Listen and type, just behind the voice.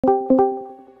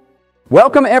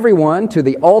Welcome everyone to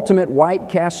the Ultimate White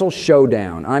Castle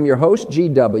Showdown. I'm your host,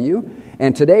 GW,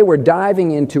 and today we're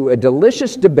diving into a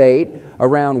delicious debate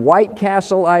around White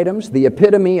Castle items, the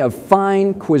epitome of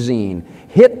fine cuisine.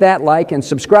 Hit that like and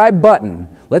subscribe button.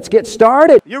 Let's get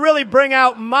started. You really bring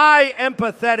out my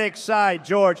empathetic side,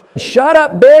 George. Shut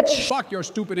up, bitch. Fuck your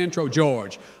stupid intro,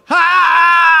 George.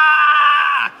 Ha!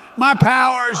 My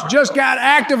powers just got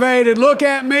activated. Look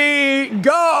at me.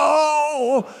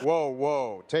 Go! Whoa,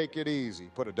 whoa. Take it easy.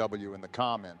 Put a W in the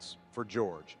comments for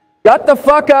George. Shut the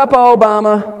fuck up,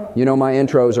 Obama. You know my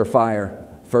intros are fire.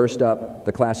 First up,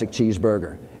 the classic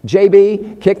cheeseburger.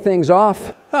 JB, kick things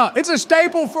off. Oh, it's a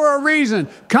staple for a reason.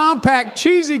 Compact,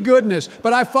 cheesy goodness.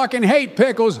 But I fucking hate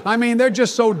pickles. I mean, they're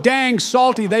just so dang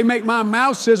salty, they make my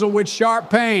mouth sizzle with sharp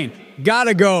pain.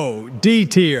 Gotta go. D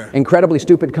tier. Incredibly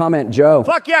stupid comment, Joe.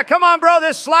 Fuck yeah, come on, bro.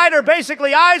 This slider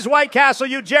basically eyes White Castle,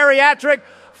 you geriatric.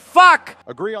 Fuck.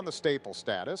 Agree on the staple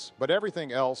status, but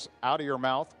everything else out of your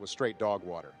mouth was straight dog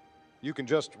water. You can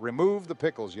just remove the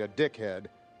pickles, you dickhead.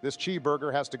 This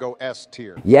cheeseburger has to go S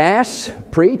tier. Yes,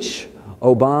 preach.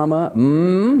 Obama,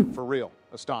 For real,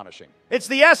 astonishing. It's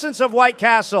the essence of White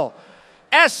Castle.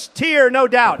 S tier, no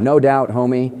doubt. No doubt,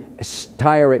 homie.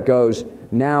 Tire it goes.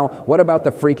 Now, what about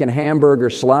the freaking hamburger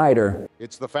slider?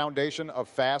 It's the foundation of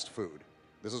fast food.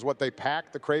 This is what they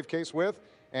pack the crave case with,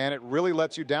 and it really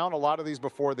lets you down a lot of these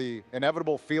before the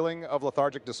inevitable feeling of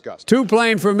lethargic disgust. Too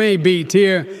plain for me, B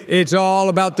tier. It's all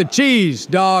about the cheese,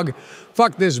 dog.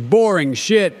 Fuck this boring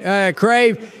shit.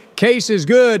 Crave, case is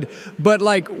good, but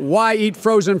like, why eat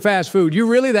frozen fast food? You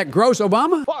really that gross,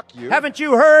 Obama? Fuck you. Haven't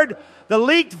you heard the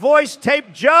leaked voice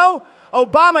tape, Joe?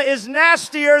 Obama is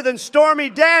nastier than Stormy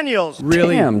Daniels.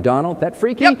 Really? Damn, Donald, that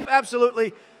freaky? Yep,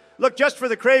 absolutely. Look, just for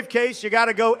the crave case, you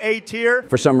gotta go A tier.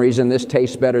 For some reason, this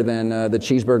tastes better than the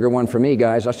cheeseburger one for me,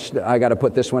 guys. I got to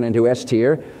put this one into S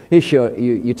tier.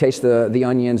 You taste the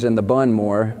onions and the bun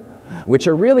more, which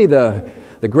are really the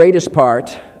greatest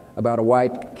part about a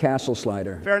White Castle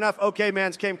slider. Fair enough. Okay,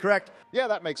 man's came correct. Yeah,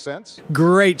 that makes sense.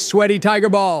 Great sweaty tiger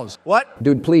balls. What?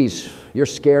 Dude, please, you're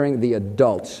scaring the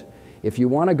adults. If you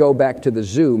want to go back to the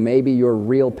zoo, maybe your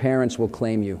real parents will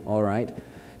claim you, all right?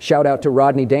 Shout out to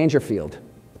Rodney Dangerfield.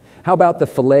 How about the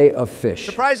fillet of fish?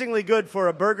 Surprisingly good for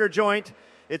a burger joint.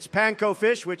 It's panko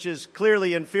fish, which is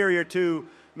clearly inferior to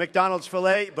McDonald's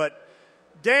filet, but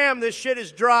damn, this shit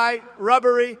is dry,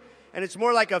 rubbery, and it's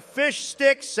more like a fish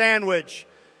stick sandwich,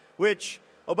 which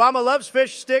Obama loves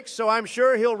fish sticks, so I'm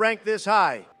sure he'll rank this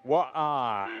high.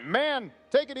 Man,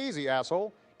 take it easy,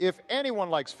 asshole. If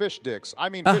anyone likes fish sticks, I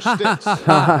mean fish sticks.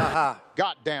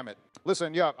 God damn it.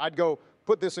 Listen, yeah, I'd go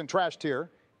put this in trash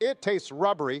tier. It tastes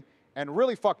rubbery and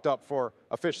really fucked up for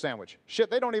a fish sandwich.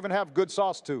 Shit, they don't even have good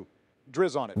sauce to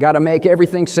drizz on it. Gotta make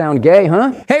everything sound gay,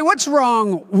 huh? Hey, what's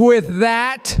wrong with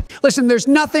that? Listen, there's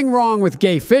nothing wrong with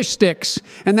gay fish sticks,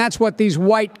 and that's what these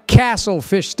White Castle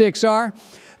fish sticks are.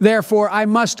 Therefore, I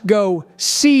must go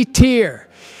C tier,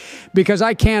 because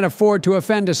I can't afford to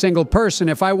offend a single person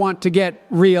if I want to get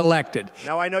reelected.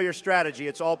 Now I know your strategy.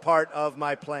 It's all part of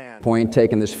my plan. Point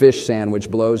taken. This fish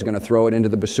sandwich blows, gonna throw it into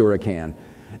the basura can.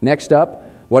 Next up,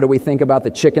 what do we think about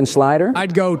the chicken slider?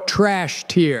 I'd go trash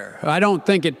tier. I don't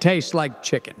think it tastes like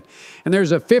chicken. And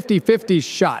there's a 50-50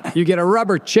 shot. You get a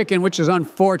rubber chicken, which is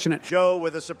unfortunate. Joe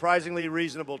with a surprisingly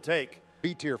reasonable take.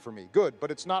 B tier for me. Good,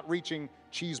 but it's not reaching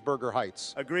cheeseburger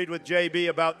heights. Agreed with JB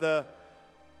about the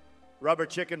rubber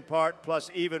chicken part, plus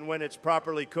even when it's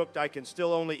properly cooked, I can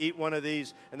still only eat one of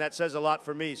these, and that says a lot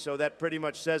for me, so that pretty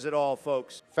much says it all,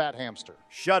 folks. Fat hamster.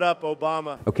 Shut up,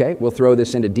 Obama. Okay, we'll throw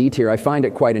this into D tier. I find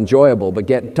it quite enjoyable, but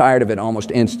get tired of it almost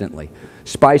instantly.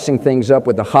 Spicing things up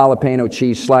with the jalapeno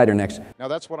cheese slider next. Now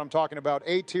that's what I'm talking about.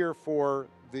 A tier for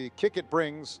the kick it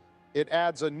brings. It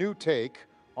adds a new take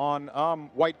on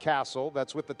White Castle.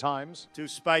 That's with the times. Too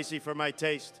spicy for my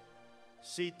taste.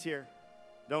 C tier.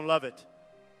 Don't love it.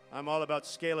 I'm all about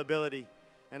scalability,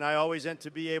 and I always want to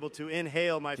be able to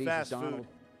inhale my fast food.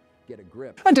 Get a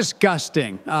grip.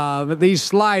 Disgusting. These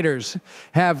sliders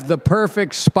have the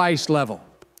perfect spice level.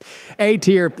 A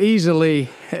tier easily.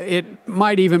 It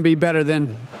might even be better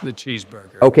than the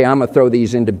cheeseburger. Okay, I'm gonna throw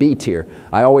these into B tier.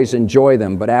 I always enjoy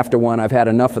them, but after one, I've had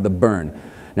enough of the burn.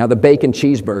 Now the bacon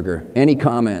cheeseburger. Any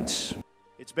comments?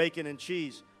 It's bacon and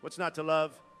cheese. What's not to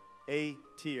love? A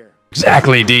tier.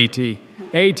 Exactly, DT.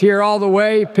 A tier all the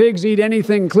way. Pigs eat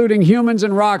anything, including humans,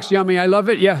 and rocks. Yummy. I love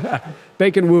it. Yeah.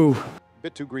 Bacon woo.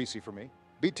 Bit too greasy for me.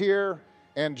 B tier.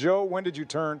 And Joe, when did you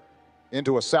turn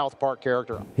into a South Park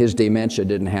character? His dementia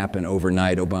didn't happen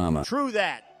overnight, Obama. True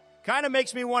that. Kind of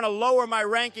makes me want to lower my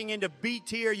ranking into B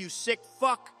tier, you sick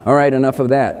fuck. All right, enough of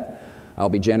that. I'll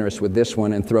be generous with this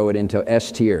one and throw it into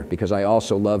S tier because I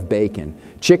also love bacon.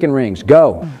 Chicken rings,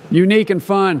 go. Unique and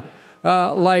fun.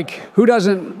 Like, who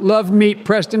doesn't love meat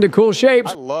pressed into cool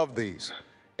shapes? I love these.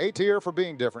 A tier for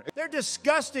being different. They're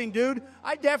disgusting, dude.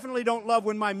 I definitely don't love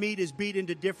when my meat is beat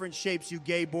into different shapes, you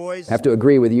gay boys. I have to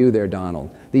agree with you there, Donald.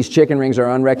 These chicken rings are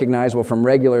unrecognizable from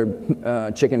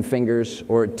regular chicken fingers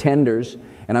or tenders,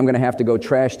 and I'm going to have to go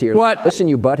trash tier. What? Listen,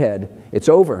 you butthead. It's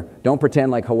over. Don't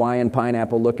pretend like Hawaiian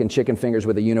pineapple-looking chicken fingers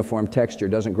with a uniform texture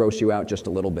doesn't gross you out just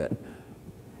a little bit.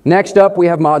 Next up, we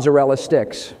have mozzarella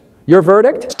sticks. Your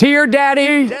verdict? Tier,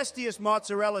 daddy. Zestiest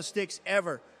mozzarella sticks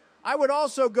ever. I would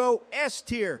also go S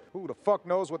tier. Who the fuck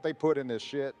knows what they put in this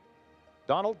shit?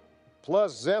 Donald,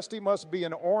 plus zesty must be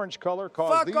an orange color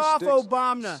cause Fuck these off, sticks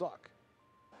Obama. suck.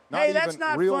 Hey, that's even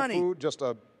not real funny. food, just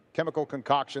a chemical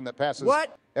concoction that passes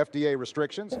What? FDA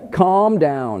restrictions. Calm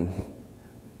down,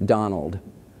 Donald.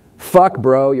 Fuck,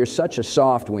 bro, you're such a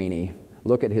soft weenie.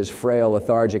 Look at his frail,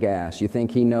 lethargic ass. You think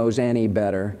he knows any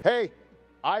better? Hey,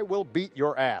 I will beat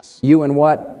your ass. You and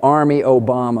what? Army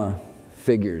Obama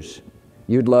figures.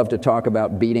 You'd love to talk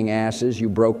about beating asses, you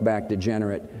broke-back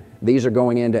degenerate. These are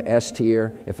going into S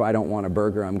tier. If I don't want a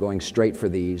burger, I'm going straight for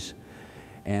these.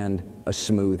 And a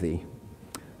smoothie.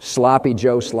 Sloppy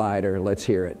Joe slider, let's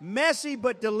hear it. Messy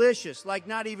but delicious, like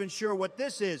not even sure what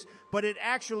this is, but it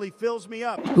actually fills me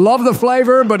up. Love the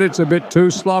flavor, but it's a bit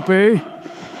too sloppy.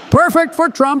 Perfect for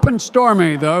Trump and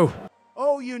Stormy, though.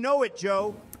 Oh, you know it,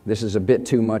 Joe. This is a bit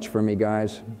too much for me,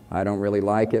 guys. I don't really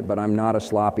like it, but I'm not a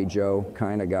sloppy Joe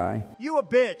kind of guy. You a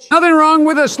bitch. Nothing wrong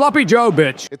with a sloppy Joe,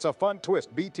 bitch. It's a fun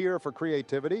twist. B tier for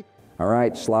creativity. All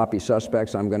right, sloppy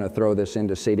suspects, I'm going to throw this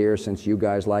into C tier since you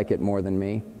guys like it more than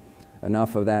me.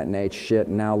 Enough of that Nate shit.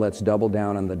 Now let's double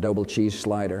down on the double cheese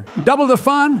slider. Double the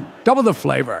fun, double the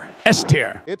flavor. S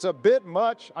tier. It's a bit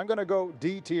much. I'm going to go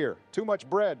D tier. Too much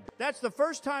bread. That's the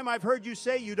first time I've heard you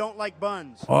say you don't like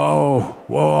buns. Oh,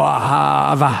 whoa,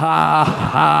 ha, ha,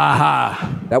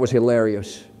 ha. That was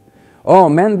hilarious. Oh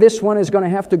man, this one is going to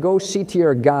have to go C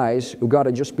tier, guys who got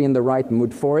to just be in the right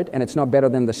mood for it, and it's not better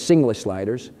than the single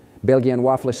sliders. Belgian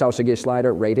waffle sausage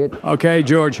slider, rate it. Okay,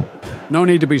 George. No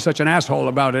need to be such an asshole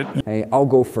about it. Hey, I'll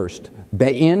go first.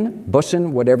 Bein,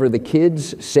 bussin, whatever the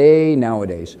kids say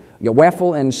nowadays. Your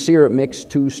waffle and syrup mix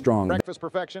too strong. Breakfast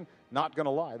perfection, not going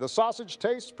to lie. The sausage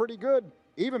tastes pretty good,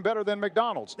 even better than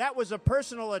McDonald's. That was a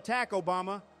personal attack,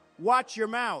 Obama. Watch your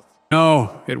mouth.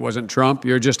 No, it wasn't Trump.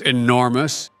 You're just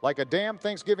enormous. Like a damn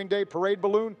Thanksgiving Day parade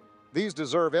balloon, these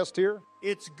deserve S tier.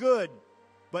 It's good,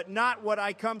 but not what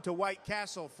I come to White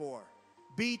Castle for.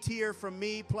 B tier from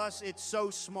me, plus it's so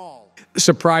small.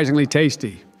 Surprisingly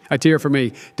tasty. A tier for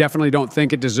me. Definitely don't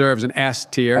think it deserves an S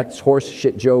tier. That's horse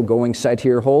shit Joe going side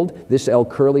tier hold. This El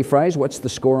Curly Fries, what's the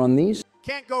score on these?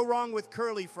 Can't go wrong with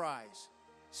curly fries.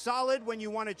 Solid when you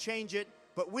want to change it,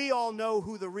 but we all know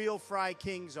who the real fry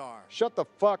kings are. Shut the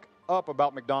fuck up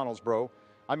about McDonald's, bro.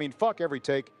 I mean, fuck every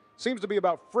take. Seems to be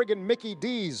about friggin' Mickey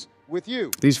D's with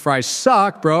you. These fries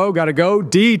suck, bro. Gotta go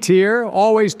D tier.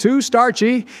 Always too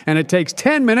starchy. And it takes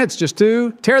 10 minutes just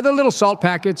to tear the little salt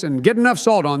packets and get enough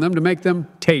salt on them to make them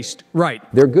taste right.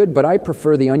 They're good, but I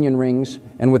prefer the onion rings,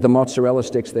 and with the mozzarella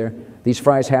sticks there, these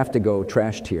fries have to go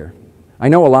trash tier. I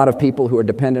know a lot of people who are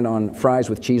dependent on fries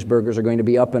with cheeseburgers are going to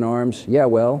be up in arms. Yeah,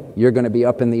 well, you're going to be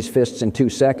up in these fists in 2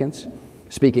 seconds.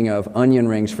 Speaking of onion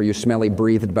rings for you smelly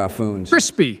breathed buffoons.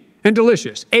 Crispy and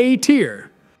delicious. A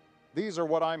tier. These are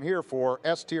what I'm here for.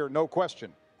 S tier, no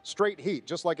question. Straight heat,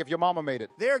 just like if your mama made it.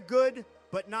 They're good,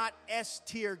 but not S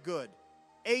tier good.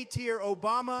 A tier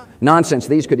Obama. Nonsense,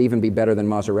 these could even be better than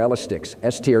mozzarella sticks.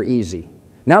 S tier easy.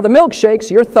 Now the milkshakes,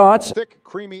 your thoughts? Thick,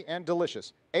 creamy, and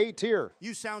delicious. A tier.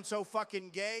 You sound so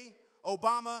fucking gay.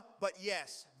 Obama, but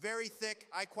yes, very thick.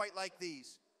 I quite like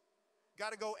these.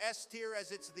 Gotta go S tier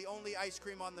as it's the only ice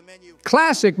cream on the menu.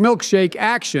 Classic milkshake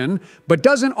action, but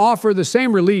doesn't offer the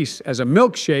same release as a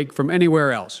milkshake from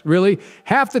anywhere else. Really,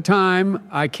 half the time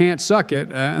I can't suck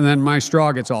it, and then my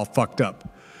straw gets all fucked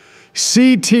up.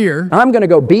 C tier. I'm going to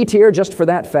go B tier just for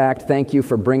that fact. Thank you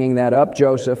for bringing that up,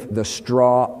 Joseph. The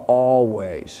straw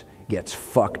always gets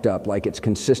fucked up like it's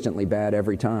consistently bad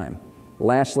every time.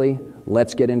 Lastly,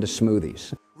 let's get into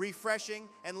smoothies. Refreshing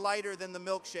and lighter than the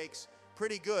milkshakes.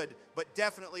 Pretty good, but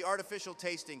definitely artificial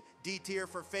tasting. D tier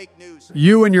for fake news.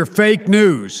 You and your fake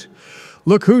news.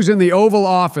 Look who's in the Oval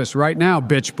Office right now,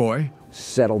 bitch boy.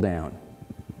 Settle down.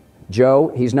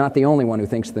 Joe, he's not the only one who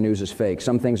thinks the news is fake.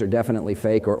 Some things are definitely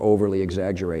fake or overly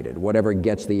exaggerated. Whatever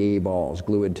gets the E-balls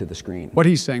glued to the screen. What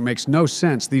he's saying makes no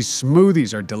sense. These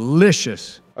smoothies are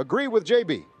delicious. Agree with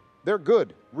JB. They're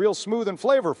good, real smooth and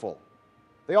flavorful.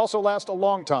 They also last a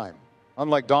long time.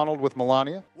 Unlike Donald with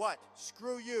Melania. What?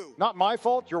 Screw you. Not my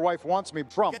fault. Your wife wants me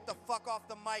from. Get the fuck off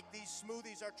the mic. These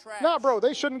smoothies are trash. Nah, bro,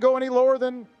 they shouldn't go any lower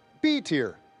than B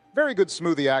tier. Very good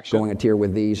smoothie action. Going a tier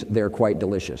with these, they're quite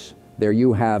delicious. There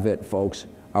you have it, folks.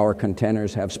 Our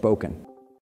contenders have spoken.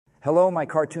 Hello, my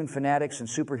cartoon fanatics and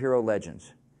superhero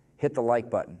legends. Hit the like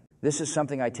button. This is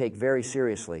something I take very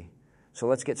seriously. So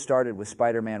let's get started with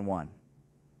Spider-Man 1.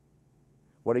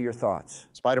 What are your thoughts?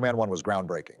 Spider-Man 1 was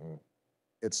groundbreaking.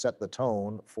 It set the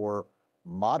tone for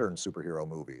modern superhero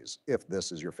movies. If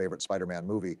this is your favorite Spider-Man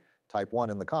movie, type 1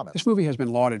 in the comments. This movie has been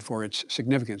lauded for its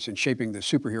significance in shaping the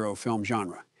superhero film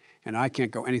genre, and I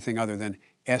can't go anything other than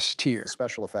S tier. The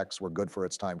special effects were good for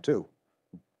its time, too.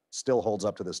 Still holds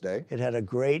up to this day. It had a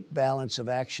great balance of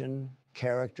action,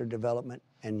 character development,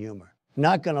 and humor.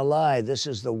 Not gonna lie, this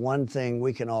is the one thing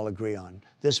we can all agree on.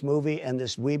 This movie and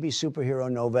this weeby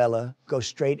superhero novella go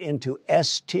straight into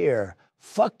S tier.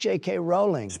 Fuck J.K.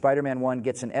 Rowling. Spider-Man 1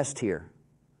 gets an S tier,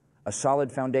 a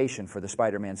solid foundation for the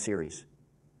Spider-Man series.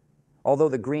 Although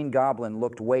the Green Goblin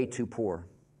looked way too poor.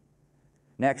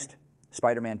 Next,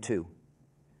 Spider-Man 2.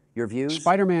 Your views?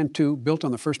 Spider-Man 2 built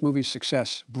on the first movie's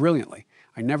success brilliantly.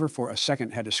 I never for a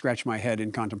second had to scratch my head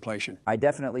in contemplation. I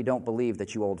definitely don't believe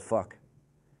that, you old fuck.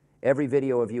 Every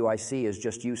video of you I see is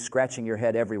just you scratching your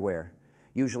head everywhere,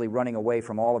 usually running away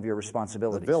from all of your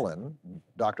responsibilities. The villain,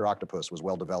 Dr. Octopus, was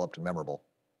well developed and memorable.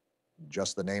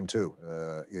 Just the name, too,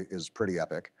 is pretty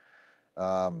epic.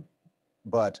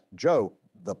 But Joe,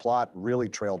 the plot really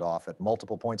trailed off at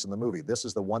multiple points in the movie. This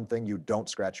is the one thing you don't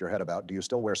scratch your head about. Do you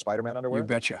still wear Spider-Man underwear? You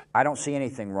betcha. I don't see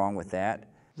anything wrong with that.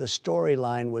 The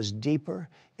storyline was deeper,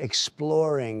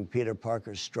 exploring Peter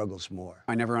Parker's struggles more.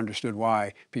 I never understood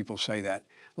why people say that.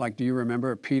 Like, do you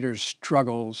remember Peter's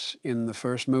struggles in the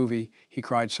first movie? He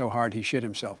cried so hard he shit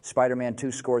himself. Spider-Man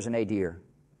 2 scores an A tier.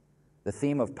 The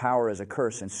theme of power as a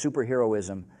curse and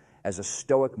superheroism as a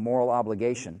stoic moral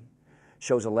obligation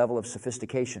shows a level of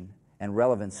sophistication and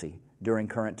relevancy during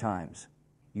current times.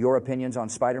 Your opinions on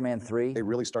Spider-Man 3? They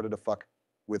really started to fuck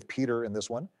with Peter in this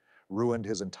one, ruined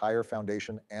his entire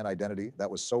foundation and identity. That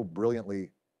was so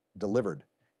brilliantly delivered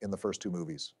in the first two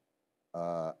movies.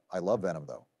 I love Venom,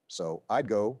 though. So I'd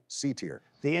go C tier.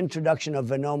 The introduction of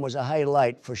Venom was a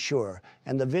highlight for sure,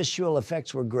 and the visual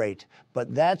effects were great.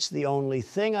 But that's the only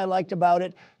thing I liked about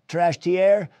it. Trash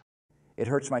tier. It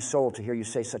hurts my soul to hear you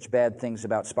say such bad things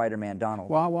about Spider-Man, Donald.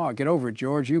 Wah, get over it,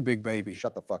 George, you big baby.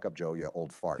 Shut the fuck up, Joe, you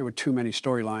old fart. There were too many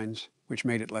storylines, which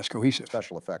made it less cohesive.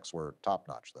 Special effects were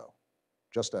top-notch, though.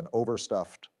 Just an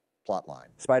overstuffed plot line.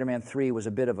 Spider-Man 3 was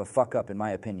a bit of a fuck-up, in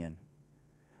my opinion.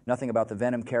 Nothing about the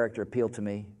Venom character appealed to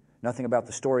me. Nothing about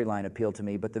the storyline appealed to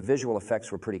me, but the visual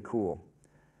effects were pretty cool.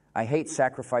 I hate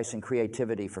sacrificing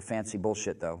creativity for fancy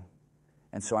bullshit, though,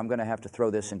 and so I'm going to have to throw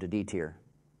this into D tier.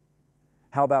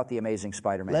 How about The Amazing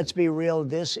Spider-Man? Let's be real,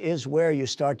 this is where you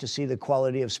start to see the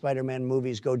quality of Spider-Man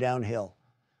movies go downhill.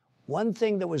 One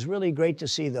thing that was really great to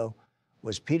see, though,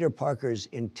 was Peter Parker's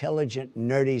intelligent,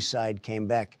 nerdy side came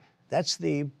back. That's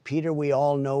the Peter we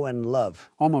all know and love.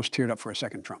 Almost teared up for a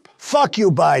second, Trump. Fuck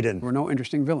you, Biden! There were no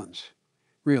interesting villains.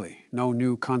 Really, no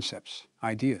new concepts,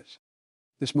 ideas.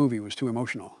 This movie was too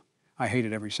emotional. I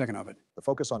hated every second of it. The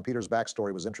focus on Peter's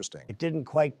backstory was interesting. It didn't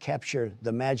quite capture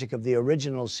the magic of the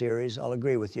original series, I'll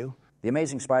agree with you. The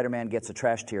Amazing Spider-Man gets a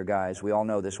trash tier, guys. We all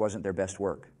know this wasn't their best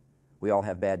work. We all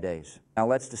have bad days. Now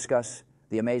let's discuss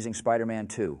The Amazing Spider-Man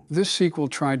 2. This sequel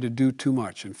tried to do too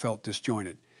much and felt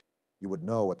disjointed. You would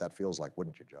know what that feels like,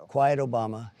 wouldn't you, Joe? Quiet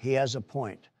Obama, he has a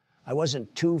point. I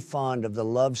wasn't too fond of the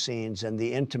love scenes and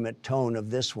the intimate tone of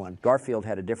this one. Garfield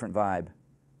had a different vibe.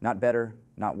 Not better,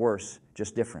 not worse,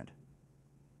 just different.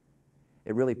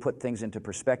 It really put things into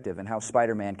perspective and how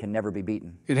Spider-Man can never be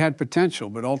beaten. It had potential,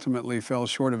 but ultimately fell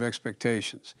short of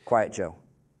expectations. Quiet, Joe.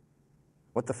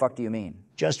 What the fuck do you mean?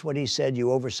 Just what he said,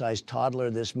 you oversized toddler,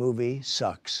 this movie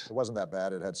sucks. It wasn't that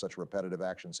bad. It had such repetitive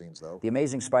action scenes, though. The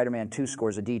Amazing Spider-Man 2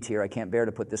 scores a D tier. I can't bear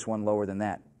to put this one lower than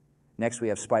that. Next, we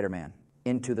have Spider-Man.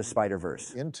 Into the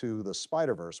Spider-Verse. Into the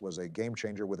Spider-Verse was a game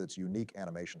changer with its unique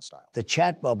animation style. The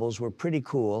chat bubbles were pretty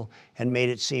cool and made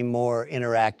it seem more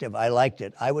interactive. I liked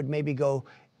it. I would maybe go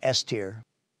S tier.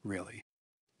 Really?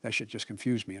 That shit just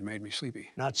confused me and made me sleepy.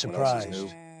 Not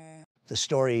surprised. The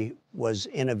story was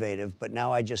innovative, but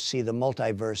now I just see the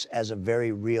multiverse as a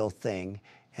very real thing,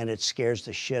 and it scares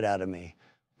the shit out of me.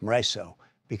 Mreso,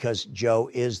 because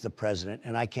Joe is the president,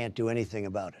 and I can't do anything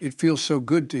about it. It feels so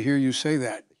good to hear you say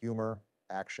that. Humor,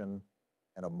 action,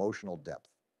 and emotional depth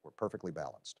were perfectly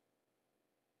balanced.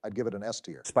 I'd give it an S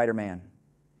tier. Spider-Man.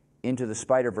 Into the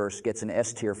Spider-Verse gets an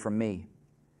S tier from me.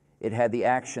 It had the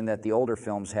action that the older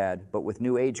films had, but with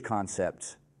new age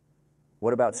concepts.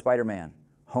 What about Spider-Man?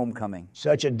 Homecoming.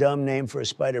 Such a dumb name for a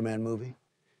Spider-Man movie.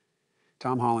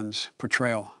 Tom Holland's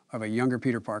portrayal of a younger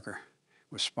Peter Parker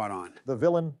was spot on. The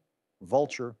villain,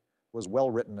 Vulture, was well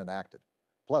written and acted.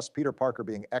 Plus, Peter Parker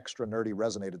being extra nerdy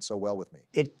resonated so well with me.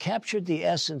 It captured the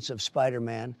essence of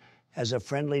Spider-Man as a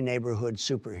friendly neighborhood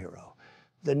superhero.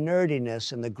 The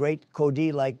nerdiness and the great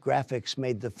Cody-like graphics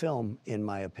made the film, in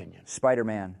my opinion.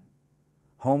 Spider-Man.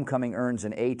 Homecoming earns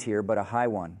an A tier, but a high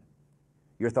one.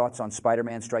 Your thoughts on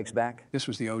Spider-Man Strikes Back? This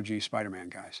was the OG Spider-Man,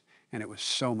 guys, and it was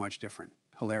so much different.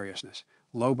 Hilariousness,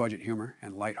 low-budget humor,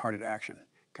 and light-hearted action.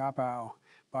 Kapow,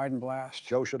 Biden blast.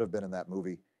 Joe should have been in that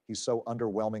movie. He's so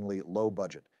underwhelmingly low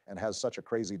budget and has such a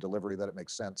crazy delivery that it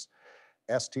makes sense.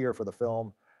 S tier for the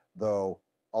film, though,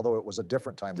 although it was a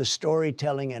different time. The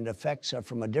storytelling and effects are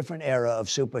from a different era of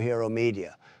superhero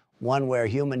media, one where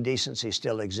human decency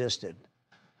still existed.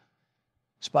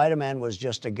 Spider-Man was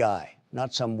just a guy,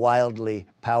 not some wildly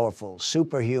powerful,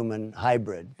 superhuman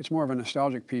hybrid. It's more of a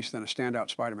nostalgic piece than a standout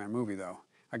Spider-Man movie, though.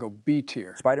 I go B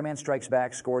tier. Spider-Man Strikes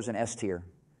Back scores an S tier.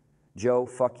 Joe,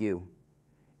 fuck you.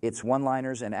 Its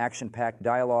one-liners and action-packed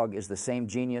dialogue is the same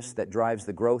genius that drives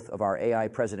the growth of our AI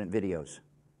president videos.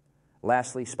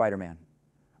 Lastly, Spider-Man.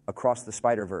 Across the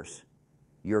Spider-Verse.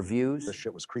 Your views? This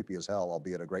shit was creepy as hell,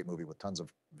 albeit a great movie with tons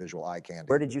of visual eye candy.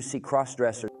 Where did you see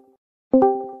cross-dressers?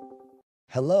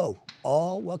 Hello,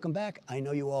 all. Welcome back. I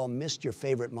know you all missed your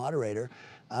favorite moderator.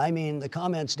 I mean, the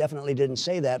comments definitely didn't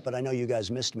say that, but I know you guys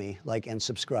missed me. Like and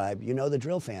subscribe. You know the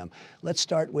drill, fam. Let's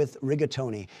start with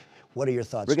rigatoni. What are your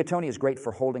thoughts? Rigatoni is great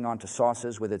for holding on to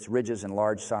sauces with its ridges and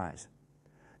large size.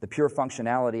 The pure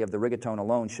functionality of the rigatone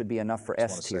alone should be enough for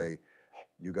S tier. I want to say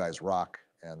you guys rock,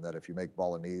 and that if you make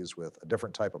bolognese with a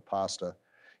different type of pasta,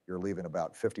 you're leaving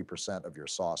about 50% of your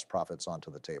sauce profits onto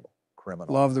the table.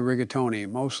 Criminal. Love the rigatoni,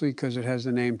 mostly because it has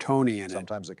the name Tony in it.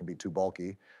 Sometimes it can be too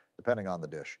bulky, depending on the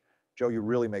dish. Joe, you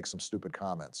really make some stupid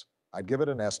comments. I'd give it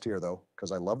an S tier, though,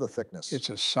 because I love the thickness.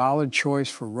 It's a solid choice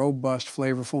for robust,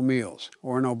 flavorful meals,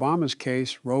 or in Obama's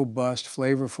case, robust,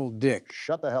 flavorful dick.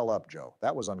 Shut the hell up, Joe.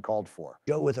 That was uncalled for.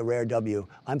 Joe with a rare W.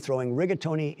 I'm throwing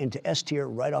rigatoni into S tier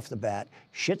right off the bat.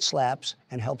 Shit slaps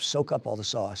and helps soak up all the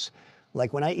sauce.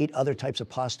 Like when I eat other types of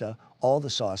pasta, all the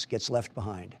sauce gets left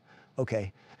behind.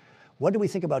 Okay. What do we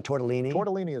think about tortellini?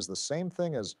 Tortellini is the same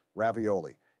thing as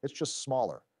ravioli. It's just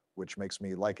smaller, which makes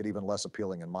me like it even less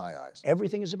appealing in my eyes.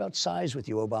 Everything is about size with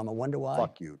you, Obama. Wonder why?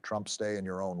 Fuck you. Trump, stay in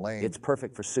your own lane. It's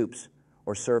perfect for soups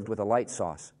or served with a light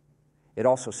sauce. It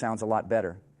also sounds a lot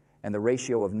better, and the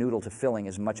ratio of noodle to filling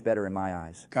is much better in my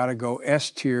eyes. Gotta go S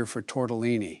tier for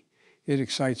tortellini. It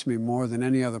excites me more than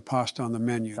any other pasta on the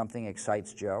menu. Something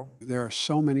excites Joe? There are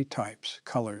so many types,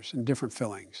 colors, and different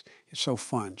fillings. It's so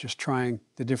fun, just trying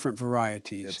the different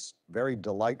varieties. It's very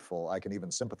delightful. I can even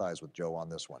sympathize with Joe on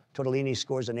this one. Tortellini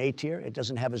scores an A tier. It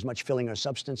doesn't have as much filling or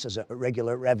substance as a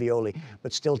regular ravioli,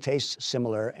 but still tastes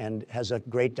similar and has a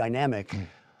great dynamic.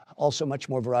 Also much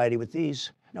more variety with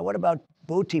these. Now what about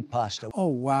boti pasta? Oh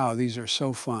wow, these are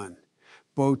so fun.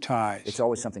 Bow ties. It's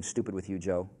always something stupid with you,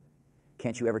 Joe.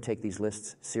 Can't you ever take these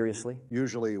lists seriously?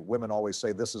 Usually women always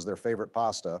say this is their favorite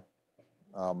pasta,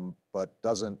 but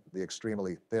doesn't the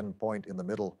extremely thin point in the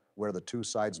middle where the two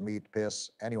sides meet piss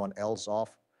anyone else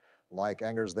off like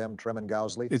angers them trim and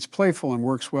gousley? It's playful and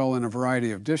works well in a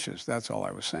variety of dishes. That's all I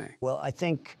was saying. Well, I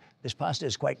think this pasta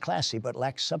is quite classy, but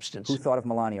lacks substance. Who thought of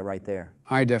Melania right there?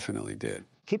 I definitely did.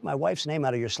 Keep my wife's name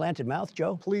out of your slanted mouth,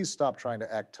 Joe. Please stop trying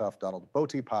to act tough, Donald.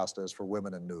 Boti pasta is for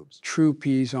women and noobs. True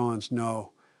peasants,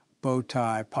 no. Bow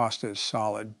tie pasta is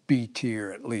solid, B tier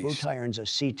at least. Bow tie earns a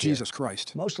C tier. Jesus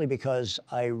Christ. Mostly because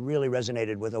I really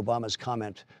resonated with Obama's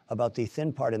comment about the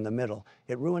thin part in the middle.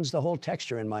 It ruins the whole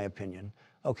texture, in my opinion.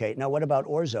 Okay, now what about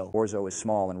orzo? Orzo is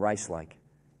small and rice-like,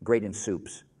 great in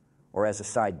soups, or as a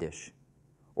side dish.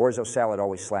 Orzo salad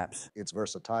always slaps. Its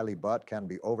versatility but can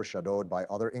be overshadowed by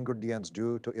other ingredients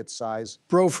due to its size.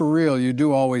 Bro, for real, you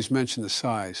do always mention the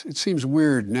size. It seems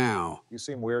weird now. You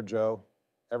seem weird, Joe.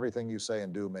 Everything you say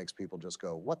and do makes people just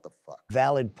go, what the fuck?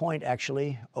 Valid point,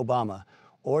 actually, Obama.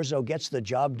 Orzo gets the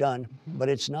job done, but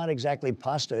it's not exactly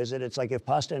pasta, is it? It's like if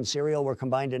pasta and cereal were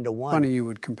combined into one. Funny you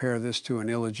would compare this to an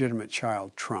illegitimate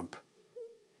child, Trump.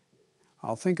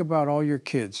 I'll think about all your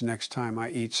kids next time I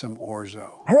eat some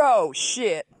orzo. Oh,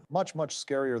 shit! Much, much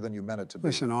scarier than you meant it to be.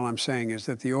 Listen, all I'm saying is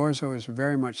that the orzo is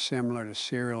very much similar to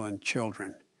cereal and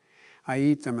children. I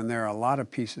eat them, and there are a lot of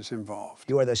pieces involved.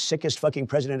 You are the sickest fucking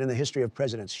president in the history of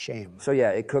presidents. Shame. So yeah,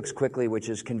 it cooks quickly, which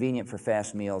is convenient for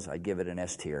fast meals. I'd give it an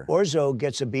S tier. Orzo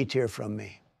gets a B tier from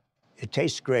me. It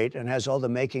tastes great and has all the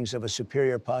makings of a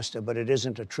superior pasta, but it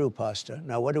isn't a true pasta.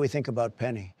 Now, what do we think about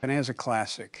Penny? Penny is a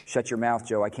classic. Shut your mouth,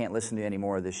 Joe. I can't listen to any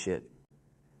more of this shit.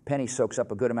 Penny soaks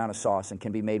up a good amount of sauce and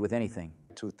can be made with anything.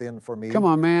 too thin for me. Come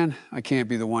on, man. I can't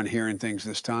be the one hearing things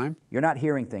this time. You're not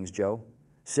hearing things, Joe.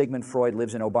 Sigmund Freud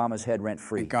lives in Obama's head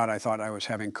rent-free. Thank God I thought I was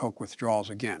having Coke withdrawals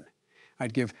again.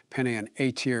 I'd give penne an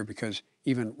A tier because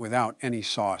even without any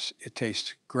sauce, it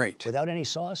tastes great. Without any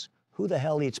sauce? Who the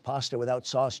hell eats pasta without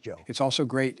sauce, Joe? It's also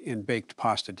great in baked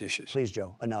pasta dishes. Please,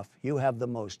 Joe, enough. You have the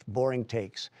most boring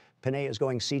takes. Penne is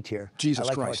going C tier. Jesus I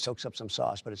like how it Christ. soaks up some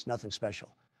sauce, but it's nothing special.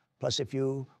 Plus, if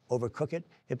you overcook it,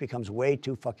 it becomes way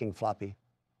too fucking floppy.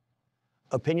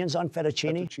 Opinions on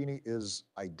fettuccine? Fettuccine is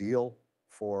ideal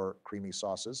for creamy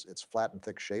sauces. It's flat and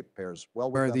thick shape, pairs well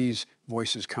with Where are them. these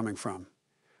voices coming from?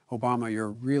 Obama,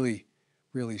 you're really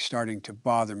starting to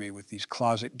bother me with these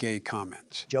closet gay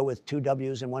comments. Joe with 2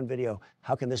 W's in one video.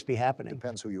 How can this be happening?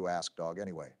 Depends who you ask, dog,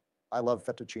 anyway. I love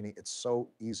fettuccine. It's so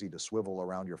easy to swivel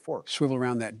around your fork. Swivel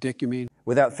around that dick, you mean?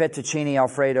 Without fettuccine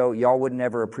Alfredo, y'all would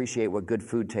never appreciate what good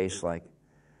food tastes like.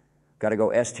 Got to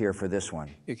go S tier for this one.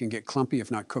 It can get clumpy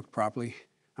if not cooked properly.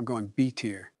 I'm going B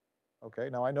tier. Okay,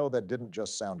 now I know that didn't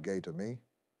just sound gay to me.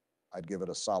 I'd give it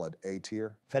a solid A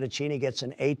tier. Fettuccine gets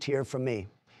an A tier from me.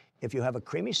 If you have a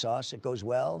creamy sauce, it goes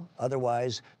well.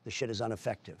 Otherwise, the shit is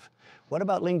ineffective. What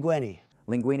about linguine?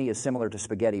 Linguine is similar to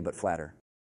spaghetti, but flatter.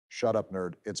 Shut up,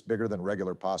 nerd. It's bigger than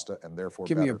regular pasta and therefore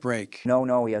Give better. me a break.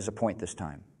 No, he has a point this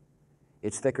time.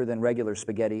 It's thicker than regular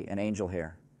spaghetti and angel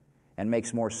hair, and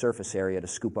makes more surface area to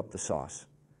scoop up the sauce.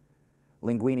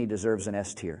 Linguine deserves an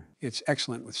S tier. It's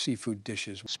excellent with seafood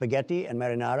dishes. Spaghetti and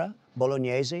marinara,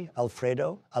 bolognese,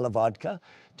 Alfredo, alla vodka.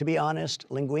 To be honest,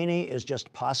 linguine is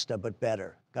just pasta, but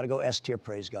better. Gotta go S tier,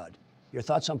 praise God. Your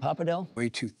thoughts on pappardelle? Way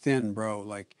too thin, bro.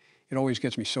 Like, it always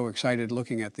gets me so excited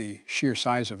looking at the sheer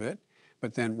size of it,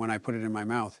 but then when I put it in my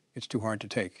mouth, it's too hard to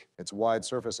take. Its wide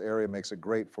surface area makes it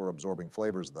great for absorbing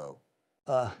flavors, though.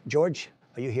 George,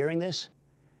 are you hearing this?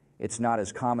 It's not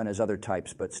as common as other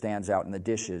types, but stands out in the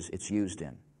dishes it's used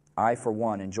in. I, for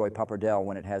one, enjoy pappardelle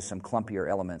when it has some clumpier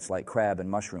elements like crab and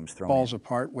mushrooms thrown Falls in.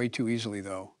 apart way too easily,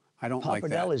 though. I don't like that.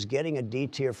 Pappardelle is getting a D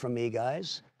tier from me,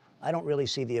 guys. I don't really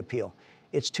see the appeal.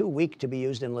 It's too weak to be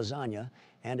used in lasagna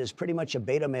and is pretty much a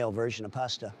beta male version of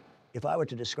pasta. If I were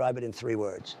to describe it in 3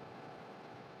 words.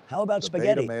 How about The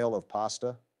spaghetti? beta male of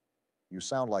pasta? You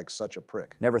sound like such a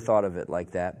prick. Never thought of it like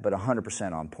that, but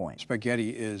 100% on point. Spaghetti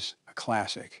is a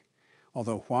classic.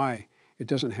 Although why it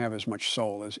doesn't have as much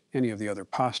soul as any of the other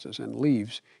pastas and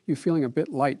leaves you feeling a bit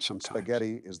light sometimes.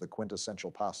 Spaghetti is the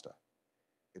quintessential pasta.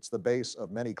 It's the base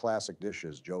of many classic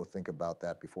dishes. Joe, think about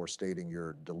that before stating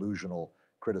your delusional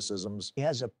criticisms. He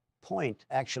has a point,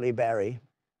 actually, Barry.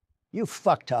 You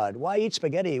fucktard. Why eat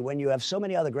spaghetti when you have so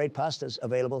many other great pastas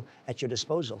available at your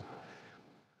disposal?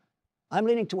 I'm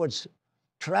leaning towards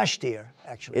trash tier,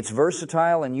 actually. It's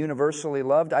versatile and universally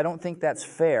loved. I don't think that's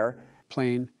fair.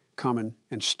 Plain, common,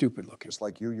 and stupid looking. Just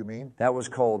like you mean? That was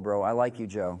cold, bro. I like you,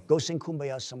 Joe. Go sing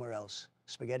Kumbaya somewhere else.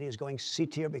 Spaghetti is going C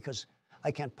tier because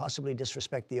I can't possibly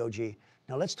disrespect the OG.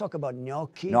 Now let's talk about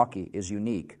gnocchi. Gnocchi is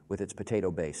unique with its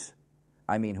potato base.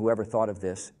 I mean, whoever thought of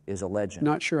this is a legend.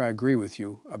 Not sure I agree with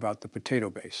you about the potato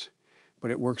base,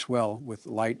 but it works well with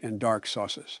light and dark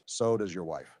sauces. So does your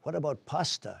wife. What about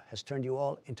pasta has turned you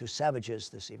all into savages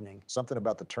this evening? Something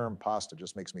about the term pasta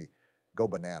just makes me go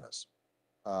bananas.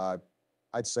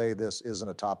 I'd say this isn't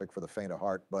a topic for the faint of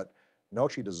heart, but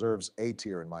gnocchi deserves A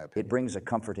tier in my opinion. It brings a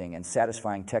comforting and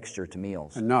satisfying texture to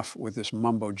meals. Enough with this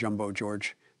mumbo jumbo,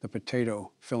 George. The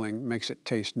potato filling makes it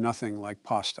taste nothing like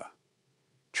pasta.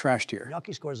 Trash tier.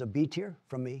 Gnocchi scores a B tier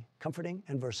from me, comforting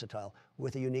and versatile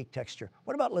with a unique texture.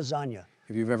 What about lasagna?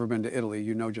 If you've ever been to Italy,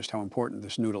 you know just how important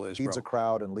this noodle is, Feeds bro. a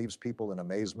crowd and leaves people in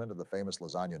amazement at the famous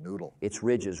lasagna noodle. Its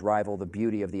ridges rival the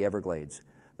beauty of the Everglades,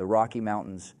 the Rocky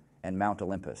Mountains, and Mount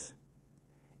Olympus.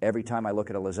 Every time I look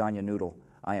at a lasagna noodle,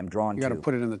 I am drawn You to. got to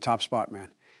put it in the top spot, man.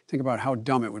 Think about how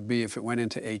dumb it would be if it went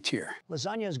into A tier.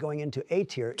 Lasagna is going into A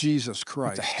tier. Jesus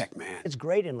Christ. What the heck, man? It's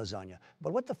great in lasagna,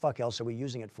 but what the fuck else are we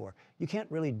using it for? You can't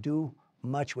really do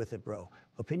much with it, bro.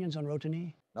 Opinions on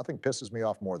rotini? Nothing pisses me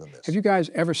off more than this. Have you guys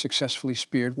ever successfully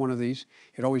speared one of these?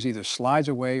 It always either slides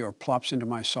away or plops into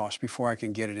my sauce before I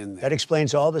can get it in there. That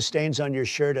explains all the stains on your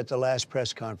shirt at the last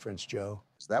press conference, Joe.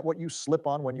 Is that what you slip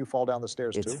on when you fall down the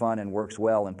stairs It's too? fun and works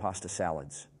well in pasta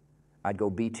salads. I'd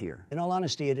go B tier. In all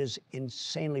honesty, it is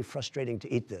insanely frustrating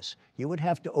to eat this. You would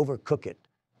have to overcook it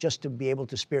just to be able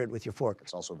to spear it with your fork.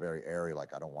 It's also very airy,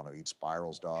 like I don't want to eat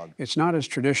spirals, dog. It's not as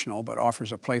traditional, but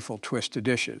offers a playful twist to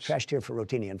dishes. Trash tier for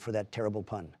rotini and for that terrible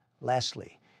pun.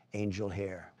 Lastly, angel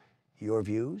hair. Your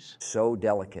views? So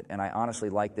delicate, and I honestly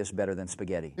like this better than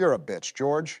spaghetti. You're a bitch,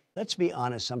 George. Let's be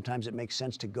honest, sometimes it makes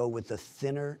sense to go with the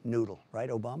thinner noodle, right,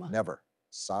 Obama? Never.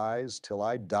 Size till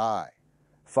I die.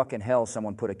 Fucking hell,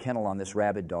 someone put a kennel on this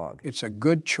rabid dog. It's a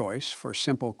good choice for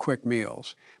simple, quick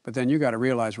meals, but then you got to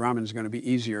realize ramen's going to be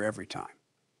easier every time.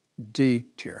 D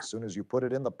tier. As soon as you put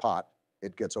it in the pot,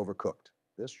 it gets overcooked.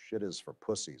 This shit is for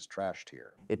pussies, trash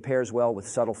tier. It pairs well with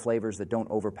subtle flavors that don't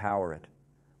overpower it,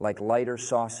 like lighter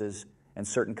sauces and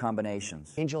certain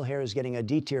combinations. Angel hair is getting a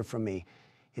D tier from me.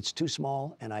 It's too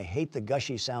small, and I hate the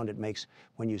gushy sound it makes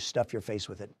when you stuff your face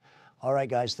with it. All right,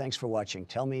 guys, thanks for watching.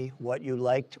 Tell me what you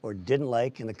liked or didn't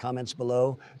like in the comments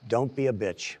below. Don't be a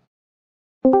bitch.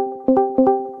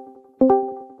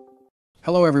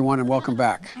 Hello, everyone, and welcome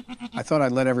back. I thought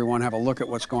I'd let everyone have a look at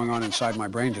what's going on inside my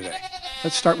brain today.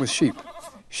 Let's start with sheep.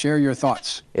 Share your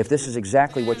thoughts. If this is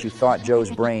exactly what you thought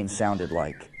Joe's brain sounded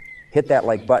like, hit that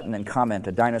like button and comment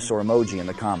a dinosaur emoji in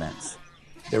the comments.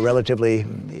 They're relatively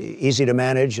easy to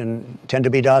manage and tend to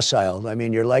be docile. I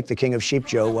mean, you're like the king of sheep,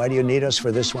 Joe. Why do you need us for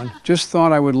this one? Just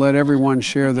thought I would let everyone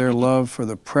share their love for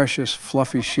the precious,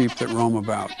 fluffy sheep that roam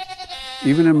about.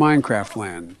 Even in Minecraft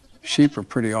land, sheep are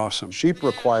pretty awesome. Sheep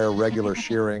require regular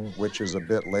shearing, which is a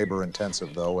bit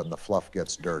labor-intensive, though, and the fluff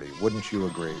gets dirty. Wouldn't you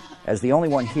agree? As the only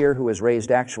one here who has raised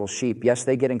actual sheep, yes,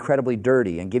 they get incredibly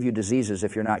dirty and give you diseases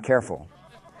if you're not careful.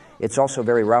 It's also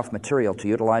very rough material to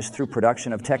utilize through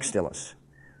production of textiles.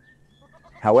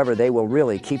 However, they will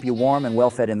really keep you warm and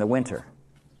well-fed in the winter.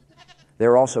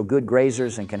 They're also good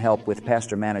grazers and can help with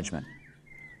pasture management.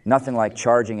 Nothing like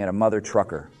charging at a mother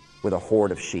trucker with a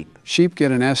horde of sheep. Sheep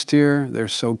get an S tier. They're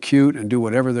so cute and do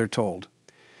whatever they're told.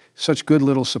 Such good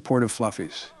little supportive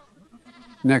fluffies.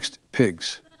 Next,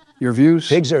 pigs. Your views?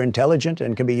 Pigs are intelligent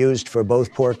and can be used for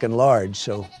both pork and lard,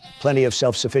 so plenty of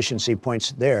self-sufficiency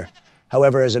points there.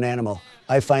 However, as an animal,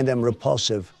 I find them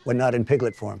repulsive when not in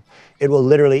piglet form. It will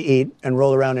literally eat and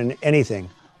roll around in anything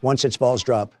once its balls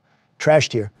drop. Trash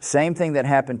tier. Same thing that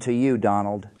happened to you,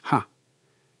 Donald. Ha.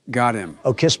 Got him.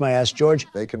 Oh, kiss my ass, George.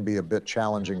 They can be a bit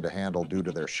challenging to handle due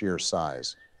to their sheer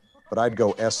size. But I'd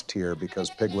go S tier because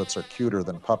piglets are cuter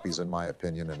than puppies, in my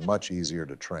opinion, and much easier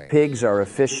to train. Pigs are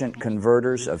efficient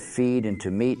converters of feed into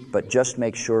meat, but just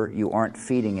make sure you aren't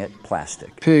feeding it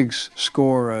plastic. Pigs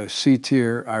score a C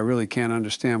tier. I really can't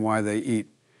understand why they eat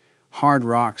hard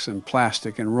rocks and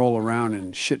plastic and roll around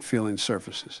in shit-feeling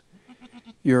surfaces.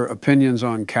 Your opinions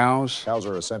on cows? Cows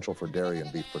are essential for dairy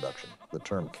and beef production. The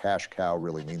term cash cow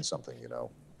really means something, you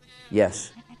know.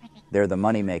 Yes, they're the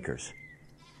money makers.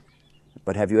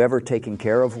 But have you ever taken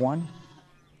care of one?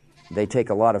 They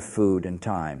take a lot of food and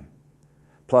time.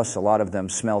 Plus, a lot of them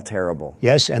smell terrible.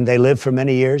 Yes, and they live for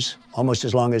many years, almost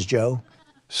as long as Joe.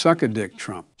 Suck a dick,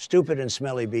 Trump. Stupid and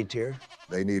smelly, B tier.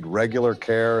 They need regular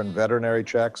care and veterinary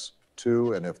checks,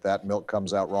 too, and if that milk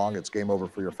comes out wrong, it's game over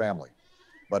for your family.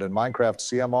 But in Minecraft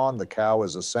CMON, the cow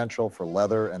is essential for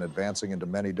leather and advancing into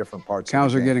many different parts Cows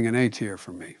of the are game. getting an A tier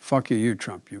from me. Fuck you,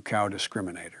 Trump, you cow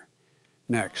discriminator.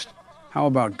 Next. How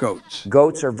about goats?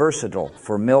 Goats are versatile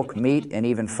for milk, meat, and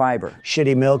even fiber.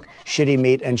 Shitty milk, shitty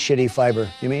meat, and shitty fiber.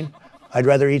 You mean? I'd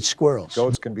rather eat squirrels.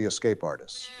 Goats can be escape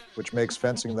artists, which makes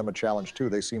fencing them a challenge, too.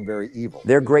 They seem very evil.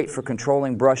 They're great for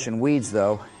controlling brush and weeds,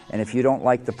 though, and if you don't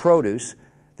like the produce,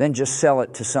 then just sell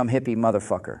it to some hippie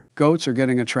motherfucker. Goats are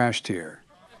getting a trash tier.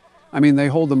 I mean, they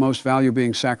hold the most value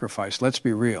being sacrificed. Let's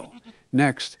be real.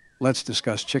 Next, let's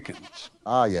discuss chickens.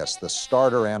 Ah, yes, the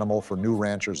starter animal for new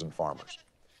ranchers and farmers.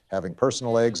 Having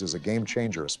personal eggs is a game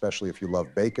changer, especially if you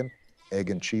love bacon, egg,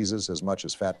 and cheeses as much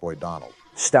as Fat Boy Donald.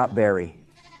 Stop, Barry.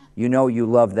 You know you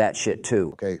love that shit,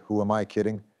 too. Okay, who am I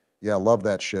kidding? Yeah, love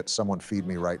that shit. Someone feed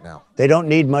me right now. They don't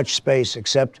need much space,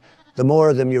 except the more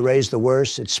of them you raise, the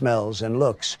worse it smells and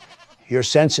looks. Your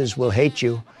senses will hate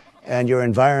you, and your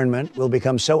environment will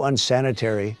become so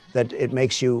unsanitary that it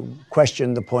makes you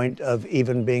question the point of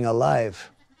even being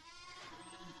alive.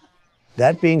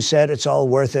 That being said, it's all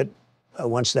worth it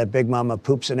once that big mama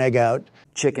poops an egg out.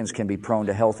 Chickens can be prone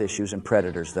to health issues and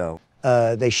predators, though.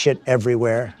 They shit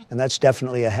everywhere, and that's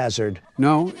definitely a hazard.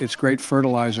 No, it's great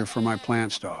fertilizer for my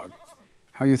plants, dog.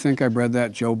 How you think I bred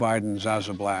that Joe Biden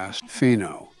Zazablast?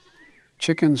 Pheno.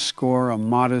 Chickens score a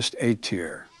modest A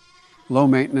tier. Low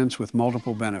maintenance with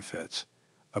multiple benefits.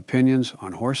 Opinions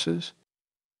on horses?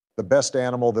 The best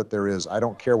animal that there is. I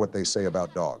don't care what they say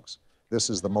about dogs. This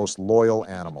is the most loyal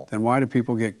animal. Then why do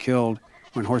people get killed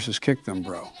when horses kick them,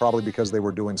 bro? Probably because they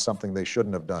were doing something they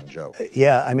shouldn't have done, Joe.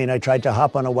 Yeah, I mean, I tried to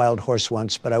hop on a wild horse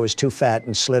once, but I was too fat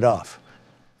and slid off.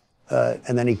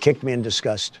 And then he kicked me in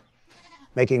disgust,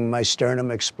 making my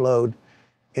sternum explode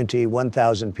into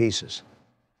 1,000 pieces.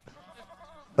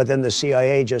 But then the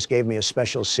CIA just gave me a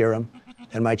special serum,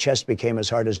 and my chest became as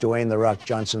hard as Dwayne "The Rock"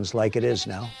 Johnson's like it is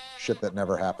now. Shit that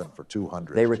never happened for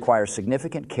 200. They require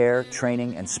significant care,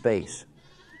 training, and space.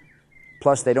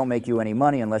 Plus, they don't make you any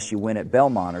money unless you win at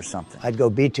Belmont or something. I'd go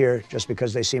B tier just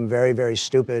because they seem very, very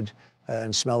stupid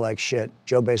and smell like shit.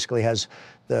 Joe basically has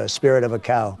the spirit of a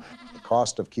cow. The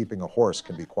cost of keeping a horse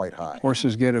can be quite high.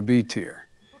 Horses get a B tier.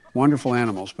 Wonderful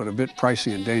animals, but a bit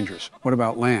pricey and dangerous. What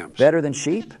about lambs? Better than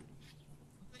sheep?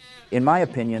 In my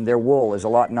opinion, their wool is a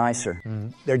lot nicer.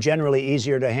 They're generally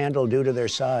easier to handle due to their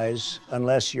size.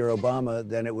 Unless you're Obama,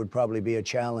 then it would probably be a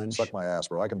challenge. Suck my ass,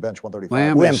 bro. I can bench 135.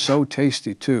 Lamb Wimp. is so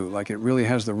tasty too, like it really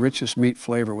has the richest meat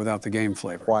flavor without the game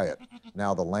flavor. Quiet.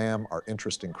 Now the lamb are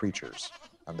interesting creatures,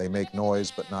 and they make noise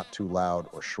but not too loud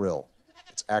or shrill.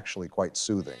 It's actually quite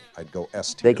soothing. I'd go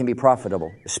S tier. They can be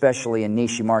profitable, especially in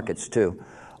niche markets too.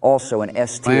 Also an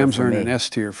S tier Lambs for earn me. an S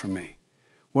tier from me.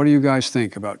 What do you guys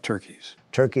think about turkeys?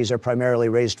 Turkeys are primarily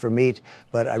raised for meat,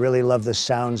 but I really love the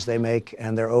sounds they make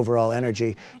and their overall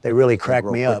energy. They really crack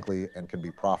grow me up. quickly and can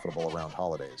be profitable around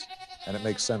holidays. And it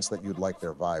makes sense that you'd like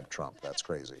their vibe, Trump. That's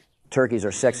crazy. Turkeys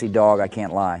are sexy dog, I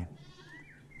can't lie.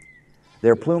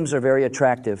 Their plumes are very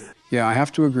attractive. Yeah, I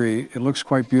have to agree. It looks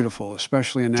quite beautiful,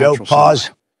 especially in Joe, natural pause.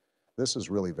 sunlight. This is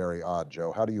really very odd,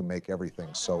 Joe. How do you make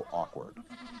everything so awkward?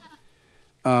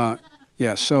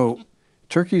 Yeah, so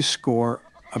turkeys score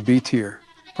a B tier.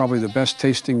 Probably the best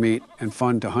tasting meat and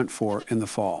fun to hunt for in the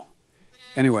fall.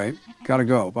 Anyway, gotta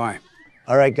go. Bye.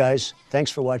 All right, guys,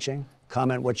 thanks for watching.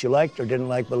 Comment what you liked or didn't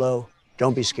like below.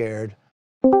 Don't be scared.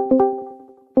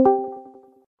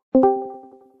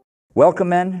 Welcome,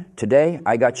 men. Today,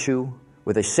 I got you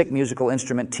with a sick musical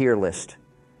instrument tier list,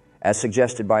 as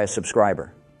suggested by a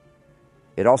subscriber.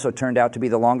 It also turned out to be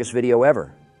the longest video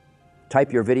ever.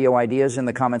 Type your video ideas in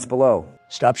the comments below.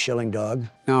 Stop shilling, dog.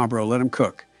 Nah, bro, let him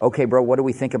cook. Okay, bro, what do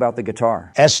we think about the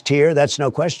guitar? S tier, that's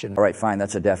no question. All right, fine,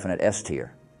 that's a definite S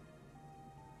tier.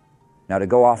 Now, to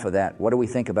go off of that, what do we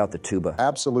think about the tuba?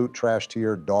 Absolute trash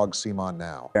tier, dog seem on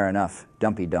now. Fair enough,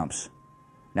 dumpy dumps.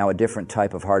 Now a different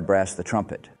type of hard brass, the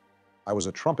trumpet. I was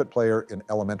a trumpet player in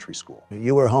elementary school.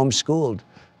 You were homeschooled.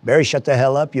 Barry, shut the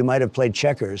hell up. You might have played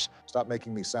checkers. Stop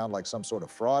making me sound like some sort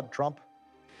of fraud, Trump.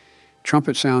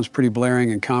 Trumpet sounds pretty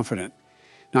blaring and confident.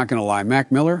 Not gonna lie,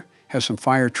 Mac Miller has some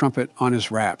fire trumpet on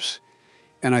his raps.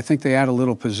 And I think they add a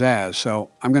little pizzazz, so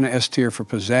I'm gonna S tier for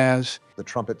pizzazz. The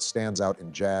trumpet stands out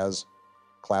in jazz,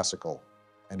 classical,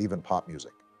 and even pop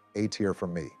music. A tier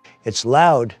from me. It's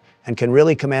loud and can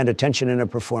really command attention in a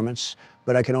performance,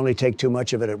 but I can only take too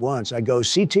much of it at once. I go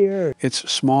C tier. It's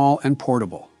small and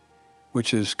portable,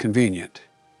 which is convenient.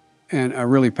 And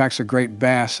really packs a great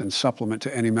bass and supplement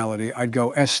to any melody. I'd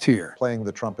go S tier. Playing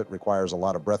the trumpet requires a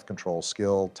lot of breath control,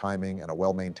 skill, timing, and a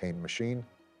well-maintained machine.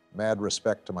 Mad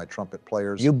respect to my trumpet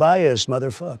players. You biased,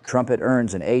 motherfucker. Trumpet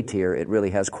earns an A tier. It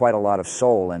really has quite a lot of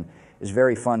soul and is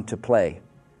very fun to play.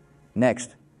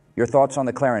 Next, your thoughts on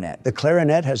the clarinet. The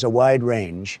clarinet has a wide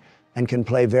range and can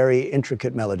play very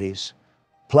intricate melodies.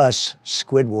 Plus,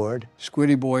 Squidward.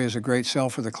 Squiddy Boy is a great sell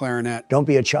for the clarinet. Don't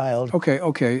be a child.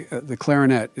 Okay, the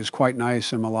clarinet is quite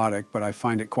nice and melodic, but I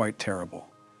find it quite terrible.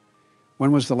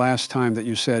 When was the last time that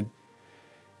you said,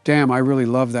 damn, I really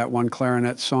love that one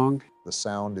clarinet song? The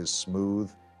sound is smooth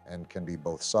and can be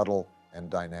both subtle and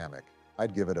dynamic.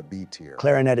 I'd give it a B tier.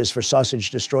 Clarinet is for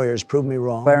sausage destroyers. Prove me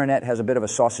wrong. Clarinet has a bit of a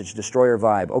sausage destroyer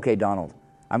vibe. Okay, Donald,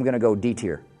 I'm gonna go D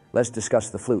tier. Let's discuss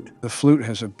the flute. The flute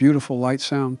has a beautiful light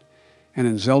sound, and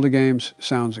in Zelda games,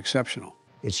 sounds exceptional.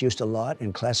 It's used a lot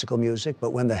in classical music,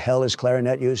 but when the hell is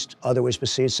clarinet used? Otherwise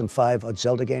besides some 5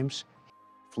 Zelda games?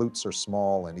 Flutes are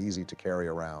small and easy to carry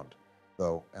around,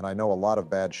 though, and I know a lot of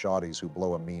bad shawties who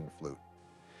blow a mean flute.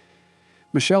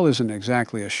 Michelle isn't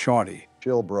exactly a shawty.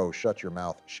 Chill, bro, shut your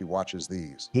mouth. She watches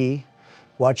these. He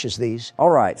watches these. All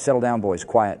right, settle down, boys,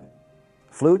 quiet.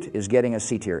 Flute is getting a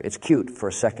C tier. It's cute for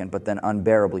a second, but then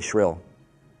unbearably shrill.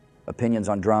 Opinions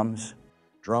on drums?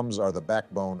 Drums are the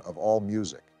backbone of all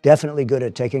music. Definitely good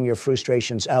at taking your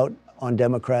frustrations out on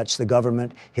Democrats, the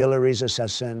government, Hillary's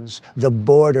assassins, the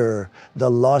border, the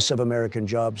loss of American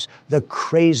jobs, the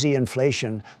crazy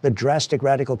inflation, the drastic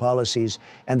radical policies,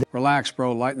 and the Relax,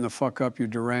 bro, lighten the fuck up, you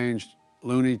deranged,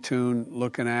 Looney Tune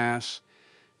looking ass.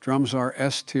 Drums are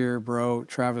S tier, bro.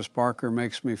 Travis Barker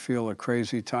makes me feel a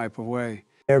crazy type of way.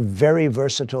 they're very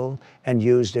versatile and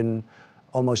used in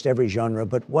almost every genre,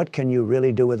 but what can you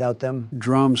really do without them?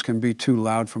 Drums can be too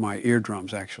loud for my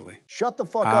eardrums, actually. Shut the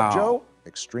fuck up, Joe.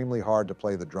 Extremely hard to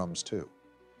play the drums, too.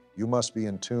 You must be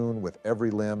in tune with every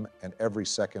limb and every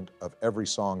second of every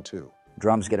song, too.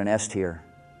 Drums get an S tier.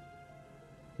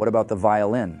 What about the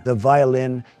violin? The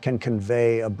violin can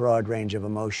convey a broad range of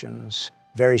emotions,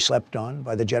 very slept on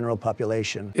by the general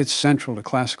population. It's central to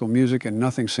classical music, and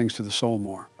nothing sings to the soul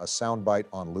more. A soundbite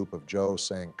on loop of Joe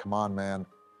saying, "Come on, man,"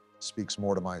 speaks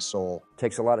more to my soul.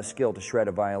 Takes a lot of skill to shred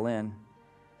a violin.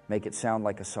 make it sound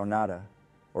like a sonata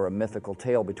or a mythical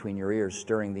tale between your ears,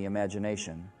 stirring the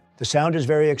imagination. The sound is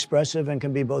very expressive and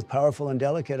can be both powerful and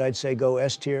delicate. I'd say go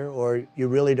S tier, or you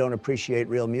really don't appreciate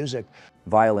real music.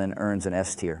 Violin earns an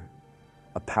S tier,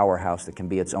 a powerhouse that can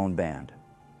be its own band.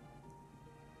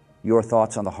 Your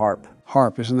thoughts on the harp?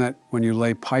 Harp, isn't that when you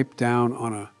lay pipe down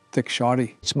on a thick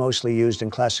shoddy? It's mostly used in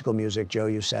classical music, Joe,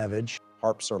 you savage.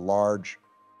 Harps are large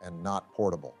and not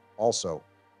portable. Also,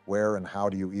 where and how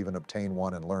do you even obtain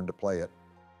one and learn to play it?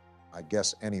 I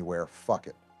guess anywhere, fuck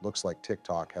it. Looks like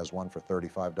TikTok has one for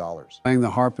 $35. Playing the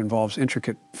harp involves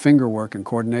intricate finger work and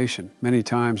coordination. Many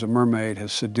times a mermaid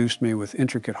has seduced me with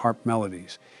intricate harp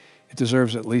melodies. It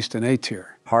deserves at least an A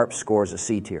tier. Harp scores a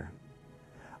C tier.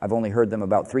 I've only heard them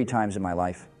about 3 times in my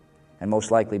life, and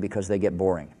most likely because they get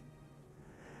boring.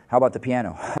 How about the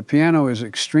piano? The piano is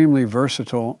extremely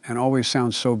versatile and always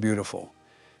sounds so beautiful.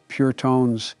 Pure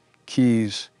tones,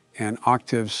 keys, and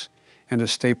octaves, and a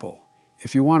staple.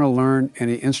 If you want to learn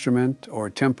any instrument or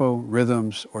tempo,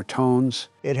 rhythms, or tones,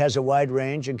 it has a wide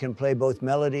range and can play both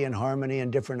melody and harmony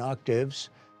in different octaves.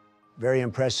 Very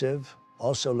impressive.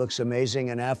 Also looks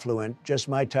amazing and affluent. Just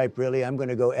my type, really. I'm going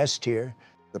to go S tier.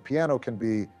 The piano can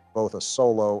be both a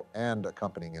solo and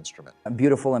accompanying instrument.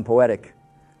 Beautiful and poetic.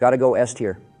 Gotta go S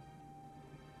tier.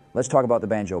 Let's talk about the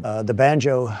banjo. The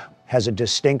banjo has a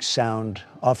distinct sound,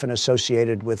 often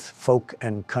associated with folk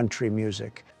and country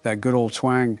music. that good old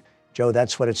twang. Joe,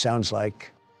 that's what it sounds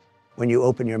like when you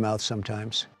open your mouth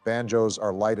sometimes. Banjos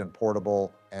are light and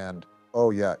portable, and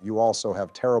oh yeah, you also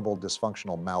have terrible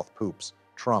dysfunctional mouth poops.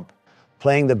 Trump.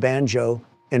 Playing the banjo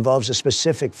involves a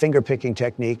specific finger-picking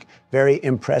technique, very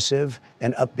impressive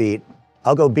and upbeat.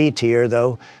 I'll go B tier,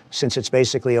 though, since it's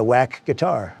basically a whack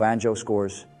guitar. Banjo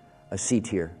scores a C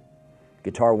tier.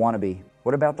 Guitar wannabe.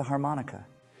 What about the harmonica?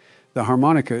 The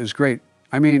harmonica is great.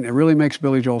 I mean, it really makes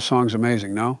Billy Joel's songs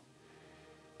amazing, no?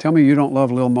 Tell me you don't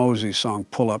love Lil Mosey's song,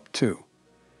 Pull Up, too.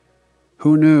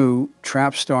 Who knew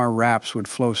trap star raps would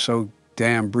flow so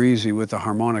damn breezy with the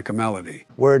harmonica melody?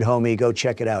 Word, homie, go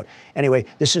check it out. Anyway,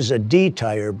 this is a D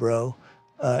tier, bro.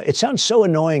 It sounds so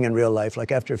annoying in real life.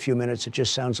 Like after a few minutes, it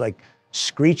just sounds like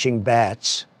screeching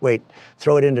bats. Wait,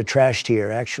 throw it into trash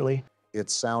tier, actually.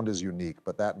 Its sound is unique,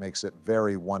 but that makes it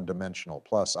very one-dimensional.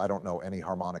 Plus, I don't know any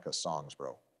harmonica songs,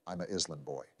 bro. I'm a Island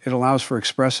boy. It allows for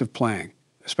expressive playing,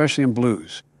 especially in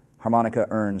blues. Harmonica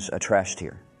earns a trash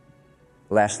tier.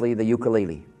 Lastly, the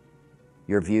ukulele.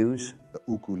 Your views? The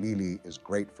ukulele is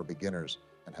great for beginners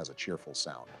and has a cheerful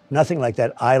sound. Nothing like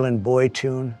that Island Boy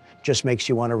tune. Just makes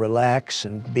you want to relax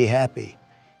and be happy.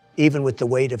 Even with the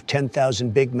weight of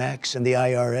 10,000 Big Macs and the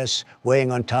IRS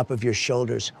weighing on top of your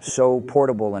shoulders. So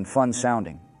portable and fun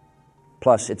sounding.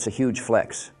 Plus, it's a huge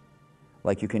flex.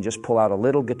 Like you can just pull out a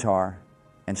little guitar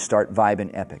and start vibing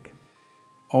epic.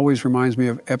 Always reminds me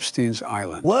of Epstein's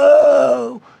Island.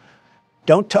 Whoa!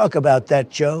 Don't talk about that,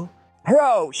 Joe.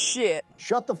 Oh, shit!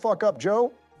 Shut the fuck up,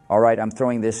 Joe. All right, I'm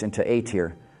throwing this into A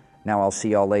tier. Now I'll see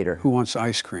y'all later. Who wants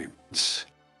ice cream?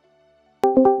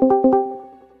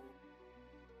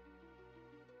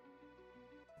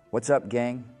 What's up,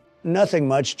 gang? Nothing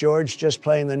much, George. Just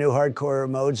playing the new hardcore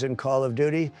modes in Call of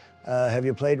Duty. Have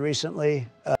you played recently?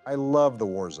 I love the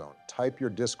Warzone. Type your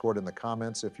Discord in the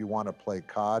comments if you want to play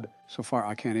COD. So far,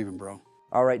 I can't even, bro.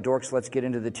 All right, dorks, let's get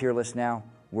into the tier list now.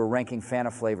 We're ranking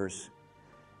Fanta flavors.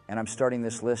 And I'm starting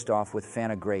this list off with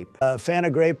Fanta Grape.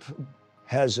 Fanta Grape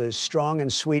has a strong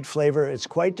and sweet flavor. It's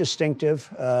quite distinctive,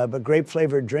 but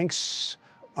grape-flavored drinks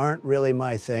aren't really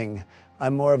my thing.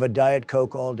 I'm more of a Diet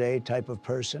Coke all day type of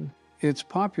person. It's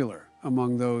popular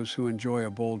among those who enjoy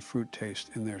a bold fruit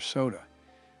taste in their soda,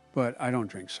 but I don't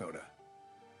drink soda.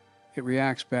 It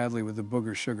reacts badly with the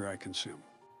booger sugar I consume.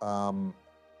 Am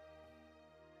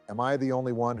I the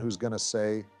only one who's gonna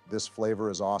say this flavor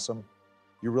is awesome?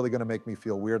 You're really gonna make me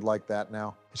feel weird like that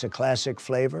now? It's a classic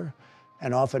flavor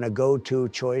and often a go-to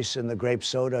choice in the grape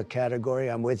soda category.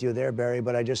 I'm with you there, Barry,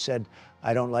 but I just said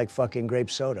I don't like fucking grape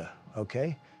soda,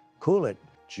 okay? Cool it.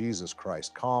 Jesus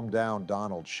Christ, calm down,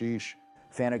 Donald, sheesh.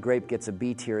 Fanta Grape gets a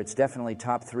B tier. It's definitely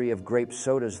top 3 of grape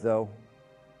sodas, though.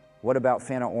 What about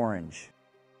Fanta Orange?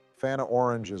 Fanta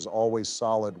Orange is always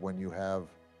solid when you have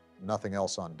nothing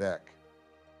else on deck.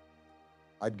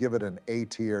 I'd give it an A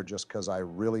tier just because I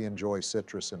really enjoy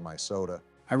citrus in my soda.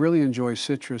 I really enjoy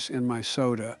citrus in my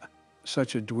soda.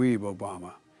 Such a dweeb,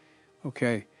 Obama.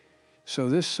 Okay, so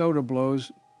this soda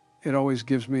blows. It always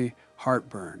gives me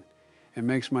heartburn. It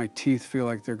makes my teeth feel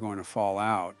like they're going to fall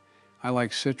out. I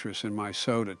like citrus in my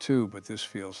soda too, but this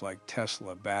feels like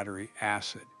Tesla battery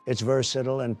acid. It's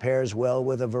versatile and pairs well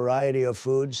with a variety of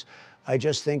foods. I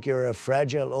just think you're a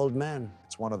fragile old man.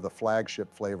 It's one of the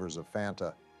flagship flavors of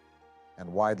Fanta.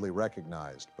 and widely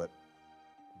recognized, but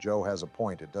Joe has a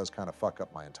point. It does kind of fuck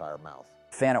up my entire mouth.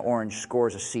 Fanta Orange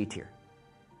scores a C tier.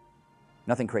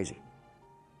 Nothing crazy.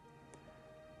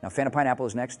 Now, Fanta Pineapple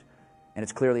is next, and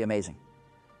it's clearly amazing.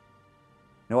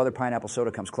 No other pineapple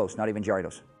soda comes close, not even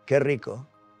Jarritos. Qué rico.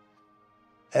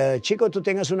 Chico, ¿tú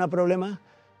tengas un problema?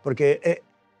 Porque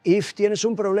if tienes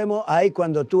un problema, hay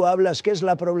cuando tú hablas, ¿qué es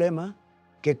la problema?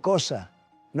 ¿Qué cosa?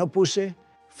 No puse.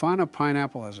 Fanta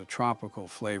Pineapple has a tropical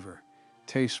flavor.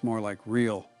 Tastes more like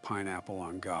real pineapple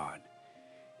on God.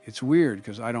 It's weird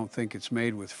because I don't think it's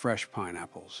made with fresh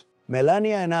pineapples.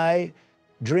 Melania and I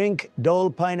drink Dole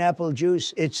pineapple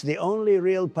juice. It's the only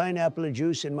real pineapple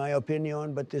juice in my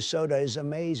opinion, but this soda is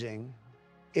amazing.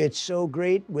 It's so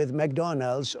great with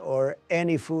McDonald's or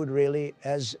any food really,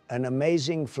 has an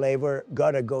amazing flavor,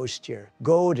 got a ghost tier.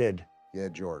 Goated. Yeah,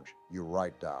 George, you're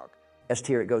right, dog. S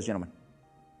tier it goes, gentlemen.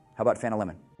 How about Fanta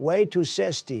Lemon? Way too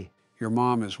zesty. Your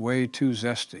mom is way too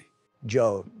zesty.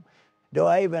 Joe, do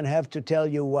I even have to tell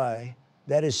you why?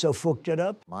 That is so fucked it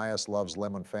up? My ass loves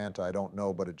lemon Fanta, I don't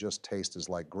know, but it just tastes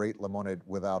like great lemonade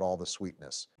without all the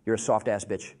sweetness. You're a soft-ass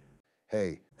bitch.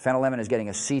 Hey. Fanta Lemon is getting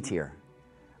a C tier.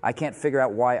 I can't figure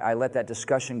out why I let that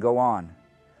discussion go on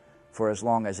for as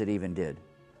long as it even did.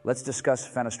 Let's discuss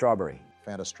Fanta Strawberry.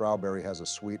 Fanta Strawberry has a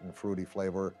sweet and fruity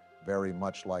flavor, very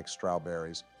much like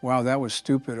strawberries. Wow, that was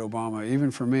stupid, Obama,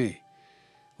 even for me.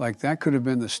 Like, that could have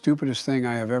been the stupidest thing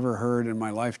I have ever heard in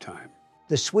my lifetime.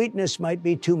 The sweetness might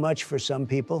be too much for some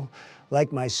people,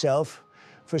 like myself.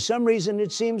 For some reason,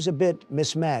 it seems a bit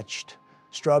mismatched,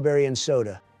 strawberry and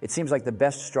soda. It seems like the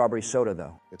best strawberry soda,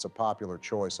 though. It's a popular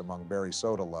choice among berry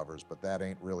soda lovers, but that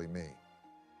ain't really me.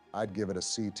 I'd give it a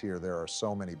C tier. There are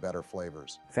so many better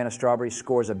flavors. Fanta Strawberry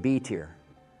scores a B tier.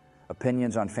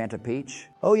 Opinions on Fanta Peach?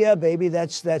 Oh yeah, baby,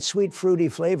 that's that sweet fruity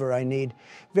flavor I need.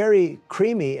 Very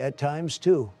creamy at times,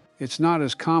 too. It's not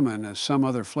as common as some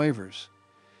other flavors,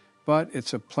 but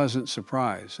it's a pleasant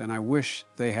surprise, and I wish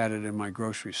they had it in my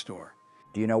grocery store.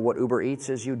 Do you know what Uber Eats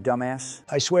is, you dumbass?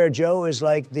 I swear Joe is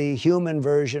like the human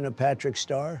version of Patrick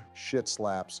Starr. Shit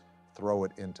slaps. Throw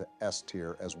it into S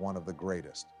tier as one of the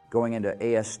greatest. Going into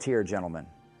AS tier, gentlemen.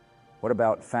 What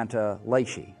about Fanta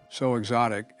Lychee? So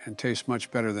exotic and tastes much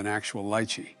better than actual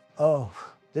lychee. Oh,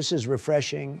 this is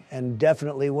refreshing and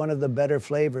definitely one of the better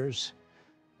flavors.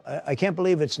 I can't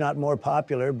believe it's not more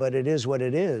popular, but it is what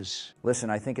it is. Listen,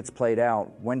 I think it's played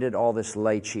out. When did all this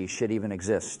lychee shit even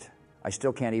exist? I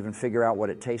still can't even figure out what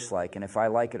it tastes like and if I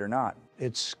like it or not.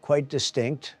 It's quite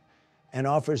distinct and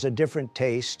offers a different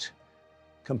taste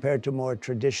compared to more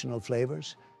traditional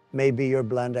flavors. Maybe your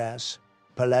bland ass.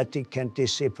 Palati can't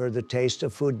decipher the taste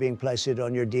of food being placed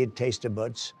on your deed taste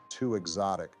buds. Too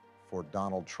exotic for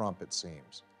Donald Trump, it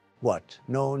seems. What?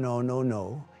 No, no, no,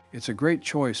 no. It's a great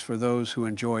choice for those who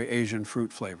enjoy Asian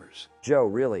fruit flavors. Joe,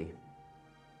 really?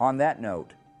 On that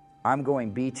note, I'm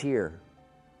going B tier.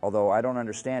 Although I don't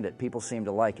understand it, people seem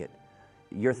to like it.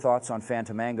 Your thoughts on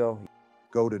Fanta Mango?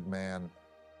 Goated, man.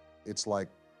 It's like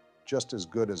just as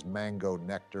good as mango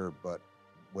nectar, but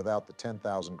without the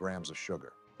 10,000 grams of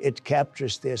sugar. It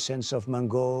captures the essence of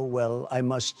mango, well, I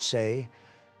must say.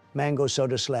 Mango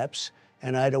soda slaps,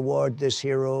 and I'd award this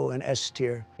hero an S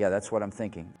tier. Yeah, that's what I'm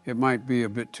thinking. It might be a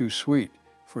bit too sweet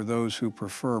for those who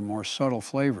prefer more subtle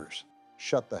flavors.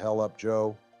 Shut the hell up,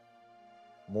 Joe.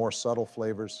 More subtle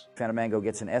flavors. Fanta Mango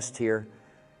gets an S tier.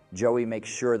 Joey makes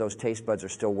sure those taste buds are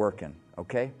still working,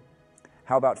 okay?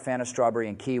 How about Fanta Strawberry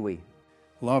and Kiwi?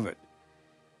 Love it.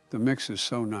 The mix is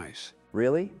so nice.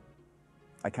 Really?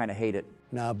 I kind of hate it.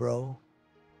 Nah, bro.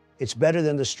 It's better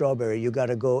than the strawberry. You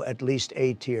gotta go at least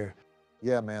A tier.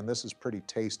 Yeah, man, this is pretty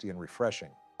tasty and refreshing.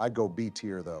 I'd go B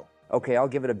tier, though. Okay, I'll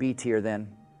give it a B tier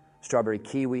then. Strawberry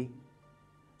Kiwi.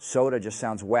 Soda just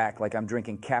sounds whack, like I'm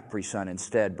drinking Capri Sun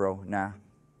instead, bro. Nah.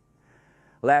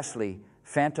 Lastly,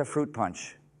 Fanta Fruit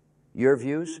Punch. Your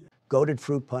views? Goated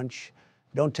fruit punch.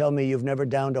 Don't tell me you've never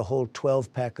downed a whole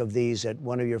 12-pack of these at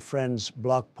one of your friends'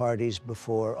 block parties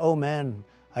before. Oh man,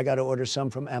 I gotta order some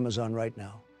from Amazon right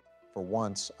now. For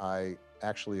once, I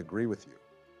actually agree with you.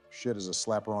 Shit is a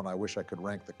slapper on. I wish I could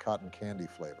rank the cotton candy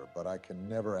flavor, but I can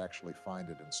never actually find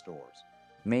it in stores.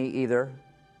 Me either,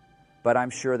 but I'm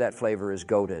sure that flavor is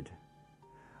goated.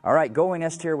 All right, going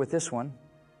S tier with this one.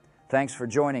 Thanks for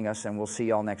joining us, and we'll see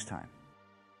y'all next time.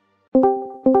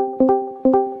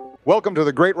 Welcome to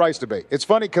the Great Rice Debate. It's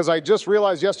funny because I just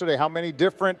realized yesterday how many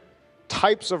different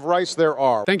types of rice there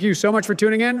are. Thank you so much for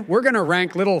tuning in. We're gonna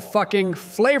rank little fucking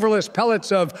flavorless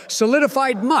pellets of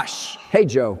solidified mush. Hey,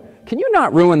 Joe, can you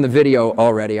not ruin the video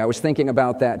already? I was thinking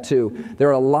about that too. There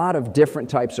are a lot of different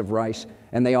types of rice,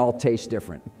 and they all taste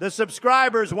different. The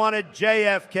subscribers wanted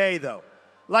JFK, though.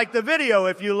 Like the video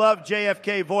if you love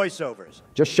JFK voiceovers.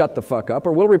 Just shut the fuck up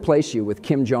or we'll replace you with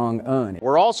Kim Jong-un.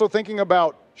 We're also thinking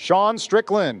about Sean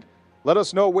Strickland. Let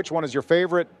us know which one is your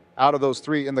favorite out of those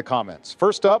three in the comments.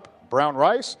 First up, brown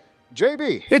rice.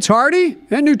 JB. It's hearty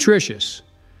and nutritious,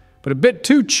 but a bit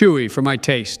too chewy for my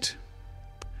taste.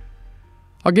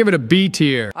 I'll give it a B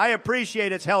tier. I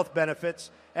appreciate its health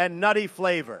benefits and nutty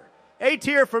flavor. A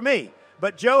tier for me,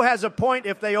 but Joe has a point.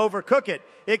 If they overcook it,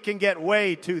 it can get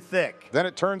way too thick. Then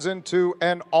it turns into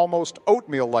an almost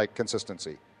oatmeal-like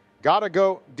consistency. Gotta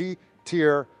go D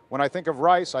tier. When I think of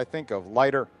rice, I think of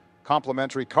lighter,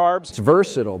 complementary carbs. It's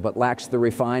versatile, but lacks the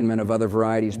refinement of other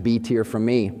varieties. B tier for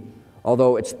me.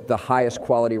 Although it's the highest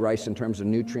quality rice in terms of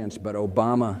nutrients, but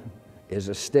Obama is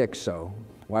a stick, so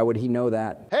why would he know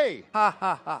that? Hey! Ha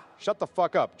ha ha. Shut the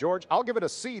fuck up, George. I'll give it a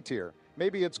C tier.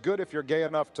 Maybe it's good if you're gay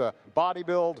enough to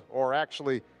bodybuild or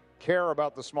actually care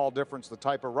about the small difference the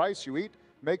type of rice you eat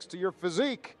makes to your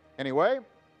physique. Anyway,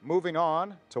 moving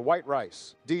on to white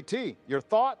rice. DT, your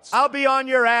thoughts? I'll be on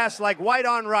your ass like white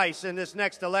on rice in this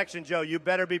next election, Joe. You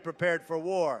better be prepared for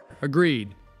war.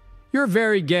 Agreed. You're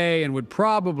very gay and would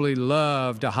probably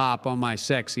love to hop on my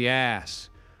sexy ass.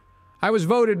 I was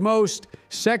voted most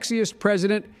sexiest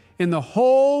president in the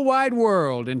whole wide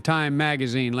world in Time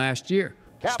magazine last year.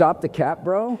 Stop the cap,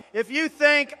 bro. If you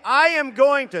think I am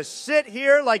going to sit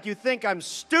here like you think I'm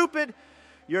stupid,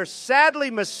 you're sadly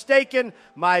mistaken,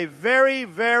 my very,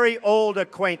 very old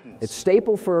acquaintance. It's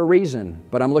staple for a reason,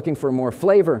 but I'm looking for more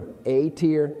flavor. A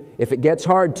tier. If it gets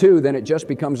hard too, then it just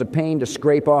becomes a pain to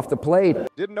scrape off the plate.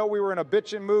 Didn't know we were in a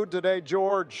bitchin' mood today,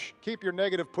 George. Keep your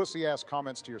negative pussy-ass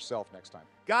comments to yourself next time.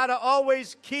 Gotta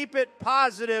always keep it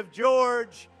positive,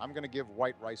 George. I'm gonna give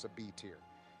white rice a B tier.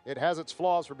 It has its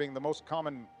flaws for being the most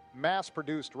common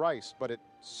mass-produced rice, but it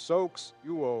soaks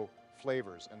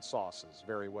flavors and sauces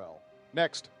very well.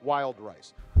 Next, wild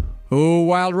rice. Oh,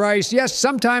 wild rice. Yes,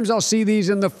 sometimes I'll see these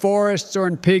in the forests or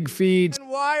in pig feeds. And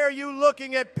why are you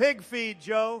looking at pig feed,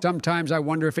 Joe? Sometimes I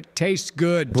wonder if it tastes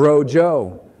good. Bro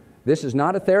Joe, this is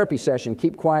not a therapy session.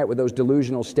 Keep quiet with those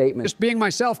delusional statements. Just being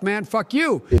myself, man. Fuck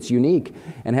you. It's unique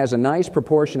and has a nice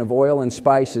proportion of oil and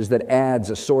spices that adds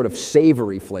a sort of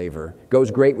savory flavor. Goes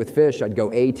great with fish. I'd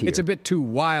go A tier. It's a bit too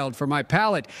wild for my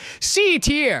palate. C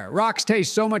tier. Rocks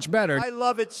taste so much better. I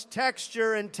love its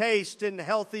texture and taste in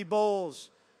healthy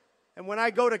bowls. And when I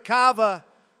go to Cava,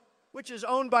 which is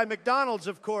owned by McDonald's,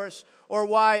 of course, or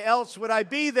why else would I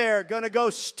be there? Gonna go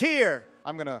tier.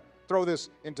 I'm gonna throw this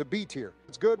into B tier.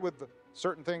 It's good with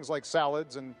certain things like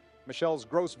salads and Michelle's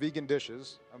gross vegan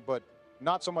dishes, but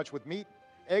not so much with meat.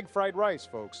 Egg fried rice,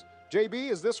 folks. JB,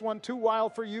 is this one too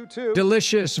wild for you too?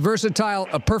 Delicious, versatile,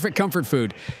 a perfect comfort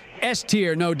food. S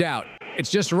tier, no doubt. It's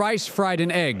just rice fried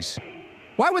in eggs.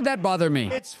 Why would that bother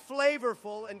me? It's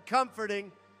flavorful and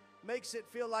comforting. Makes it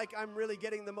feel like I'm really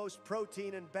getting the most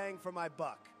protein and bang for my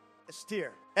buck. S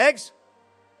tier. Eggs?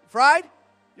 Fried?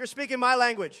 You're speaking my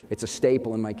language. It's a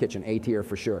staple in my kitchen. A tier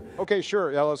for sure. Okay,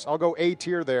 sure, Ellis. I'll go A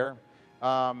tier there.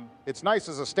 It's nice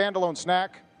as a standalone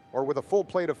snack or with a full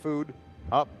plate of food.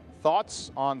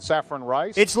 Thoughts on saffron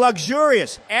rice? It's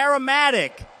luxurious,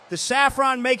 aromatic. The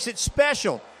saffron makes it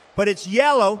special, but it's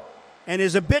yellow and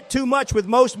is a bit too much with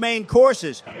most main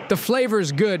courses. The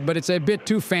flavor's good, but it's a bit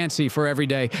too fancy for every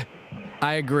day.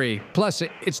 I agree. Plus,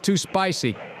 it's too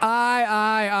spicy.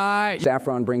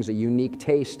 Saffron brings a unique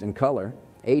taste and color.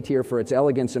 A tier for its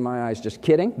elegance in my eyes. Just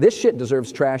kidding. This shit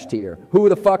deserves trash tier. Who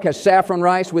the fuck has saffron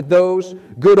rice with those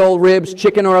good old ribs,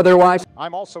 chicken or otherwise?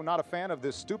 I'm also not a fan of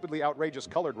this stupidly outrageous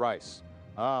colored rice.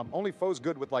 Only Pho's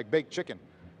good with like baked chicken.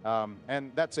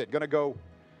 And that's it. Gonna go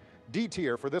D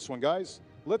tier for this one, guys.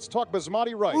 Let's talk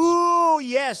basmati rice. Ooh,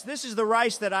 yes, this is the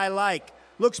rice that I like.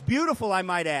 Looks beautiful, I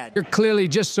might add. You're clearly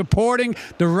just supporting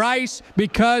the rice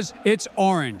because it's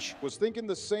orange. Was thinking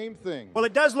the same thing. Well,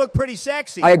 it does look pretty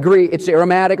sexy. I agree. It's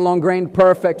aromatic, long-grained,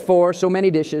 perfect for so many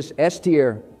dishes. S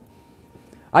tier.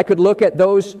 I could look at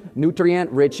those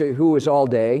nutrient-rich whoas all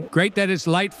day. Great that it's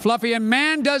light, fluffy, and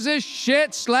man, does this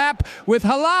shit slap with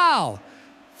halal.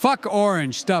 Fuck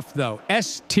orange stuff, though.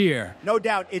 S tier. No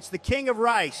doubt, it's the king of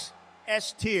rice.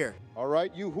 S tier. All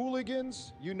right, you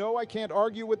hooligans, you know I can't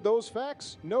argue with those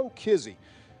facts. No kizzy.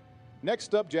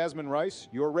 Next up, jasmine rice,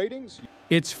 your ratings?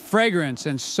 Its fragrance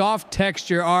and soft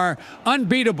texture are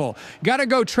unbeatable. Gotta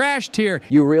go trash tier.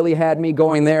 You really had me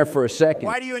going there for a second.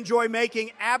 Why do you enjoy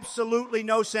making absolutely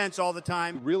no sense all the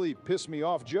time? Really piss me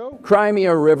off, Joe. Cry me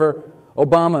a river.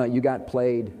 Obama, you got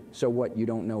played. So what, you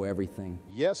don't know everything?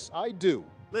 Yes, I do.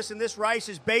 Listen, this rice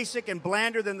is basic and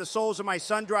blander than the soles of my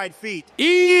sun-dried feet.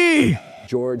 E!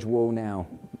 George, whoa now.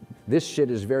 This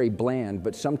shit is very bland,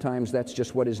 but sometimes that's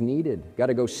just what is needed.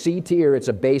 Gotta go C tier, it's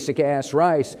a basic-ass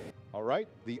rice. All right,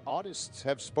 the artists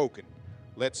have spoken.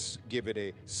 Let's give it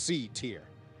a C tier.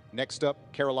 Next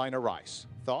up, Carolina rice.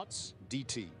 Thoughts?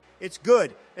 DT. It's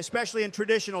good, especially in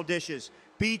traditional dishes.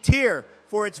 B tier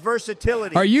for its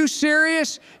versatility. Are you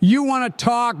serious? You want to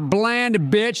talk bland,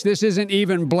 bitch? This isn't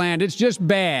even bland. It's just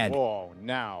bad. Oh,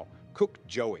 now, Cook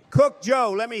Joey. Cook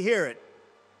Joe, let me hear it.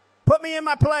 Put me in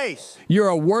my place. You're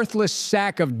a worthless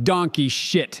sack of donkey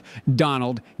shit,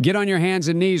 Donald. Get on your hands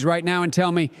and knees right now and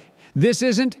tell me this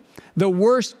isn't the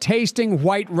worst tasting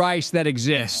white rice that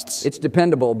exists. It's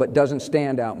dependable, but doesn't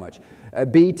stand out much. A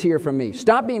B tier from me.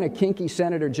 Stop being a kinky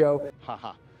Senator, Joe.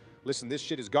 Haha. Listen, this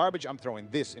shit is garbage. I'm throwing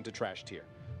this into trash tier.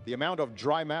 The amount of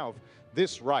dry mouth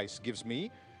this rice gives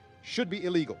me should be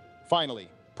illegal. Finally,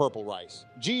 purple rice.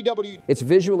 GW. It's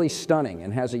visually stunning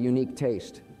and has a unique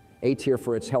taste. A tier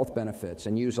for its health benefits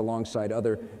and used alongside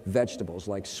other vegetables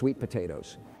like sweet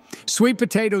potatoes. Sweet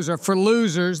potatoes are for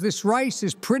losers. This rice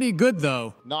is pretty good,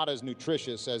 though. Not as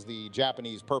nutritious as the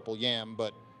Japanese purple yam,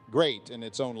 but great in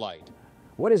its own light.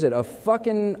 What is it, a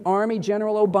fucking Army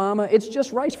General Obama? It's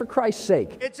just rice, for Christ's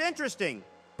sake. It's interesting,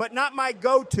 but not my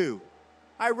go-to.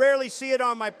 I rarely see it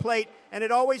on my plate, and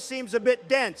it always seems a bit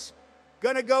dense.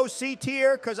 Gonna go C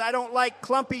tier because I don't like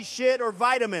clumpy shit or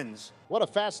vitamins. What a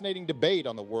fascinating debate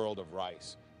on the world of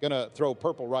rice. Gonna throw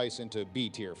purple rice into B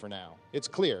tier for now. It's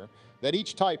clear that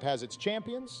each type has its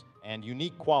champions and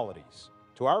unique qualities.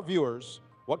 To our viewers,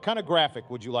 what kind of graphic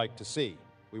would you like to see?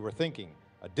 We were thinking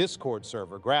a Discord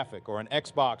server graphic or an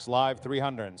Xbox Live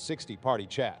 360 party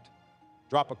chat.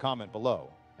 Drop a comment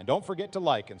below, and don't forget to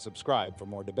like and subscribe for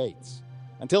more debates.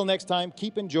 Until next time,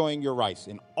 keep enjoying your rice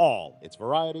in all its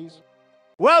varieties.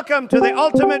 Welcome to the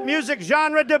ultimate music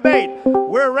genre debate.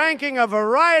 We're ranking a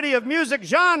variety of music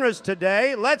genres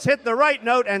today. Let's hit the right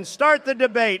note and start the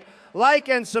debate. Like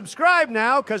and subscribe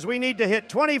now, because we need to hit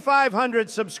 2,500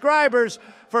 subscribers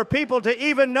for people to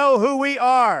even know who we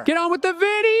are. Get on with the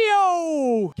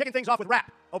video! Kicking things off with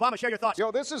rap. Obama, share your thoughts.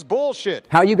 Yo, this is bullshit.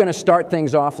 How you gonna start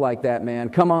things off like that, man?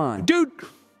 Come on. Dude,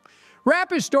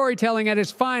 rap is storytelling at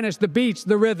its finest, the beats,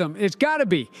 the rhythm. It's gotta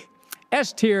be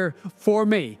S tier for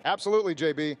me. Absolutely,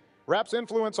 JB. Rap's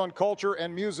influence on culture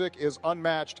and music is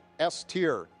unmatched. S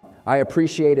tier. I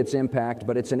appreciate its impact,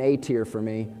 but it's an A tier for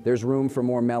me. There's room for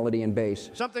more melody and bass.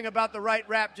 Something about the right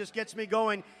rap just gets me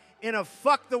going in a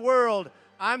fuck the world,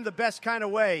 I'm the best kind of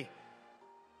way.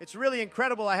 It's really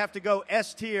incredible I have to go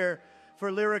S tier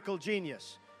for lyrical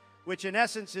genius, which in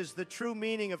essence is the true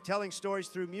meaning of telling stories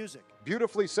through music.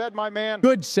 Beautifully said, my man.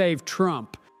 Good save,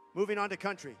 Trump. Moving on to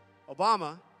country.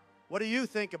 Obama, what do you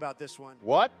think about this one?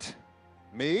 What?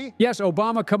 Me? Yes,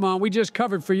 Obama, come on. We just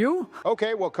covered for you.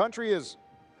 Okay, well, country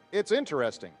it's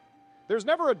interesting. There's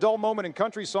never a dull moment in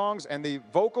country songs, and the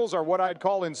vocals are what I'd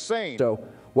call insane. So,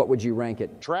 what would you rank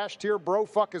it? Trash tier bro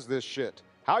fuck is this shit.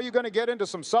 How you gonna get into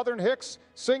some Southern hicks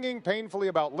singing painfully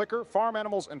about liquor, farm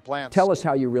animals, and plants? Tell us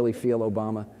how you really feel,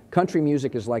 Obama. Country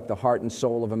music is like the heart and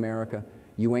soul of America.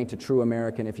 You ain't a true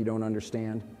American if you don't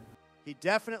understand. He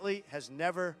definitely has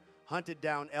never hunted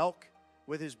down elk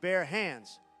with his bare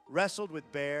hands, wrestled with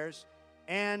bears,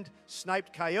 and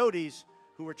sniped coyotes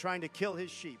who were trying to kill his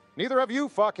sheep. Neither have you,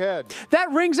 fuckhead. That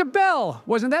rings a bell.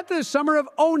 Wasn't that the summer of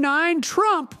 '09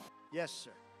 Trump? Yes,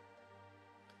 sir.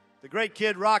 The great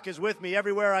Kid Rock is with me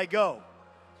everywhere I go.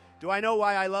 Do I know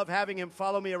why I love having him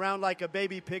follow me around like a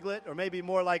baby piglet, or maybe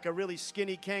more like a really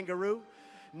skinny kangaroo?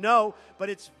 No, but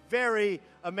it's very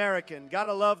American.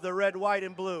 Gotta love the red, white,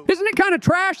 and blue. Isn't it kind of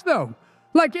trash, though?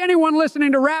 Like anyone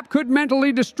listening to rap could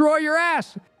mentally destroy your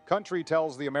ass. Country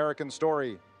tells the American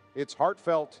story. It's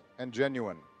heartfelt and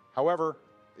genuine. However,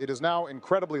 it is now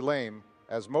incredibly lame,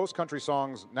 as most country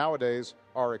songs nowadays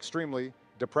are extremely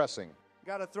depressing.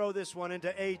 Gotta throw this one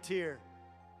into A tier.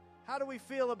 How do we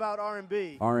feel about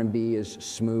R&B? R&B is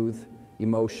smooth,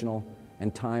 emotional,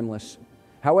 and timeless.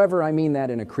 However, I mean that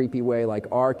in a creepy way, like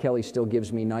R. Kelly still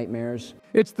gives me nightmares.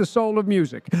 It's the soul of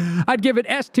music. I'd give it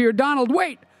S tier. Donald,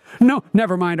 wait. No,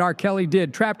 never mind. R. Kelly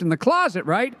did. Trapped in the closet,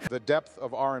 right? The depth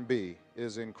of R&B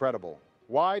is incredible.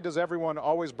 Why does everyone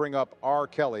always bring up R.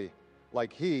 Kelly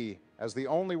like he as the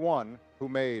only one who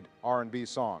made R&B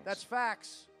songs? That's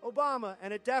facts. Obama,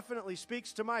 and it definitely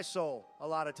speaks to my soul a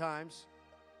lot of times.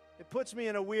 It puts me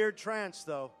in a weird trance,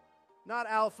 though. Not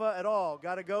alpha at all.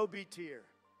 Gotta go B tier.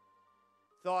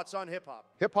 Thoughts on hip-hop?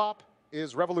 Hip-hop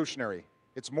is revolutionary.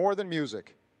 It's more than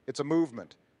music. It's a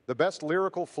movement. The best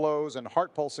lyrical flows and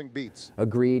heart-pulsing beats.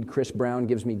 Agreed. Chris Brown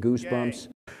gives me goosebumps.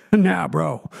 Nah,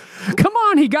 bro. Come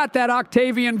on, he got that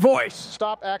Octavian voice.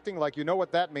 Stop acting like you know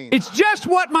what that means. It's just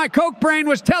what my Coke brain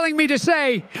was telling me to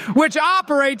say, which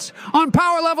operates on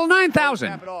power level 9,000.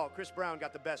 Don't cap it all. Chris Brown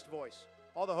got the best voice.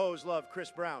 All the hoes love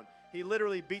Chris Brown. He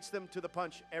literally beats them to the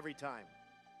punch every time.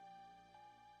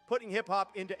 Putting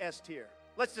hip-hop into S tier.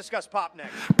 Let's discuss pop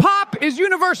next. Pop is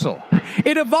universal.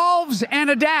 It evolves and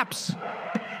adapts.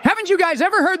 Haven't you guys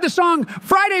ever heard the song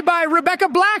Friday by Rebecca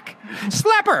Black?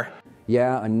 Slapper.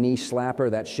 Yeah, a knee slapper,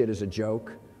 that shit is a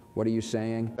joke. What are you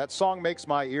saying? That song makes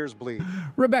my ears bleed.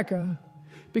 Rebecca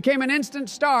became an instant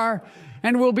star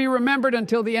and will be remembered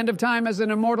until the end of time as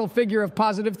an immortal figure of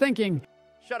positive thinking.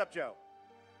 Shut up, Joe.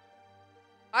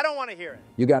 I don't want to hear it.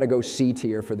 You got to go C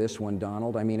tier for this one,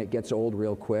 Donald. I mean, it gets old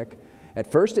real quick. At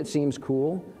first it seems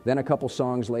cool, then a couple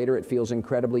songs later it feels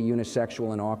incredibly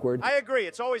unisexual and awkward. I agree,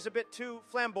 it's always a bit too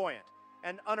flamboyant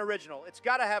and unoriginal. It's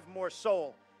got to have more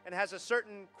soul and has a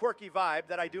certain quirky vibe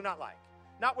that I do not like.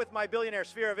 Not with my billionaire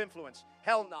sphere of influence.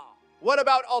 Hell no. What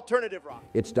about alternative rock?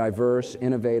 It's diverse,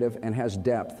 innovative, and has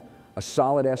depth. A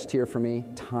solid S tier for me,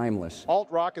 timeless.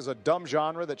 Alt rock is a dumb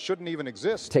genre that shouldn't even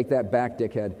exist. Take that back,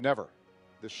 dickhead. Never.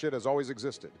 This shit has always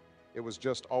existed. It was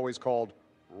just always called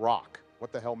rock.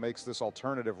 What the hell makes this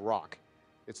alternative rock?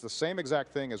 It's the same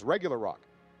exact thing as regular rock.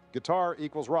 Guitar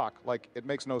equals rock, like it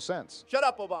makes no sense. Shut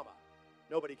up, Obama.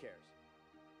 Nobody cares.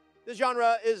 This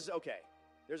genre is okay.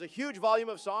 There's a huge volume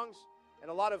of songs,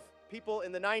 and a lot of people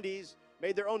in the 90s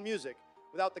made their own music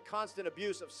without the constant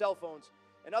abuse of cell phones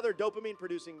and other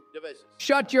dopamine-producing devices.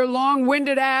 Shut your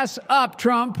long-winded ass up,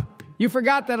 Trump. You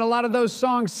forgot that a lot of those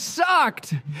songs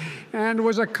sucked and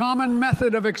was a common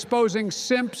method of exposing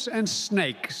simps and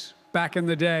snakes back in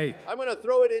the day. I'm going to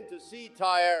throw it into C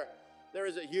tier. There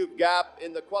is a huge gap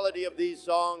in the quality of these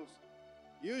songs.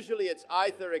 Usually it's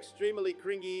either extremely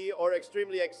cringy or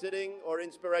extremely exciting or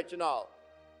inspirational.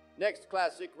 Next,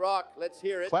 classic rock. Let's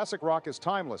hear it. Classic rock is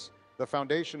timeless, the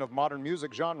foundation of modern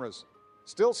music genres.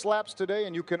 Still slaps today,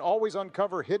 and you can always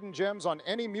uncover hidden gems on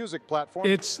any music platform.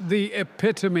 It's the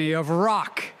epitome of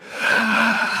rock.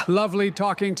 Lovely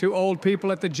talking to old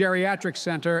people at the geriatric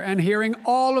center and hearing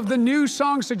all of the new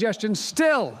song suggestions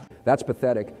still. That's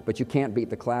pathetic, but you can't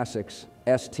beat the classics.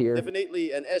 S tier.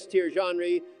 Definitely an S tier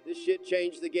genre. This shit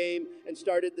changed the game and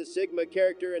started the Sigma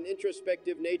character and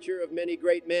introspective nature of many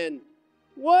great men.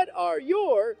 What are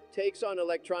your takes on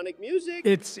electronic music?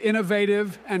 It's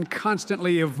innovative and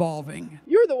constantly evolving.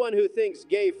 You're the one who thinks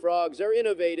gay frogs are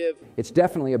innovative. It's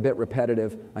definitely a bit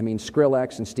repetitive. I mean,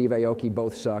 Skrillex and Steve Aoki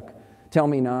both suck. Tell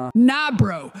me nah. Nah,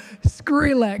 bro.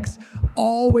 Skrillex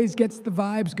always gets the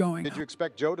vibes going. Did you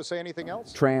expect Joe to say anything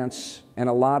else? Trance and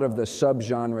a lot of the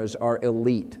subgenres are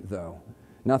elite, though.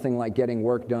 Nothing like getting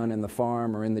work done in the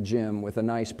farm or in the gym with a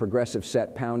nice progressive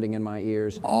set pounding in my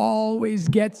ears. Always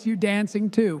gets you dancing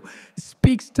too.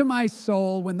 Speaks to my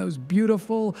soul when those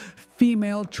beautiful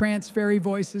female trance fairy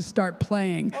voices start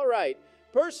playing. All right.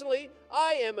 Personally,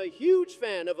 I am a huge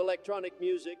fan of electronic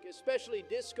music, especially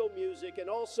disco music, and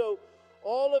also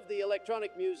all of the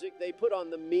electronic music they put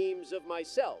on the memes of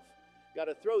myself.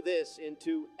 Gotta throw this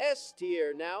into S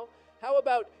tier now. How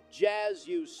about jazz,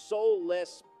 you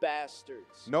soulless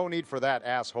bastards? No need for that,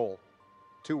 asshole.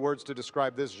 2 words to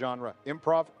describe this genre: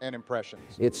 improv and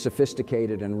impressions. It's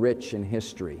sophisticated and rich in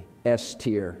history. S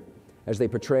tier. As they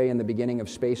portray in the beginning of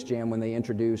Space Jam when they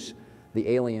introduce the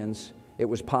aliens, it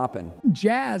was poppin'.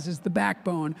 Jazz is the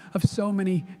backbone of so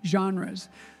many genres.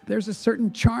 There's a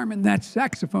certain charm in that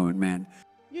saxophone, man.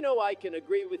 You know, I can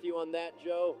agree with you on that,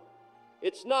 Joe.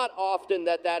 It's not often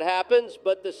that happens,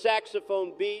 but the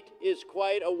saxophone beat is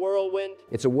quite a whirlwind.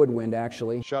 It's a woodwind,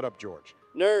 actually. Shut up, George.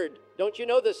 Nerd, don't you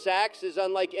know the sax is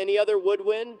unlike any other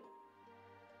woodwind?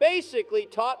 Basically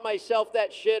taught myself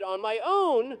that shit on my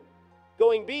own,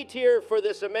 going B tier for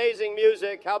this amazing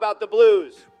music. How about the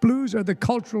blues? Blues are the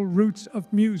cultural roots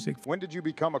of music. When did you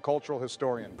become a cultural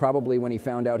historian? Probably when he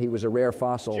found out he was a rare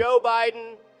fossil. Joe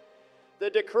Biden, the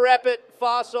decrepit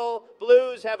fossil.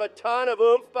 Blues have a ton of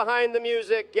oomph behind the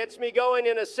music. Gets me going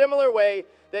in a similar way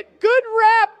that good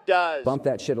rap does. Bump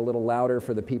that shit a little louder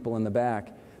for the people in the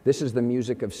back. This is the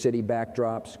music of city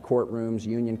backdrops, courtrooms,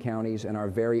 union counties, and our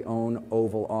very own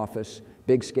Oval Office.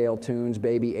 Big scale tunes,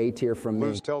 baby. A tier from me.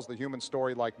 Blues tells the human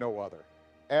story like no other.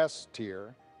 S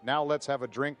tier. Now let's have a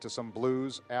drink to some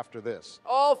blues after this.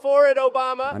 All for it,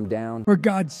 Obama. I'm down. For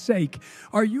God's sake,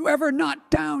 are you ever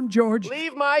not down, George?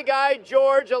 Leave my guy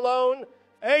George alone.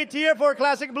 A tier for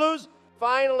classic blues.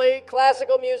 Finally,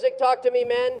 classical music. Talk to me,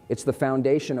 men. It's the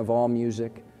foundation of all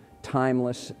music,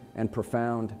 timeless and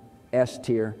profound. S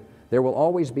tier. There will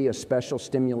always be a special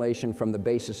stimulation from the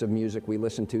basis of music we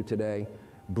listen to today,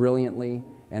 brilliantly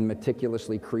and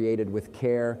meticulously created with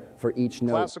care for each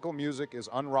note. Classical music is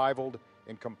unrivaled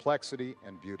in complexity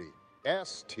and beauty.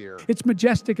 S tier. It's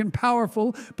majestic and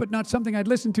powerful, but not something I'd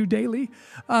listen to daily.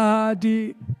 A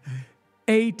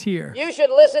tier. You should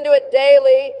listen to it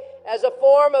daily as a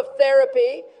form of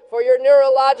therapy for your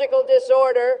neurological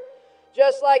disorder,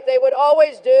 just like they would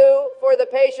always do for the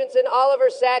patients in Oliver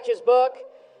Satch's book,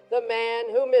 The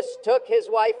Man Who Mistook His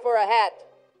Wife for a Hat.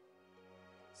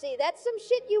 See, that's some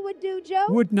shit you would do, Joe.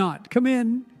 Would not. Come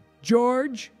in,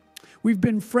 George. We've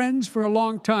been friends for a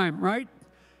long time, right?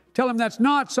 Tell him that's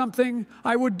not something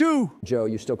I would do. Joe,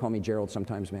 you still call me Gerald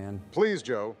sometimes, man. Please,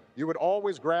 Joe, you would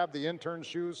always grab the intern's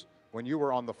shoes when you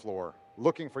were on the floor,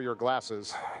 looking for your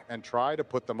glasses, and try to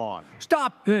put them on.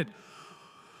 Stop it.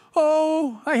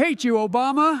 Oh, I hate you,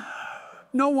 Obama.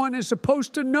 No one is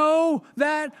supposed to know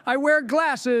that I wear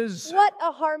glasses. What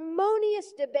a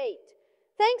harmonious debate.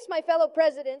 Thanks, my fellow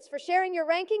presidents, for sharing your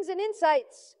rankings and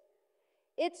insights.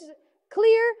 It's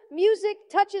clear music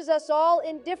touches us all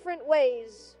in different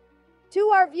ways. To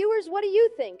our viewers, what do you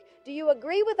think? Do you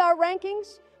agree with our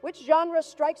rankings? Which genre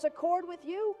strikes a chord with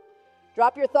you?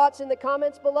 Drop your thoughts in the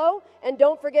comments below, and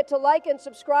don't forget to like and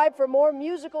subscribe for more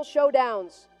musical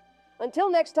showdowns. Until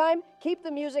next time, keep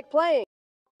the music playing.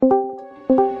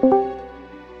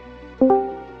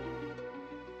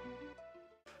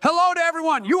 Hello to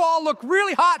everyone. You all look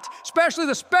really hot, especially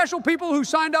the special people who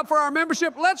signed up for our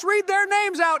membership. Let's read their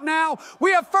names out now.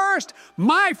 We have first,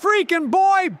 my freaking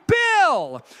boy,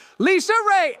 Bill, Lisa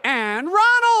Ray, and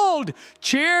Ronald.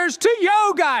 Cheers to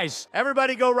you guys.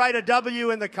 Everybody go write a W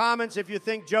in the comments if you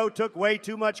think Joe took way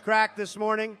too much crack this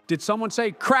morning. Did someone say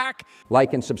crack?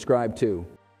 Like and subscribe too.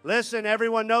 Listen,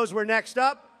 everyone knows we're next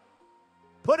up.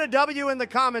 Put a W in the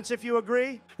comments if you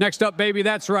agree. Next up, baby,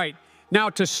 that's right. Now,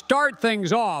 to start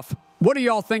things off, what do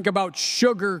y'all think about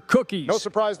sugar cookies? No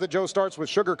surprise that Joe starts with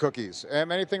sugar cookies.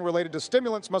 Anything related to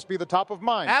stimulants must be the top of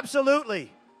mind.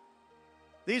 Absolutely.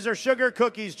 These are sugar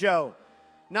cookies, Joe,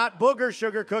 not booger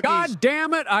sugar cookies. God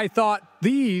damn it, I thought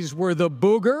these were the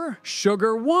booger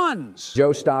sugar ones.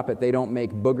 Joe, stop it. They don't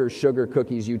make booger sugar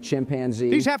cookies, you chimpanzee.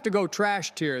 These have to go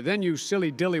trash tier, then you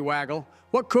silly dillywaggle.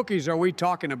 What cookies are we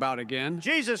talking about again?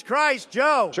 Jesus Christ,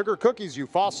 Joe. Sugar cookies, you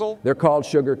fossil. They're called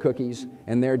sugar cookies,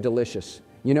 and they're delicious.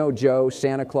 You know, Joe,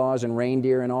 Santa Claus and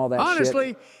reindeer and all that Honestly,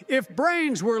 shit. if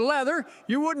brains were leather,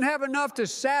 you wouldn't have enough to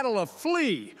saddle a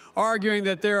flea, arguing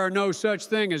that there are no such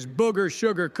thing as booger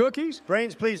sugar cookies.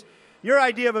 Brains, please. Your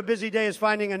idea of a busy day is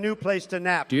finding a new place to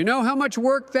nap. Do you know how much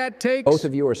work that takes? Both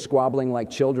of you are squabbling like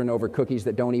children over cookies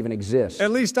that don't even exist. At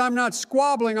least I'm not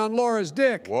squabbling on Laura's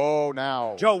dick. Whoa,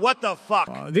 now. Joe, what the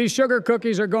fuck? These sugar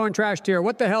cookies are going trash tier.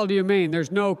 What the hell do you mean?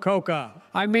 There's no coca.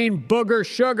 I mean booger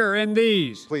sugar in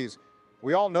these. Please,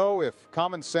 we all know if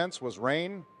common sense was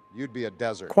rain, you'd be a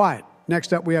desert. Quiet.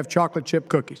 Next up, we have chocolate chip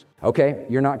cookies. Okay,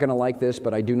 you're not going to like this,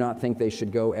 but I do not think they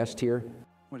should go S tier.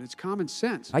 But it's common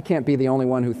sense. I can't be the only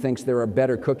one who thinks there are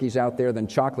better cookies out there than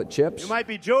chocolate chips. You might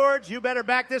be George. You better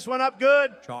back this one up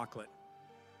good. Chocolate.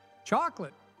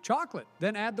 Chocolate. Chocolate.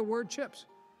 Then add the word chips.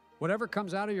 Whatever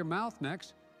comes out of your mouth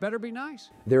next better be nice.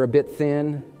 They're a bit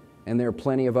thin, and there are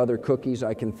plenty of other cookies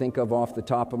I can think of off the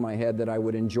top of my head that I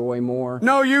would enjoy more.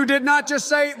 No, you did not just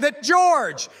say that,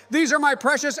 George. These are my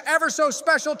precious, ever so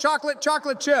special chocolate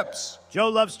chips. Joe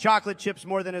loves chocolate chips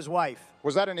more than his wife.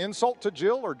 Was that an insult to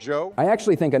Jill or Joe? I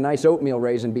actually think a nice oatmeal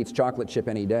raisin beats chocolate chip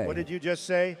any day. What did you just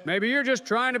say? Maybe you're just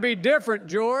trying to be different,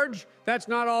 George. That's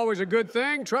not always a good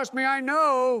thing. Trust me, I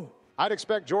know. I'd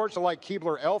expect George to like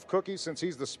Keebler Elf cookies since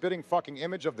he's the spitting fucking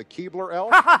image of the Keebler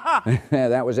Elf.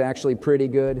 That was actually pretty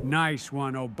good. Nice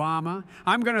one, Obama.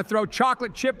 I'm going to throw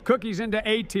chocolate chip cookies into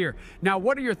A tier. Now,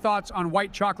 what are your thoughts on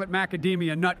white chocolate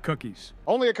macadamia nut cookies?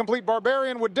 Only a complete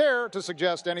barbarian would dare to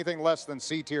suggest anything less than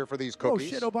C tier for these Oh, cookies.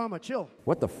 shit, Obama, chill.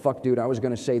 What the fuck, dude? I was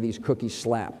going to say these cookies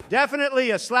slap.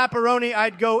 Definitely a slapperoni.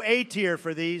 I'd go A tier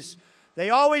for these. They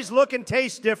always look and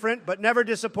taste different, but never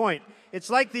disappoint. It's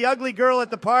like the ugly girl at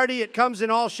the party. It comes in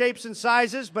all shapes and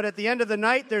sizes, but at the end of the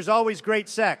night, there's always great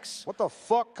sex. What the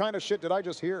fuck kind of shit did I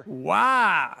just hear?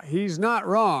 Wow, he's not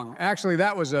wrong. Actually,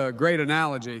 that was a great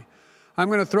analogy. I'm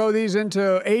going to throw these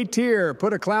into A tier.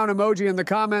 Put a clown emoji in the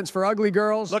comments for ugly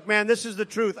girls. Look, man, this is the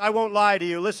truth. I won't lie to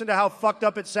you. Listen to how fucked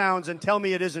up it sounds and tell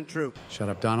me it isn't true. Shut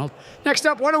up, Donald. Next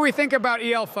up, what do we think about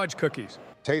EL fudge cookies?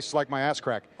 Tastes like my ass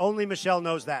crack. Only Michelle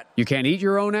knows that. You can't eat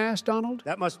your own ass, Donald?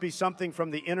 That must be something from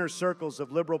the inner circles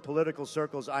of liberal political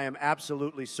circles. I am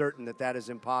absolutely certain that that is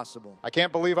impossible. I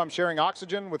can't believe I'm sharing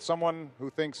oxygen with someone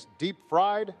who thinks deep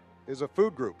fried is a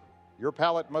food group. Your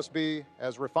palate must be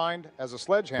as refined as a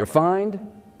sledgehammer. Refined?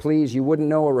 Please, you wouldn't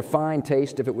know a refined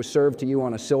taste if it was served to you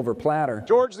on a silver platter.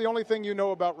 George, the only thing you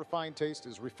know about refined taste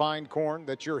is refined corn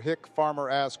that your hick farmer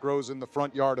ass grows in the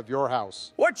front yard of your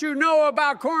house. What you know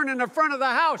about corn in the front of the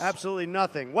house? Absolutely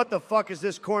nothing. What the fuck is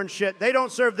this corn shit? They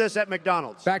don't serve this at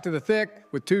McDonald's. Back to the thick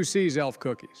with 2 C's elf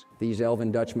cookies. These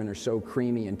Elven Dutchmen are so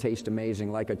creamy and taste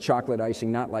amazing, like a chocolate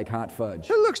icing, not like hot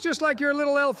fudge. It looks just like your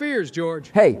little elf ears,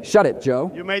 George. Hey, shut it,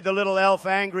 Joe. You made the little elf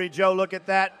angry, Joe. Look at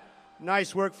that.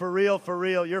 Nice work, for real, for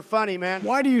real. You're funny, man.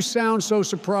 Why do you sound so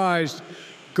surprised?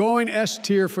 Going S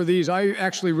tier for these. I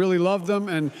actually really love them,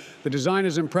 and the design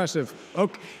is impressive.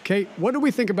 Okay, what do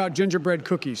we think about gingerbread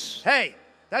cookies? Hey,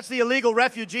 that's the illegal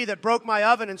refugee that broke my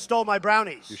oven and stole my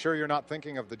brownies. You sure you're not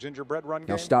thinking of the gingerbread run game?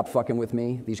 Now stop fucking with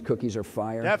me. These cookies are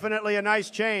fire. Definitely a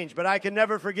nice change, but I can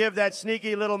never forgive that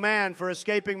sneaky little man for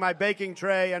escaping my baking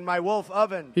tray and my wolf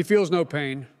oven. He feels no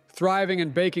pain, thriving in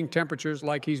baking temperatures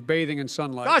like he's bathing in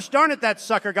sunlight. Gosh darn it, that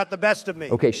sucker got the best of me.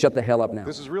 Okay, shut the hell up now.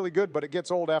 This is really good, but it gets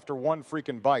old after one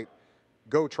freaking bite.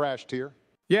 Go trash tier.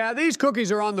 Yeah, these cookies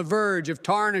are on the verge of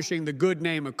tarnishing the good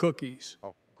name of cookies.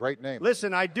 Oh, great name.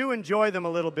 Listen, I do enjoy them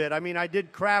a little bit. I mean, I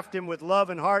did craft him with love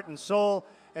and heart and soul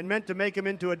and meant to make him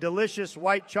into a delicious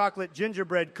white chocolate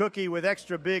gingerbread cookie with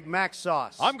extra Big Mac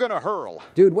sauce. I'm gonna hurl.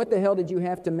 Dude, what the hell did you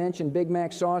have to mention Big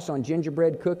Mac sauce on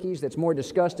gingerbread cookies? That's more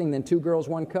disgusting than 2 girls,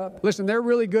 1 cup? Listen, they're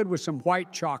really good with some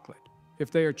white chocolate. If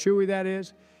they are chewy, that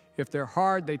is. If they're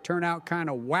hard, they turn out kind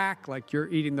of whack, like you're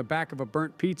eating the back of a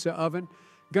burnt pizza oven.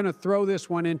 Gonna throw this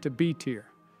one into B tier.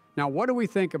 Now, what do we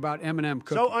think about M&M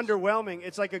cookies? So underwhelming.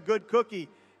 It's like a good cookie,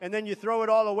 and then you throw it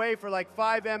all away for like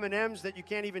 5 M&Ms that you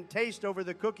can't even taste over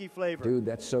the cookie flavor. Dude,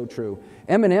 that's so true.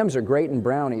 M&Ms are great in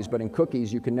brownies, but in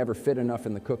cookies, you can never fit enough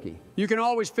in the cookie. You can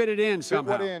always fit it in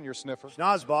somehow. Fit what in, your sniffer?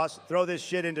 Schnoz, boss, throw this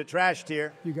shit into trash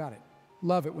tier. You got it.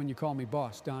 Love it when you call me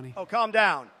boss, Donnie. Oh, calm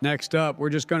down. Next up,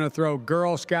 we're just going to throw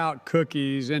Girl Scout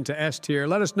cookies into S tier.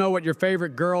 Let us know what your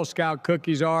favorite Girl Scout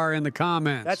cookies are in the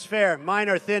comments. That's fair. Mine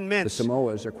are Thin Mints. The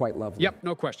Samoas are quite lovely. Yep,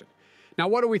 no question. Now,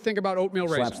 what do we think about oatmeal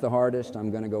raisin? Slaps the hardest.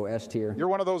 I'm going to go S tier. You're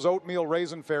one of those oatmeal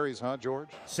raisin fairies, huh, George?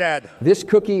 Sad. This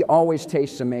cookie always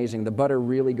tastes amazing. The butter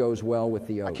really goes well with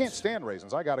the oats. I can't stand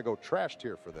raisins. I gotta go trash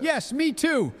tier for this. Yes, me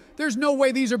too. There's no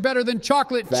way these are better than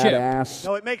chocolate Fat chip. ass.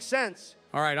 No, it makes sense.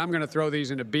 All right, I'm going to throw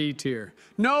these into B tier.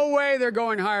 No way they're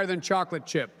going higher than chocolate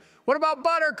chip. What about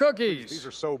butter cookies? These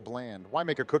are so bland. Why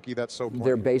make a cookie that's so plain?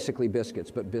 They're basically biscuits,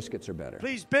 but biscuits are better.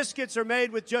 Please, biscuits are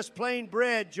made with just plain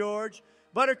bread, George.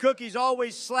 Butter cookies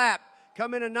always slap,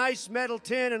 come in a nice metal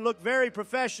tin, and look very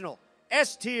professional.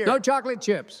 S tier. No chocolate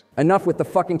chips. Enough with the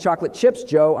fucking chocolate chips,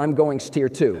 Joe. I'm going tier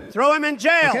 2. Throw him in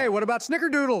jail. Okay, what about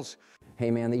snickerdoodles? Hey,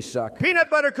 man, these suck. Peanut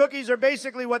butter cookies are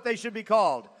basically what they should be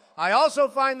called. I also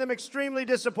find them extremely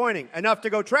disappointing, enough to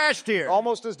go trash tier.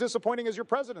 Almost as disappointing as your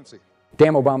presidency.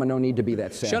 Damn, Obama, no need to be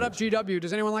that sad. Shut up, GW.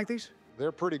 Does anyone like these?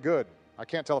 They're pretty good. I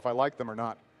can't tell if I like them or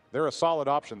not. They're a solid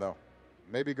option, though.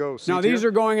 Maybe go C Now, tier? these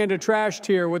are going into trash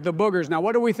tier with the boogers. Now,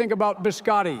 what do we think about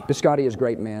biscotti? Biscotti is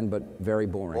great, man, but very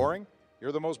boring. Boring?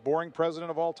 You're the most boring president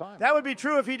of all time. That would be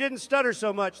true if he didn't stutter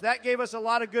so much. That gave us a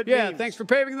lot of good Yeah, memes. thanks for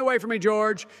paving the way for me,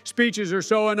 George. Speeches are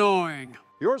so annoying.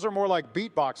 Yours are more like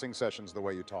beatboxing sessions the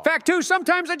way you talk. Fact two,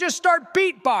 sometimes I just start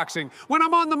beatboxing when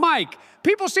I'm on the mic.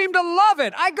 People seem to love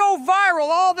it. I go viral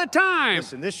all the time.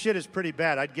 Listen, this shit is pretty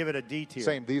bad. I'd give it a D tier.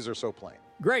 Same, these are so plain.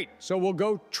 Great, so we'll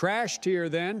go trash tier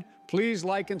then. Please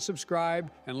like and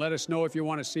subscribe and let us know if you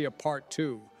want to see a part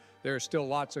 2. There are still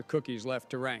lots of cookies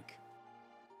left to rank.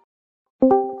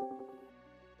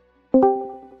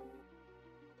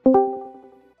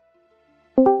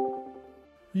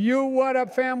 You what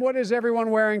up, fam? What is everyone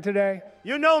wearing today?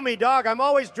 You know me, dog. I'm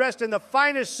always dressed in the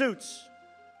finest suits.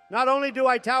 Not only do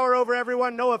I tower over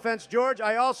everyone, no offense, George,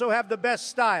 I also have the best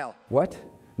style. What?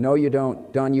 No, you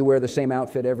don't. Don, you wear the same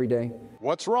outfit every day?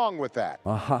 What's wrong with that?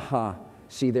 Ah ha ha.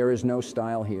 See, there is no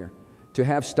style here. To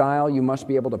have style, you must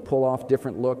be able to pull off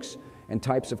different looks and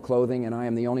types of clothing, and I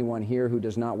am the only one here who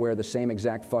does not wear the same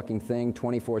exact fucking thing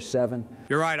 24/7.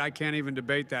 You're right, I can't even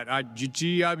debate that.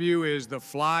 GW is the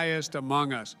flyest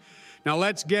among us. Now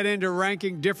let's get into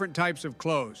ranking different types of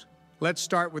clothes. Let's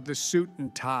start with the suit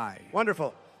and tie.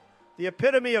 Wonderful. The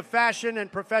epitome of fashion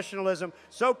and professionalism.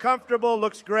 So comfortable,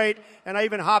 looks great, and I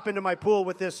even hop into my pool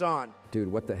with this on. Dude,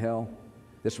 what the hell?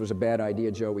 This was a bad idea,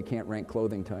 Joe. We can't rank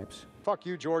clothing types. Fuck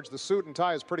you, George. The suit and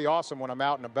tie is pretty awesome when I'm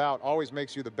out and about. Always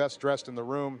makes you the best dressed in the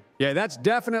room. Yeah, that's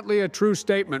definitely a true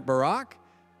statement, Barack.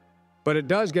 But it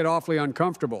does get awfully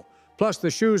uncomfortable. Plus, the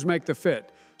shoes make the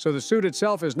fit. So the suit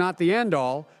itself is not the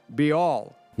end-all,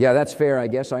 be-all. Yeah, that's fair, I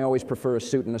guess. I always prefer a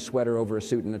suit and a sweater over a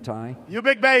suit and a tie. You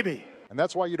big baby. And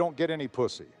that's why you don't get any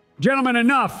pussy. Gentlemen,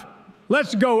 enough.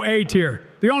 Let's go A tier.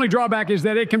 The only drawback is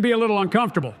that it can be a little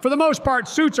uncomfortable. For the most part,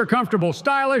 suits are comfortable,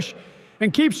 stylish,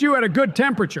 and keeps you at a good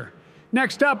temperature.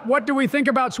 Next up, what do we think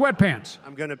about sweatpants?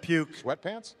 I'm gonna puke.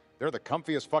 Sweatpants? They're the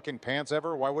comfiest fucking pants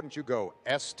ever. Why wouldn't you go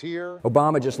S tier?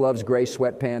 Obama just loves gray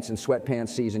sweatpants and sweatpants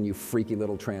season, you freaky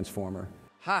little transformer.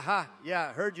 Ha ha,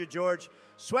 yeah, heard you, George.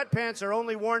 Sweatpants are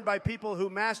only worn by people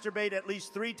who masturbate at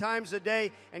least 3 times a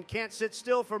day and can't sit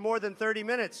still for more than 30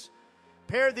 minutes.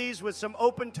 Pair these with some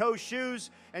open-toe shoes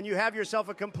and you have yourself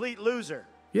a complete loser.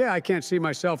 Yeah, I can't see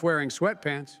myself wearing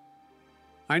sweatpants.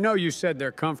 I know you said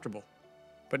they're comfortable,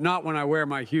 but not when I wear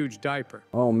my huge diaper.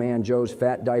 Oh man, Joe's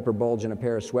fat diaper bulge in a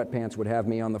pair of sweatpants would have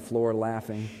me on the floor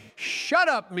laughing. Shut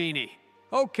up, meanie.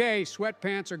 Okay,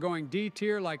 sweatpants are going D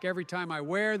tier like every time I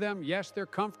wear them. Yes, they're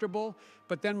comfortable,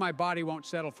 but then my body won't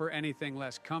settle for anything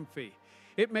less comfy.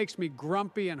 It makes me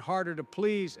grumpy and harder to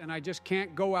please, and I just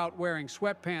can't go out wearing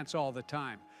sweatpants all the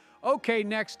time. Okay,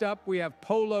 next up, we have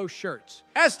polo shirts.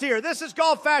 S tier, this is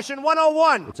Golf Fashion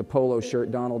 101. It's a polo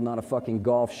shirt, Donald, not a fucking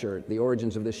golf shirt. The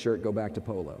origins of this shirt go back to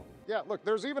polo. Yeah, look,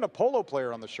 there's even a polo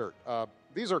player on the shirt.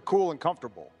 These are cool and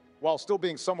comfortable, while still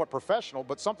being somewhat professional,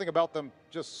 but something about them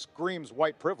just screams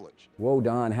white privilege. Whoa,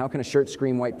 Don, how can a shirt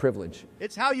scream white privilege?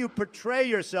 It's how you portray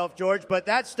yourself, George, but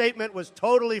that statement was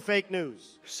totally fake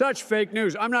news. Such fake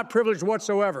news. I'm not privileged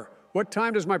whatsoever. What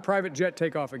time does my private jet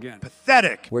take off again?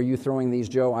 Pathetic. Were you throwing these,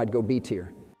 Joe? I'd go B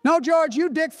tier. No, George, you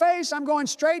dick face. I'm going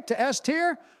straight to S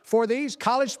tier for these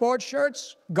college sports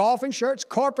shirts, golfing shirts,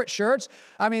 corporate shirts.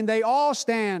 I mean, they all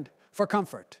stand for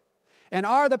comfort and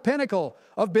are the pinnacle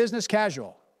of business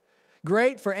casual.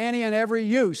 Great for any and every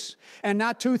use, and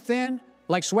not too thin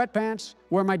like sweatpants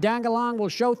where my dangalong will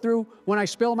show through when I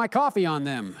spill my coffee on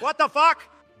them. What the fuck?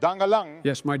 Dangalang.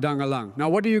 Yes, my dangalong. Now,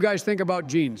 what do you guys think about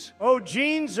jeans? Oh,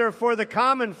 jeans are for the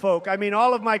common folk. I mean,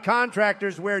 all of my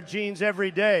contractors wear jeans every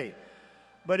day.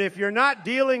 But if you're not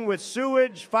dealing with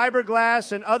sewage,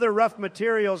 fiberglass, and other rough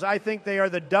materials, I think they are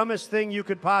the dumbest thing you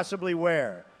could possibly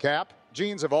wear. Cap,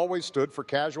 jeans have always stood for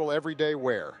casual everyday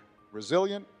wear.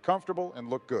 Resilient, comfortable, and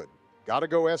look good. Gotta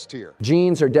go S tier.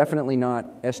 Jeans are definitely not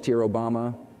S tier,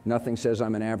 Obama. Nothing says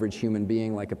I'm an average human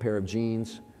being like a pair of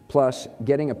jeans. Plus,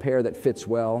 getting a pair that fits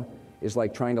well is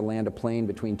like trying to land a plane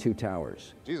between 2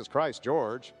 towers. Jesus Christ,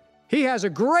 George. He has a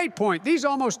great point. These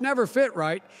almost never fit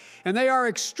right, and they are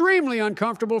extremely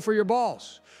uncomfortable for your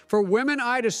balls. For women,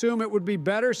 I'd assume it would be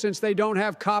better since they don't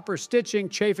have copper stitching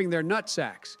chafing their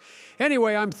nutsacks.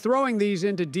 Anyway, I'm throwing these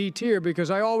into D tier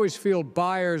because I always feel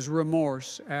buyer's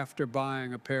remorse after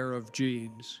buying a pair of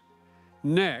jeans.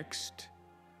 Next,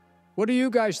 what do you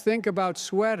guys think about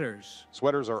sweaters?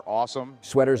 Sweaters are awesome.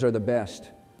 Sweaters are the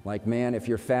best. Like, man, if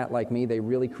you're fat like me, they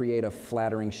really create a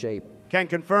flattering shape. Can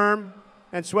confirm.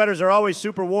 And sweaters are always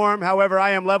super warm. However,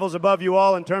 I am levels above you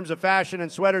all in terms of fashion,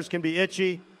 and sweaters can be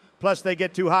itchy. Plus, they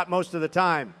get too hot most of the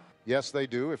time. Yes, they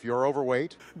do, if you're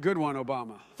overweight. Good one,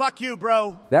 Obama. Fuck you,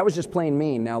 bro. That was just plain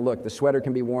mean. Now look, the sweater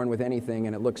can be worn with anything,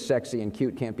 and it looks sexy and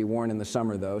cute. Can't be worn in the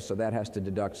summer, though, so that has to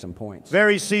deduct some points.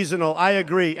 Very seasonal, I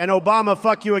agree. And Obama,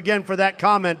 fuck you again for that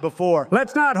comment before.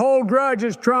 Let's not hold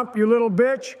grudges, Trump, you little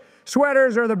bitch.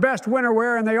 Sweaters are the best winter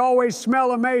wear, and they always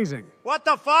smell amazing. What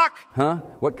the fuck? Huh?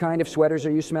 What kind of sweaters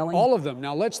are you smelling? All of them.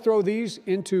 Now let's throw these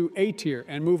into A tier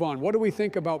and move on. What do we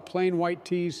think about plain white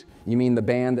tees? You mean the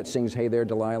band that sings Hey There,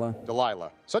 Delilah?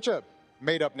 Delilah. Such a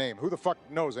made-up name. Who the fuck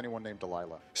knows anyone named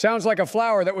Delilah? Sounds like a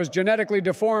flower that was genetically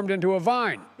deformed into a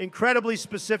vine. Incredibly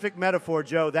specific metaphor,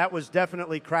 Joe. That was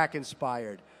definitely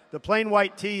crack-inspired. The plain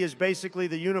white tee is basically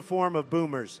the uniform of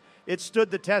boomers. It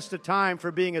stood the test of time for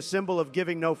being a symbol of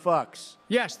giving no fucks.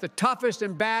 Yes, the toughest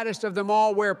and baddest of them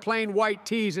all wear plain white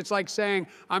tees. It's like saying,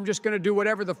 I'm just going to do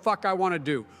whatever the fuck I want to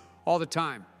do all the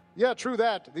time. Yeah, true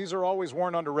that. These are always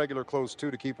worn under regular clothes,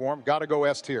 too, to keep warm. Gotta go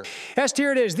S tier. S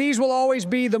tier it is. These will always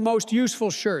be the most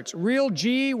useful shirts. Real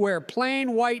G wear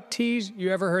plain white tees.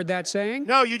 You ever heard that saying?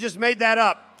 No, you just made that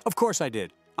up. Of course I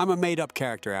did. I'm a made-up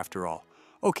character after all.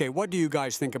 Okay, what do you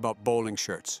guys think about bowling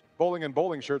shirts? Bowling and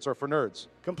bowling shirts are for nerds.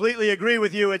 Completely agree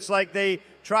with you. It's like they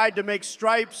tried to make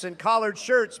stripes and collared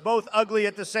shirts both ugly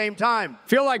at the same time.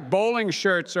 Feel like bowling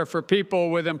shirts are for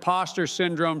people with imposter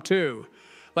syndrome too.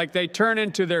 Like they turn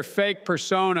into their fake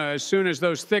persona as soon as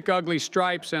those thick, ugly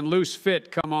stripes and loose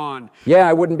fit come on. Yeah,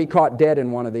 I wouldn't be caught dead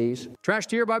in one of these. Trash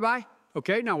tier, bye-bye.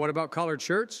 Okay, now what about collared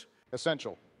shirts?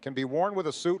 Essential. Can be worn with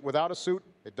a suit, without a suit.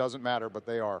 It doesn't matter, but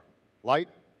they are light,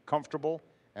 comfortable,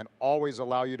 and always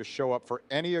allow you to show up for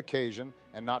any occasion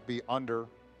and not be under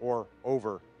or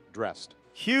overdressed.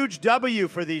 Huge W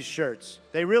for these shirts.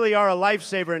 They really are a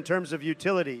lifesaver in terms of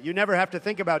utility. You never have to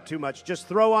think about too much. Just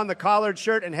throw on the collared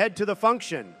shirt and head to the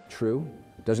function. True.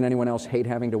 Doesn't anyone else hate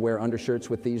having to wear undershirts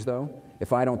with these, though?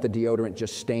 If I don't, the deodorant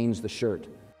just stains the shirt.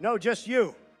 No, just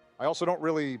you. I also don't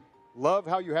really love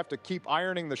how you have to keep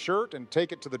ironing the shirt and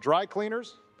take it to the dry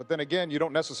cleaners. But then again, you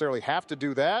don't necessarily have to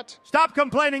do that. Stop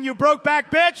complaining, you broke back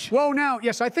bitch! Whoa, now,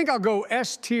 yes, I think I'll go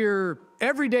S-tier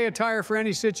everyday attire for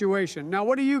any situation. Now,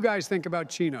 what do you guys think about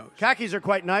chinos? Khakis are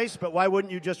quite nice, but why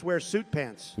wouldn't you just wear suit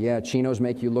pants? Yeah, chinos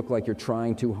make you look like you're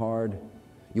trying too hard.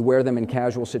 You wear them in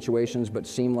casual situations, but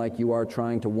seem like you are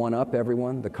trying to one-up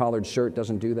everyone. The collared shirt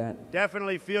doesn't do that.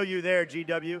 Definitely feel you there,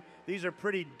 GW. These are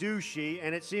pretty douchey,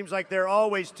 and it seems like they're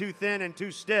always too thin and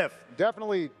too stiff.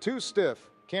 Definitely too stiff.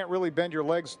 Can't really bend your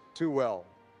legs too well.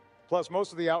 Plus,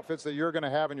 most of the outfits that you're going to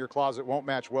have in your closet won't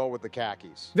match well with the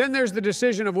khakis. Then there's the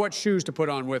decision of what shoes to put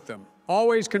on with them.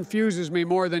 Always confuses me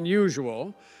more than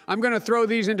usual. I'm going to throw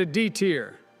these into D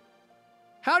tier.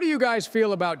 How do you guys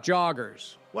feel about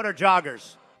joggers? What are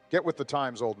joggers? Get with the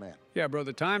times, old man. Yeah, bro,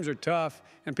 the times are tough,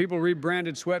 and people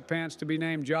rebranded sweatpants to be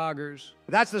named joggers.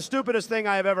 That's the stupidest thing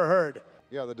I have ever heard.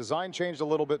 Yeah, the design changed a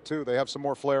little bit, too. They have some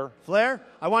more flair. Flair?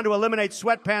 I want to eliminate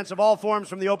sweatpants of all forms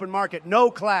from the open market.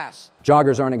 No class.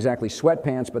 Joggers aren't exactly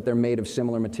sweatpants, but they're made of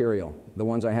similar material. The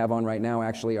ones I have on right now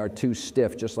actually are too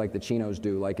stiff, just like the chinos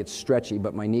do. Like it's stretchy,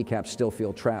 but my kneecaps still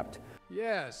feel trapped.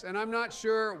 Yes, and I'm not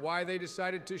sure why they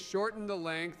decided to shorten the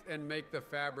length and make the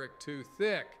fabric too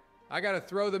thick. I gotta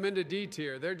throw them into D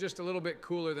tier. They're just a little bit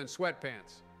cooler than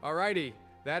sweatpants. Alrighty,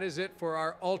 that is it for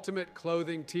our ultimate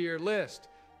clothing tier list.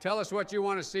 Tell us what you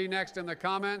want to see next in the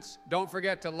comments. Don't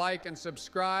forget to like and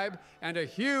subscribe. And a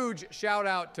huge shout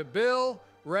out to Bill,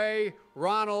 Ray,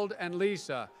 Ronald, and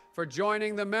Lisa for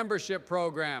joining the membership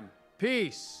program.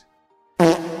 Peace.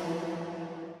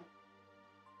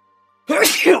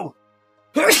 Hershey!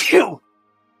 Hershey!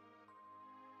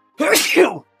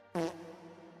 Hershey!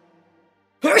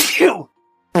 Hershey!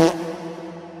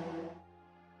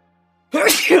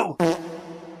 Hershey!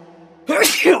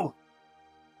 Hershey!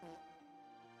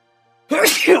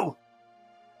 Hershey!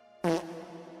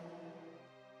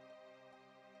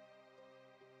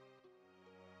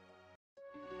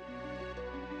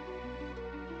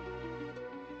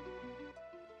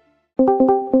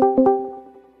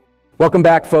 Welcome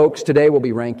back, folks. Today we'll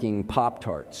be ranking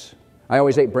Pop-Tarts. I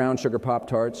always ate brown sugar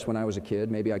Pop-Tarts when I was a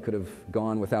kid. Maybe I could have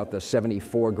gone without the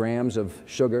 74 grams of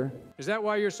sugar. Is that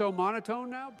why you're so monotone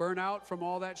now? Burn out from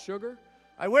all that sugar?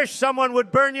 I wish someone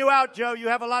would burn you out, Joe. You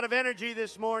have a lot of energy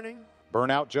this morning.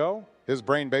 Burnout Joe? His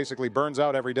brain basically burns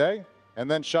out every day and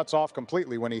then shuts off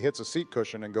completely when he hits a seat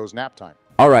cushion and goes nap time.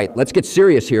 All right, let's get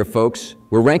serious here, folks.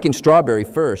 We're ranking strawberry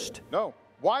first. No.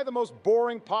 Why the most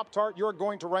boring Pop-Tart you're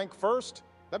going to rank first?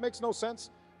 That makes no sense.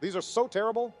 These are so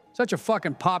terrible. Such a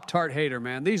fucking Pop-Tart hater,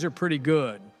 man. These are pretty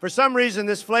good. For some reason,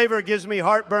 this flavor gives me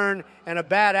heartburn and a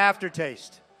bad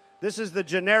aftertaste. This is the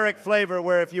generic flavor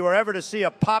where if you were ever to see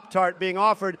a Pop-Tart being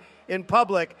offered in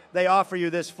public, they offer you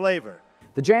this flavor.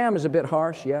 The jam is a bit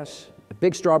harsh, yes. A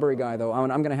big strawberry guy, though. I'm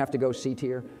going to have to go C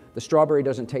tier. The strawberry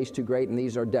doesn't taste too great, and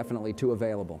these are definitely too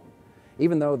available.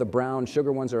 Even though the brown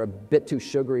sugar ones are a bit too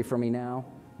sugary for me now,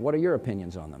 what are your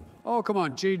opinions on them? Oh, come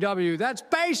on, GW. That's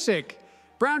basic.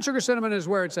 Brown sugar cinnamon is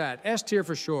where it's at. S tier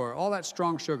for sure. All that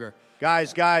strong sugar.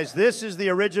 Guys, this is the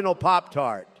original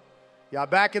Pop-Tart. Yeah,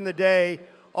 back in the day,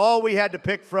 all we had to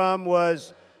pick from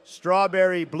was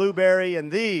strawberry, blueberry, and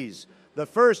these. The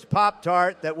first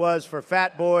Pop-Tart that was for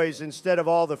fat boys instead of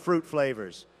all the fruit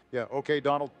flavors. Yeah, okay,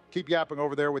 Donald. Keep yapping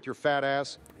over there with your fat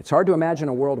ass. It's hard to imagine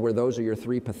a world where those are your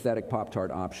three pathetic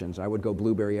Pop-Tart options. I would go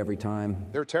blueberry every time.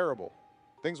 They're terrible.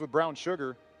 Things with brown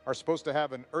sugar are supposed to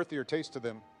have an earthier taste to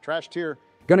them. Trash tier.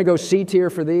 Gonna go C tier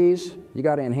for these. You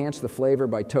gotta enhance the flavor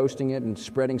by toasting it and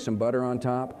spreading some butter on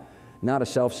top. Not a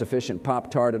self-sufficient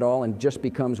Pop-Tart at all and just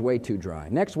becomes way too dry.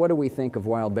 Next, what do we think of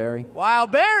Wild Berry?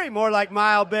 Wild Berry, more like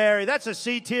Mild Berry. That's a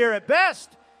C tier at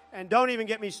best. And don't even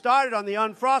get me started on the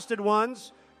unfrosted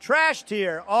ones. Trash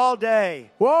tier all day.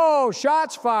 Whoa,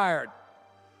 shots fired.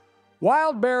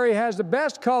 Wild Berry has the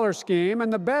best color scheme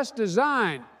and the best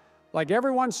design. Like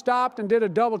everyone stopped and did a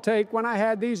double take when I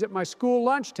had these at my school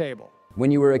lunch table.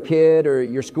 When you were a kid or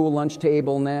your school lunch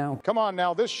table now? Come on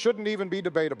now, this shouldn't even be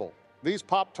debatable. These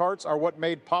Pop-Tarts are what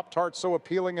made Pop-Tarts so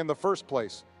appealing in the first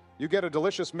place. You get a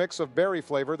delicious mix of berry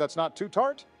flavor that's not too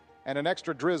tart and an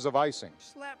extra drizz of icing.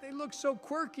 Slap, they look so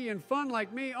quirky and fun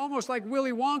like me, almost like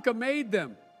Willy Wonka made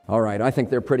them. All right, I think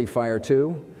they're pretty fire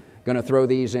too. Gonna throw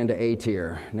these into A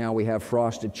tier. Now we have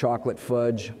frosted chocolate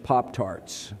fudge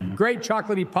Pop-Tarts. Great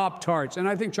chocolatey Pop-Tarts, and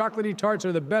I think chocolatey tarts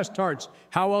are the best tarts.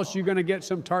 How else are you gonna get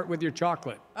some tart with your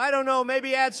chocolate? I don't know,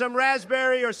 maybe add some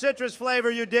raspberry or citrus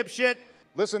flavor, you dipshit.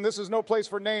 Listen, this is no place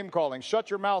for name calling. Shut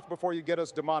your mouth before you get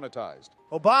us demonetized.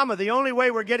 Obama, the only way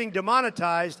we're getting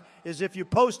demonetized is if you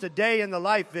post a day in the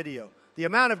life video. The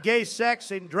amount of gay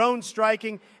sex and drone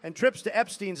striking and trips to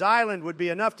Epstein's Island would be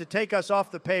enough to take us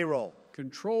off the payroll.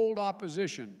 Controlled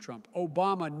opposition, Trump.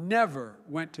 Obama never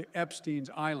went to Epstein's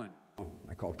Island.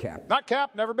 I called Cap. Not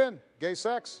Cap, never been. Gay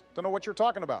sex. Don't know what you're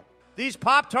talking about. These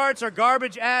Pop-Tarts are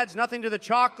garbage ads, nothing to the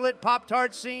chocolate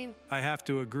Pop-Tart scene. I have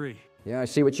to agree. Yeah, I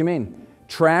see what you mean.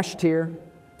 Trash tier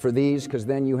for these, because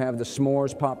then you have the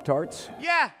s'mores Pop-Tarts.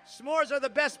 Yeah, s'mores are the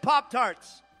best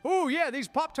Pop-Tarts. Oh, yeah, these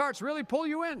Pop-Tarts really pull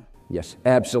you in. Yes,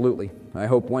 absolutely. I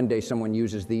hope one day someone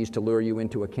uses these to lure you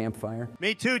into a campfire.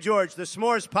 Me too, George. The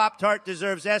s'mores Pop-Tart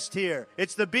deserves S tier.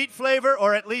 It's the beet flavor,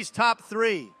 or at least top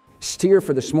 3. S tier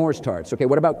for the s'mores tarts. Okay,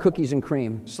 what about cookies and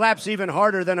cream? Slaps even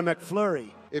harder than a McFlurry.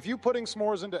 If you putting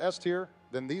s'mores into S tier,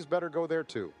 then these better go there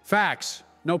too. Facts.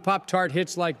 No Pop-Tart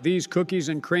hits like these cookies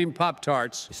and cream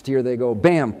Pop-Tarts. S tier they go.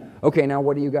 Bam! Okay, now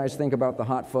what do you guys think about the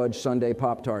hot fudge sundae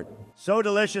Pop-Tart? So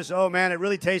delicious. Oh, man, it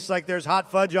really tastes like there's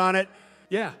hot fudge on it.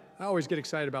 Yeah, I always get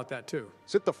excited about that, too.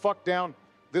 Sit the fuck down.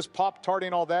 This Pop-Tart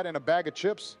ain't all that in a bag of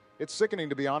chips. It's sickening,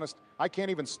 to be honest. I can't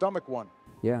even stomach one.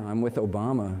 Yeah, I'm with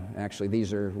Obama, actually.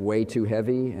 These are way too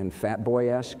heavy and fat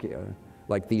boy-esque.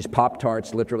 Like these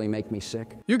Pop-Tarts literally make me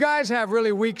sick. You guys have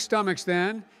really weak stomachs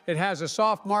then. It has a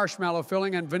soft marshmallow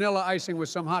filling and vanilla icing with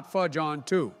some hot fudge on,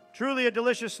 too. Truly a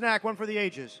delicious snack, one for the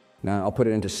ages. Now, I'll put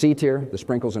it into C tier. The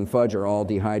sprinkles and fudge are all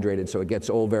dehydrated, so it gets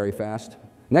old very fast.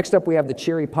 Next up, we have the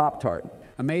Cheery Pop-Tart.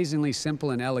 Amazingly simple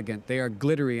and elegant. They are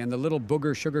glittery, and the little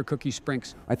booger sugar cookie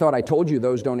sprinks. I thought I told you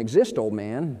those don't exist, old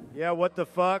man. Yeah, what the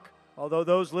fuck? Although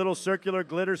those little circular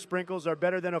glitter sprinkles are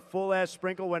better than a full-ass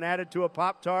sprinkle when added to a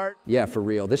Pop-Tart. Yeah, for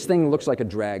real. This thing looks like a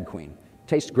drag queen.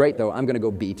 Tastes great, though. I'm going to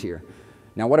go B tier.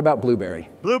 Now, what about blueberry?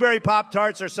 Blueberry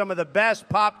Pop-Tarts are some of the best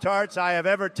Pop-Tarts I have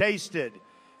ever tasted.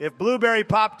 If blueberry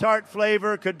Pop-Tart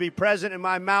flavor could be present in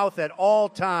my mouth at all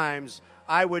times,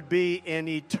 I would be in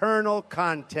eternal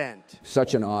content.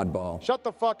 Such an oddball. Shut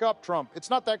the fuck up, Trump. It's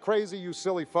not that crazy, you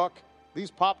silly fuck.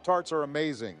 These Pop-Tarts are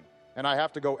amazing, and I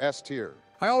have to go S tier.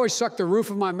 I always suck the roof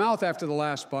of my mouth after the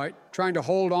last bite, trying to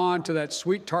hold on to that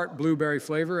sweet tart blueberry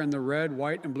flavor and the red,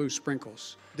 white, and blue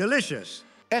sprinkles. Delicious.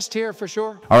 S tier for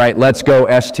sure. All right, let's go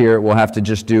S tier. We'll have to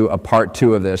just do a part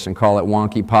 2 of this and call it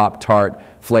Wonky Pop-Tart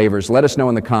flavors. Let us know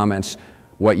in the comments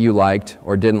what you liked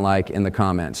or didn't like in the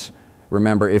comments.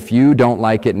 Remember, if you don't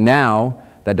like it now,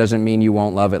 that doesn't mean you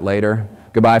won't love it later.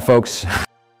 Goodbye, folks.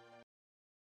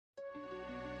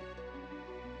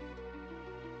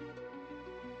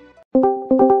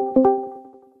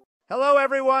 Hello,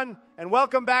 everyone, and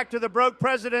welcome back to the Broke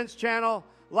President's channel.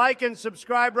 Like and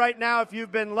subscribe right now if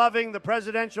you've been loving the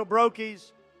presidential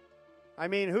brokies. I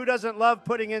mean, who doesn't love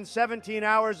putting in 17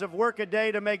 hours of work a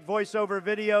day to make voiceover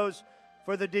videos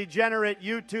for the degenerate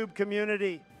YouTube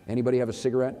community? Anybody have a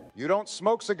cigarette? You don't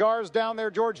smoke cigars down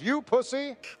there, George, you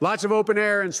pussy? Lots of open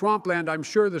air and swampland. I'm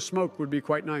sure the smoke would be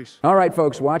quite nice. All right,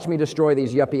 folks, watch me destroy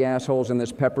these yuppie assholes in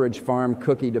this Pepperidge Farm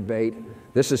cookie debate.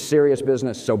 This is serious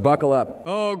business, so buckle up.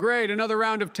 Oh, great. Another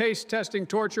round of taste testing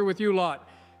torture with you lot.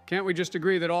 Can't we just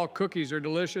agree that all cookies are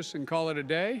delicious and call it a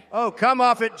day? Oh, come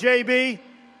off it, JB.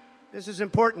 This is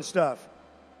important stuff.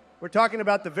 We're talking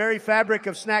about the very fabric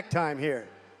of snack time here.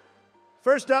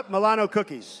 First up, Milano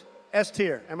cookies. S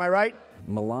tier, am I right?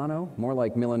 Milano? More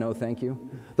like Milano, thank you.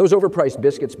 Those overpriced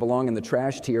biscuits belong in the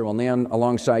trash tier, while then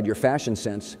alongside your fashion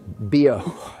sense, BO.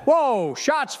 Whoa,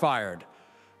 shots fired.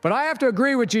 But I have to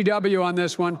agree with GW on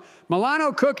this one.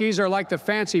 Milano cookies are like the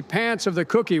fancy pants of the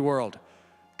cookie world.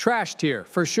 Trash tier,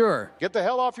 for sure. Get the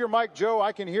hell off your mic, Joe.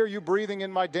 I can hear you breathing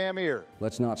in my damn ear.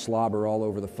 Let's not slobber all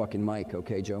over the fucking mic,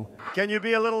 okay, Joe? Can you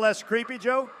be a little less creepy,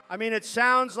 Joe? I mean, it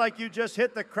sounds like you just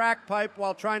hit the crack pipe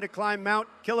while trying to climb Mount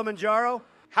Kilimanjaro.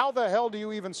 How the hell do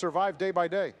you even survive day by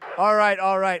day? All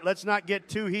right. Let's not get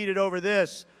too heated over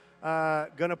this.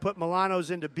 Gonna put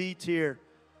Milanos into B tier.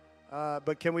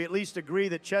 But can we at least agree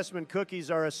that Chessman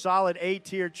cookies are a solid A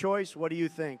tier choice? What do you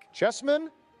think? Chessmen?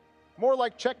 More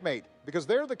like checkmate, because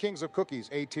they're the kings of cookies,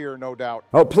 A tier, no doubt.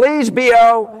 Oh, please,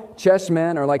 BO!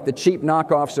 Chessmen are like the cheap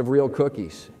knockoffs of real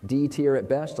cookies. D tier at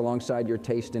best, alongside your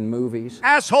taste in movies.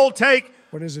 Asshole take!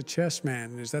 What is a chess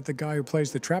man? Is that the guy who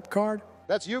plays the trap card?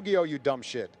 That's Yu-Gi-Oh, you dumb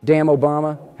shit. Damn,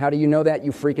 Obama. How do you know that,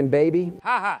 you freaking baby?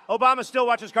 Ha. Obama still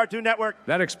watches Cartoon Network.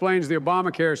 That explains the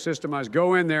Obamacare system. I'd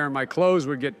go in there and my clothes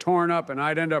would get torn up and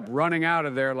I'd end up running out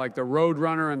of there like the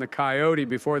Roadrunner and the Coyote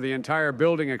before the entire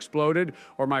building exploded,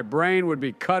 or my brain would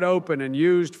be cut open and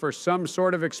used for some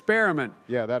sort of experiment.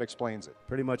 Yeah, that explains it.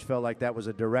 Pretty much felt like that was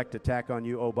a direct attack on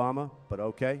you, Obama, but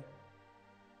okay.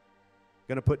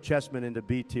 Gonna put Chessman into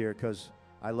B tier because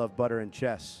I love butter and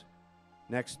chess.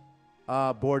 Next,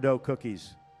 Bordeaux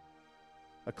cookies.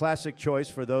 A classic choice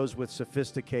for those with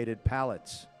sophisticated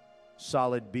palates.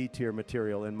 Solid B-tier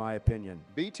material, in my opinion.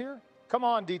 B-tier? Come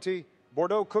on, DT.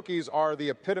 Bordeaux cookies are the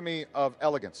epitome of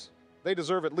elegance. They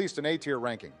deserve at least an A-tier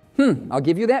ranking. I'll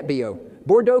give you that, B.O.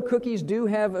 Bordeaux cookies do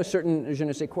have a certain je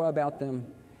ne sais quoi about them.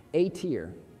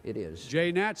 A-tier, it is.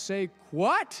 J-Nat say,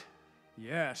 what?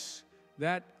 Yes,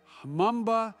 that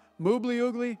humumba moobly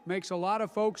oogly makes a lot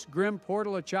of folks grim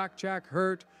portal a chock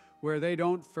hurt where they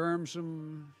don't firm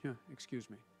some, excuse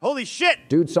me. Holy shit!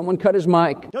 Dude, someone cut his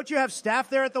mic. Don't you have staff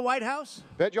there at the White House?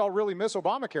 Bet y'all really miss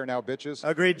Obamacare now, bitches.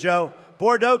 Agreed, Joe.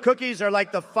 Bordeaux cookies are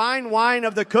like the fine wine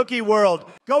of the cookie world,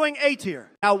 going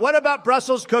A-tier. Now, what about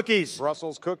Brussels cookies?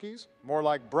 Brussels cookies? More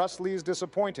like Brussels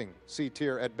disappointing.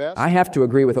 C-tier at best. I have to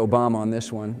agree with Obama on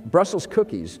this one. Brussels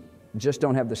cookies just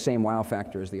don't have the same wow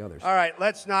factor as the others. All right,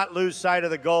 let's not lose sight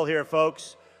of the goal here,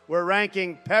 folks. We're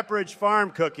ranking Pepperidge Farm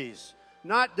cookies,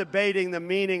 not debating the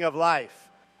meaning of life.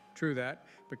 True that.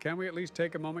 But can we at least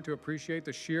take a moment to appreciate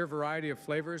the sheer variety of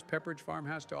flavors Pepperidge Farm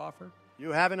has to offer?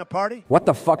 You having a party? What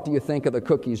the fuck do you think of the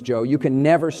cookies, Joe? You can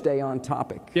never stay on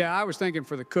topic. Yeah, I was thinking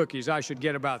for the cookies I should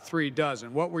get about 3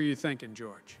 dozen. What were you thinking,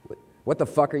 George? What the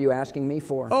fuck are you asking me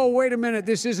for? Oh, wait a minute.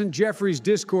 This isn't Jeffrey's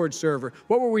Discord server.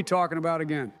 What were we talking about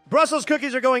again? Brussels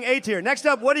cookies are going A-tier. Next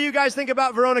up, what do you guys think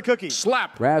about Verona cookies?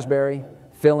 Slap. Raspberry,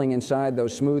 filling inside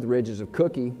those smooth ridges of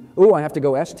cookie. Ooh, I have to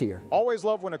go S tier. Always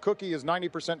love when a cookie is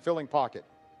 90% filling pocket.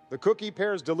 The cookie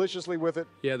pairs deliciously with it.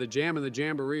 Yeah, the jam and the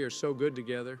jamboree are so good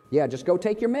together. Yeah, just go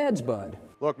take your meds, bud.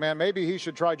 Look, man, maybe he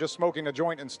should try just smoking a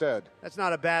joint instead. That's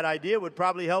not a bad idea. Would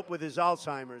probably help with his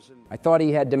Alzheimer's. I thought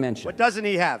he had dementia. What doesn't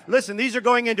he have? Listen, these are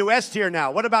going into S tier now.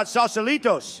 What about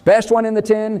Sausalitos? Best one in the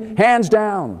tin, hands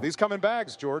down. These come in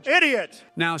bags, George. Idiot!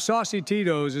 Now, Saucy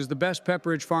Tito's is the best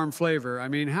Pepperidge Farm flavor. I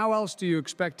mean, how else do you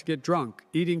expect to get drunk?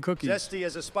 Eating cookies. Zesty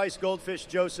as a spiced goldfish,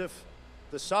 Joseph.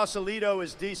 The Sausalito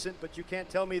is decent, but you can't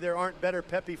tell me there aren't better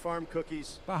Peppy Farm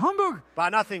cookies. Bah humbug! By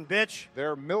nothing, bitch.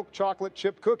 Their milk chocolate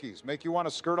chip cookies make you want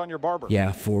to skirt on your barber.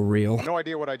 Yeah, for real. No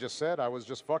idea what I just said. I was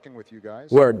just fucking with you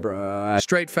guys. Word, bruh.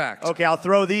 Straight facts. Okay, I'll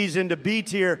throw these into B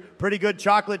tier. Pretty good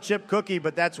chocolate chip cookie,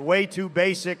 but that's way too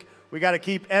basic. We got to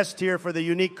keep S tier for the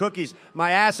unique cookies.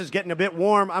 My ass is getting a bit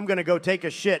warm. I'm going to go take a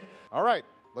shit. All right,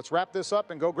 let's wrap this up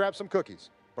and go grab some cookies.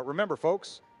 But remember,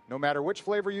 folks, no matter which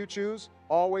flavor you choose,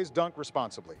 always dunk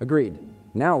responsibly. Agreed.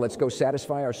 Now let's go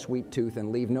satisfy our sweet tooth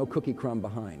and leave no cookie crumb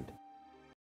behind.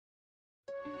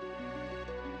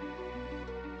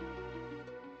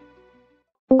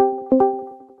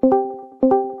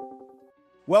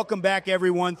 Welcome back,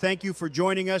 everyone. Thank you for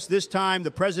joining us. This time,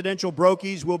 the Presidential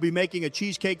Brokies will be making a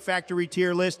Cheesecake Factory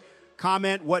tier list.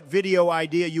 Comment what video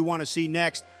idea you want to see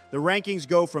next. The rankings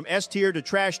go from S tier to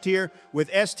trash tier, with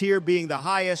S tier being the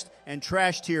highest and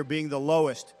trash tier being the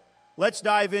lowest. Let's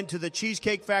dive into the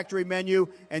Cheesecake Factory menu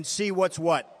and see what's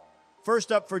what. First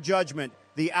up for judgment,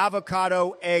 the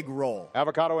avocado egg roll.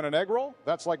 Avocado in an egg roll?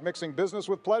 That's like mixing business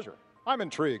with pleasure. I'm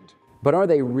intrigued. But are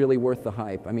they really worth the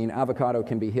hype? I mean, avocado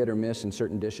can be hit or miss in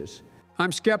certain dishes.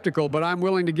 I'm skeptical, but I'm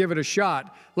willing to give it a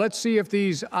shot. Let's see if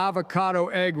these avocado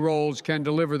egg rolls can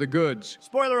deliver the goods.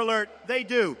 Spoiler alert, they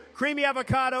do. Creamy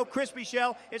avocado, crispy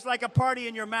shell, it's like a party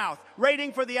in your mouth.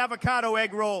 Rating for the avocado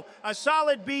egg roll, a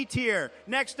solid B tier.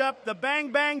 Next up, the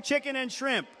Bang Bang chicken and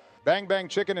shrimp. Bang Bang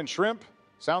chicken and shrimp?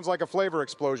 Sounds like a flavor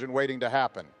explosion waiting to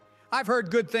happen. I've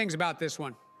heard good things about this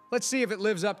one. Let's see if it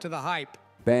lives up to the hype.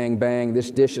 Bang, bang, this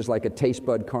dish is like a taste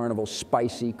bud carnival,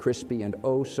 spicy, crispy, and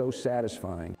oh so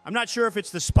satisfying. I'm not sure if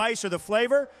it's the spice or the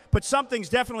flavor, but something's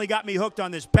definitely got me hooked on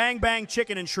this Bang Bang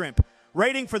chicken and shrimp.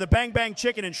 Rating for the Bang Bang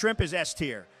chicken and shrimp is S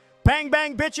tier. Bang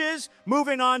Bang bitches,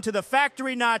 moving on to the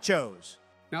factory nachos.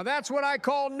 Now that's what I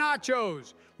call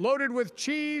nachos, loaded with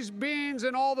cheese, beans,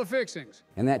 and all the fixings.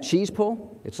 And that cheese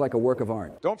pull, it's like a work of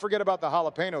art. Don't forget about the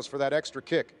jalapenos for that extra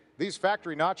kick. These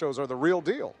factory nachos are the real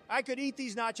deal. I could eat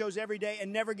these nachos every day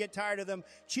and never get tired of them.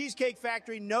 Cheesecake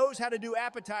Factory knows how to do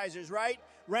appetizers, right?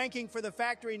 Ranking for the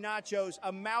factory nachos,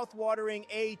 a mouth-watering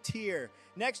A tier.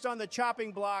 Next on the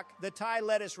chopping block, the Thai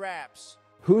lettuce wraps.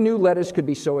 Who knew lettuce could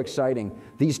be so exciting?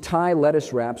 These Thai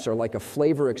lettuce wraps are like a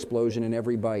flavor explosion in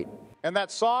every bite. And that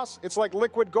sauce, it's like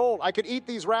liquid gold. I could eat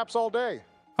these wraps all day.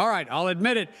 All right, I'll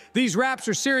admit it. These wraps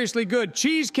are seriously good.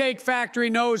 Cheesecake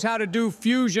Factory knows how to do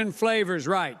fusion flavors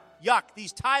right. Yuck,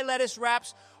 these Thai lettuce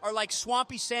wraps are like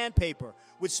swampy sandpaper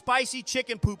with spicy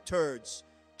chicken poop turds.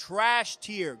 Trash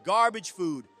tier, garbage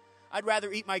food. I'd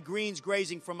rather eat my greens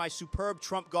grazing from my superb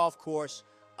Trump golf course.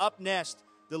 Up next,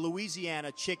 the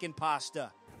Louisiana chicken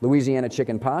pasta. Louisiana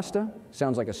chicken pasta?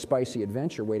 Sounds like a spicy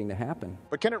adventure waiting to happen.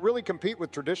 But can it really compete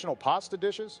with traditional pasta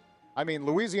dishes? I mean,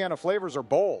 Louisiana flavors are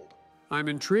bold. I'm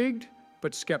intrigued,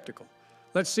 but skeptical.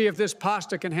 Let's see if this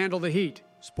pasta can handle the heat.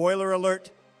 Spoiler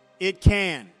alert, it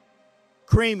can.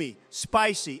 Creamy,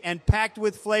 spicy, and packed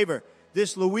with flavor,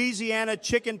 this Louisiana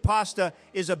chicken pasta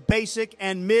is a basic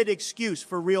and mid excuse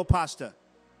for real pasta.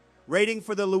 Rating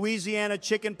for the Louisiana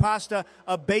chicken pasta,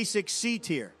 a basic C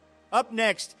tier. Up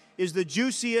next is the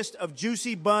juiciest of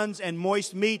juicy buns and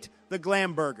moist meat, the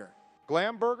glam burger.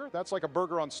 Glam burger? That's like a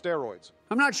burger on steroids.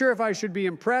 I'm not sure if I should be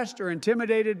impressed or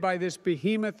intimidated by this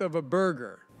behemoth of a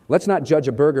burger. Let's not judge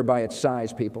a burger by its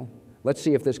size, people. Let's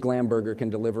see if this glam burger can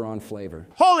deliver on flavor.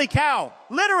 Holy cow!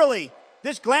 Literally,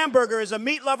 this glam burger is a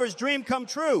meat lover's dream come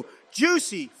true.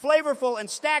 Juicy, flavorful, and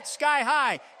stacked sky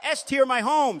high. S tier my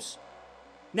homes.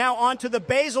 Now on to the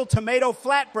basil tomato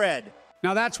flatbread.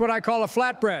 Now that's what I call a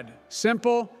flatbread.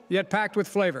 Simple, yet packed with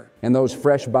flavor. And those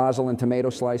fresh basil and tomato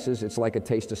slices, it's like a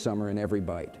taste of summer in every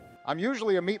bite. I'm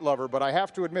usually a meat lover, but I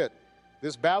have to admit,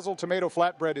 this basil tomato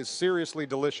flatbread is seriously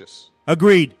delicious.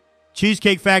 Agreed.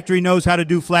 Cheesecake Factory knows how to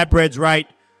do flatbreads right.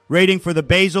 Rating for the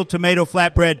basil tomato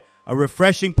flatbread, a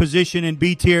refreshing position in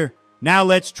B tier. Now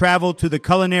let's travel to the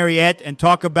culinariette and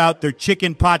talk about their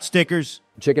chicken pot stickers.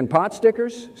 Chicken pot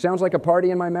stickers? Sounds like a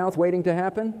party in my mouth waiting to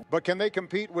happen. But can they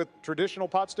compete with traditional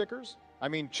pot stickers? I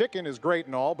mean, chicken is great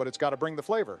and all, but it's got to bring the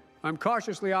flavor. I'm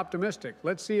cautiously optimistic.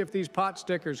 Let's see if these pot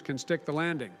stickers can stick the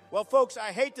landing. Well, folks,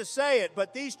 I hate to say it,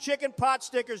 but these chicken pot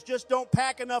stickers just don't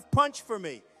pack enough punch for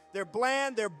me. They're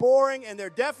bland, they're boring, and they're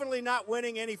definitely not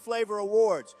winning any flavor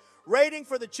awards. Rating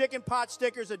for the chicken pot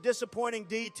stickers, a disappointing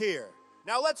D tier.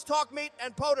 Now let's talk meat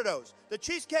and potatoes. The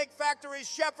Cheesecake Factory's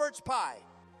shepherd's pie.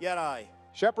 Yet I.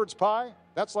 Shepherd's pie?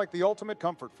 That's like the ultimate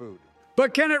comfort food.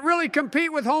 But can it really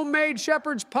compete with homemade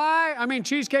shepherd's pie? I mean,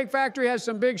 Cheesecake Factory has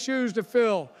some big shoes to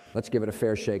fill. Let's give it a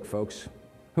fair shake, folks.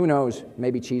 Who knows?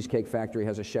 Maybe Cheesecake Factory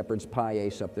has a shepherd's pie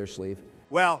ace up their sleeve.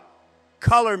 Well,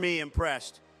 color me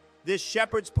impressed. This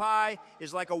shepherd's pie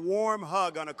is like a warm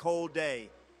hug on a cold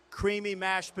day. Creamy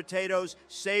mashed potatoes,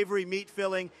 savory meat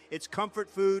filling, it's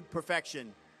comfort food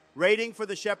perfection. Rating for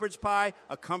the shepherd's pie,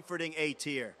 a comforting A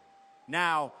tier.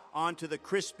 Now, on to the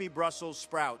crispy Brussels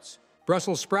sprouts.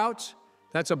 Brussels sprouts?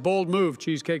 That's a bold move,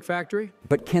 Cheesecake Factory.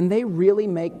 But can they really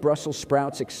make Brussels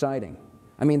sprouts exciting?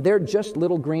 I mean, they're just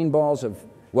little green balls of,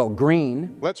 well,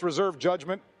 green. Let's reserve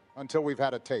judgment until we've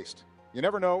had a taste. You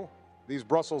never know, these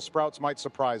Brussels sprouts might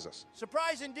surprise us.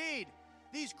 Surprise indeed.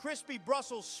 These crispy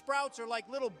Brussels sprouts are like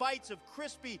little bites of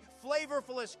crispy,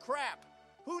 flavorfulest crap.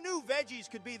 Who knew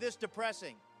veggies could be this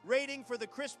depressing? Rating for the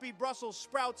crispy Brussels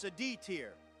sprouts, a D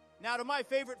tier. Now to my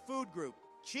favorite food group,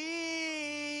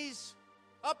 cheese.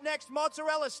 Up next,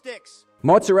 mozzarella sticks.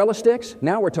 Mozzarella sticks?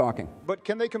 Now we're talking. But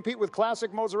can they compete with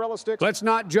classic mozzarella sticks? Let's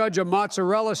not judge a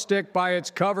mozzarella stick by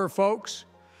its cover, folks.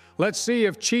 Let's see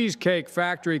if Cheesecake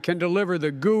Factory can deliver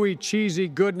the gooey, cheesy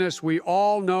goodness we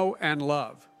all know and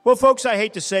love. Well, folks, I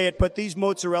hate to say it, but these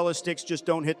mozzarella sticks just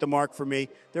don't hit the mark for me.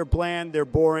 They're bland, they're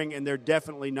boring, and they're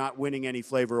definitely not winning any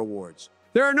flavor awards.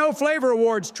 There are no flavor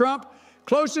awards, Trump.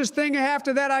 Closest thing I have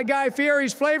to that, I Guy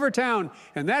Fieri's Flavor Town,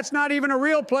 and that's not even a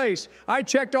real place. I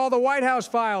checked all the White House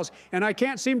files, and I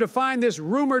can't seem to find this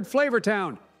rumored Flavor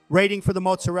Town. Rating for the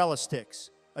mozzarella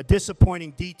sticks, a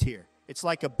disappointing D tier. It's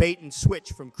like a bait and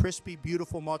switch from crispy,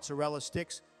 beautiful mozzarella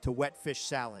sticks to wet fish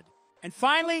salad. And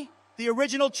finally, the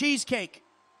original cheesecake.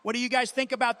 What do you guys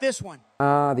think about this one?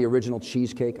 The original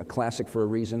cheesecake, a classic for a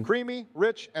reason. Creamy,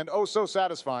 rich, and oh so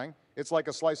satisfying. It's like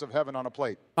a slice of heaven on a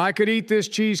plate. I could eat this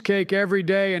cheesecake every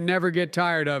day and never get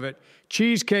tired of it.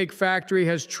 Cheesecake Factory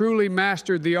has truly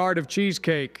mastered the art of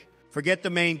cheesecake. Forget the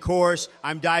main course.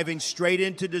 I'm diving straight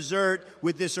into dessert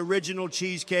with this original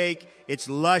cheesecake. It's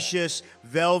luscious,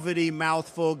 velvety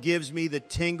mouthful, gives me the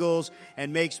tingles,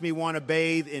 and makes me want to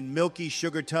bathe in milky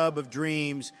sugar tub of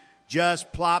dreams.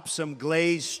 Just plop some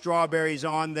glazed strawberries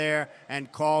on there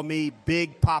and call me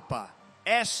Big Papa.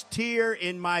 S tier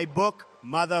in my book,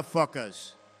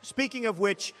 motherfuckers. Speaking of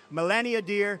which, Melania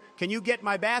dear, can you get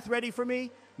my bath ready for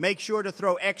me? Make sure to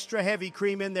throw extra heavy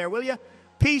cream in there, will you?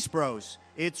 Peace, bros.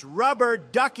 It's rubber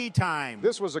ducky time.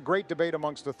 This was a great debate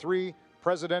amongst the three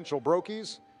presidential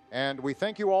brokies, and we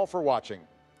thank you all for watching.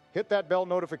 Hit that bell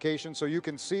notification so you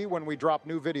can see when we drop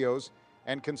new videos,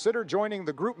 and consider joining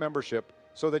the group membership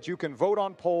so that you can vote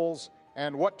on polls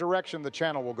and what direction the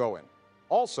channel will go in.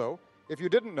 Also, if you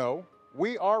didn't know,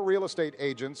 we are real estate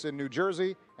agents in New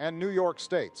Jersey and New York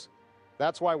states.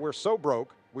 That's why we're so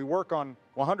broke, we work on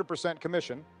 100%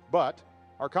 commission, but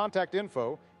our contact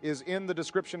info is in the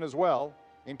description as well,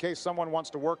 in case someone wants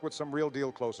to work with some real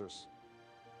deal closers.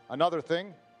 Another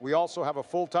thing, we also have a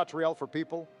full tutorial for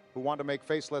people who want to make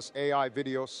faceless AI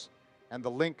videos, and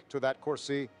the link to that course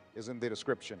is in the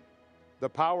description. The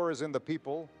power is in the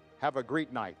people. Have a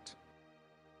great night.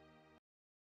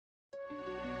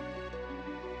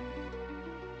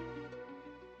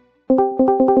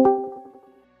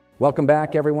 Welcome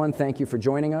back, everyone. Thank you for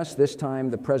joining us. This time,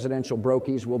 the Presidential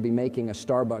Brokies will be making a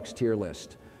Starbucks tier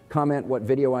list. Comment what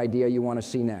video idea you want to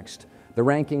see next. The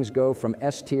rankings go from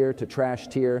S tier to trash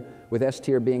tier, with S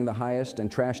tier being the highest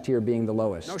and trash tier being the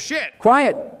lowest. No shit.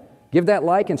 Quiet! Give that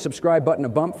like and subscribe button a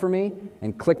bump for me,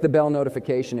 and click the bell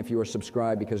notification if you are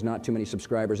subscribed, because not too many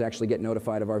subscribers actually get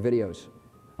notified of our videos.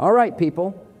 All right,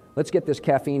 people, let's get this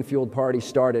caffeine-fueled party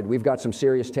started. We've got some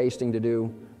serious tasting to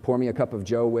do. Pour me a cup of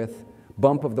Joe with.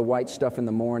 Bump of the white stuff in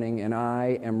the morning, and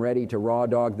I am ready to raw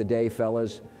dog the day,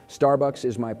 fellas. Starbucks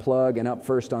is my plug, and up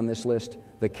first on this list,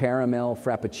 the Caramel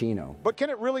Frappuccino. But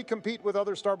can it really compete with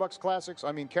other Starbucks classics?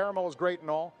 I mean, caramel is great and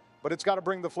all, but it's got to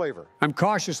bring the flavor. I'm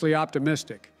cautiously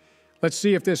optimistic. Let's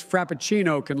see if this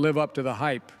Frappuccino can live up to the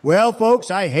hype. Well,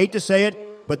 folks, I hate to say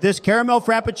it, but this caramel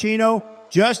frappuccino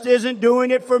just isn't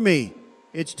doing it for me.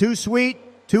 It's too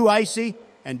sweet, too icy,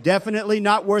 and definitely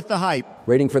not worth the hype.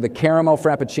 Rating for the Caramel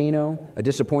Frappuccino, a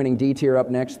disappointing D tier up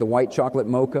next, the White Chocolate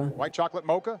Mocha. White chocolate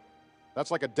mocha?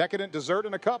 That's like a decadent dessert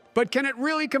in a cup. But can it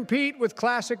really compete with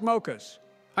classic mochas?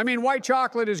 I mean, white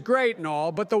chocolate is great and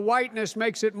all, but the whiteness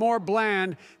makes it more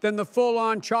bland than the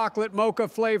full-on chocolate mocha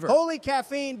flavor. Holy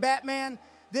caffeine, Batman.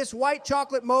 This white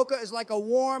chocolate mocha is like a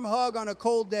warm hug on a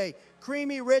cold day.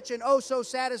 Creamy, rich, and oh so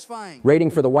satisfying. Rating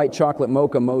for the White Chocolate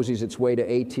Mocha moseys its way to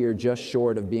A tier, just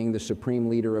short of being the supreme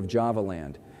leader of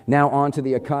Javaland. Now on to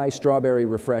the Acai Strawberry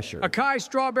Refresher. Acai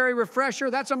Strawberry Refresher?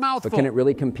 That's a mouthful. But can it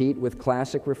really compete with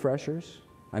classic refreshers?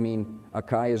 I mean,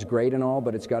 Acai is great and all,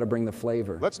 but it's got to bring the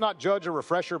flavor. Let's not judge a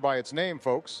refresher by its name,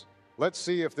 folks. Let's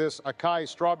see if this Acai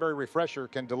Strawberry Refresher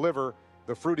can deliver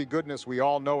the fruity goodness we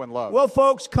all know and love. Well,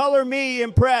 folks, color me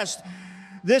impressed.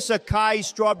 This Acai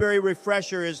Strawberry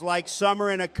Refresher is like summer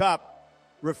in a cup.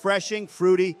 Refreshing,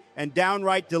 fruity, and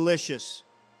downright delicious.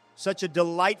 Such a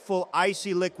delightful,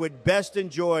 icy liquid best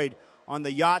enjoyed on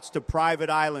the yachts to private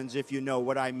islands, if you know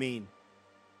what I mean.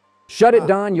 Shut it,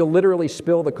 Don. You'll literally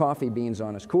spill the coffee beans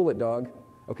on us. Cool it, dog.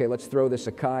 Okay, let's throw this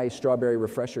Acai Strawberry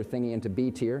Refresher thingy into B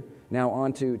tier. Now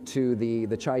on to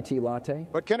the chai tea latte.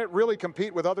 But can it really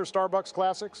compete with other Starbucks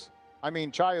classics? I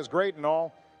mean, chai is great and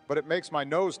all, but it makes my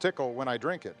nose tickle when I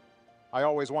drink it. I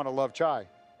always want to love chai,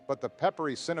 but the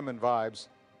peppery cinnamon vibes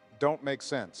don't make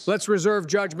sense. Let's reserve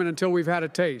judgment until we've had a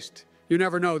taste. You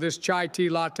never know, this chai tea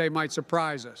latte might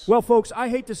surprise us. Well, folks, I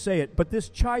hate to say it, but this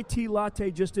chai tea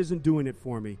latte just isn't doing it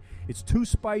for me. It's too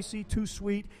spicy, too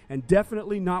sweet, and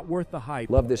definitely not worth the hype.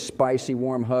 Love this spicy,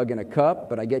 warm hug in a cup,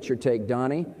 but I get your take,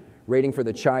 Donnie. Rating for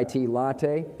the chai tea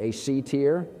latte, a C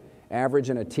tier. Average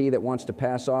in a tea that wants to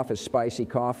pass off as spicy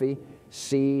coffee.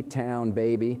 C-Town,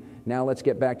 baby. Now let's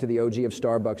get back to the OG of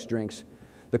Starbucks drinks.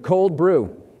 The cold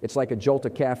brew. It's like a jolt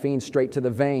of caffeine straight to the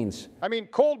veins. I mean,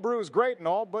 cold brew is great and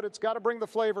all, but it's got to bring the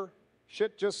flavor.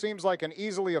 Shit just seems like an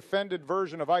easily offended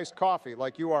version of iced coffee,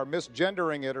 like you are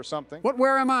misgendering it or something.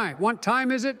 Where am I? What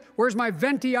time is it? Where's my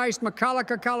venti iced Macala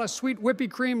Cacala sweet whippy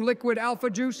cream liquid alpha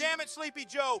juice? Damn it, Sleepy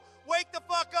Joe. Wake the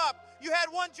fuck up. You had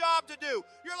one job to do.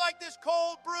 You're like this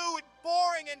cold brew and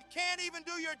boring and can't even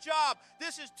do your job.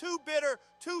 This is too bitter,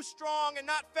 too strong, and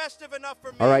not festive enough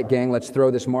for me. All right, gang, let's throw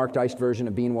this marked iced version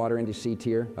of bean water into C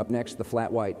tier. Up next, the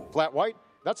flat white. Flat white?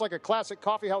 That's like a classic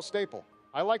coffeehouse staple.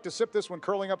 I like to sip this when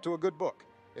curling up to a good book.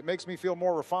 It makes me feel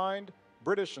more refined,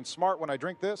 British, and smart when I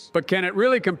drink this. But can it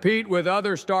really compete with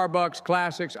other Starbucks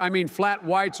classics? I mean, flat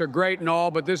whites are great and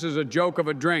all, but this is a joke of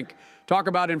a drink. Talk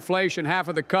about inflation. Half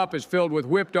of the cup is filled with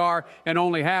whipped R and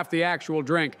only half the actual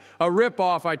drink. A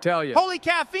ripoff, I tell you. Holy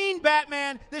caffeine,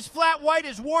 Batman. This flat white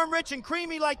is warm, rich, and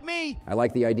creamy like me. I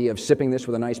like the idea of sipping this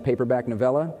with a nice paperback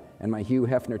novella and my Hugh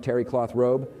Hefner terry cloth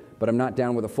robe, but I'm not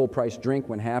down with a full-price drink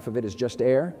when half of it is just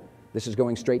air. This is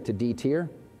going straight to D tier.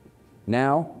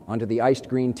 Now, onto the iced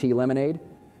green tea lemonade.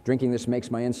 Drinking this makes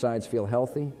my insides feel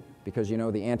healthy because, you know,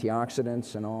 the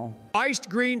antioxidants and all. Iced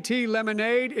green tea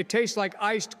lemonade, it tastes like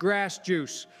iced grass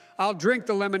juice. I'll drink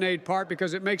the lemonade part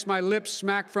because it makes my lips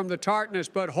smack from the tartness,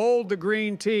 but hold the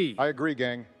green tea. I agree,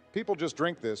 gang. People just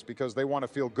drink this because they want to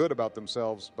feel good about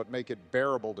themselves, but make it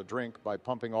bearable to drink by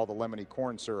pumping all the lemony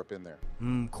corn syrup in there.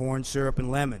 Corn syrup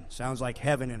and lemon. Sounds like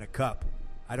heaven in a cup.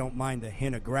 I don't mind the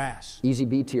hint of grass. Easy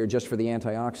B tier just for the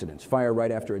antioxidants. Fire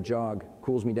right after a jog.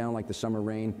 Cools me down like the summer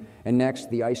rain. And next,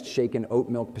 the iced shaken oat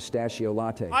milk pistachio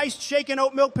latte. Iced shaken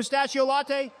oat milk pistachio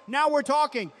latte? Now we're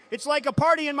talking. It's like a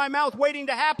party in my mouth waiting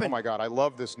to happen. Oh my God, I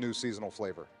love this new seasonal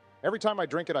flavor. Every time I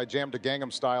drink it, I jam to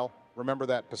Gangnam Style. Remember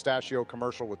that pistachio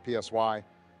commercial with PSY?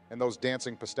 And those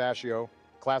dancing pistachio?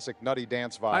 Classic nutty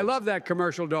dance vibes. I love that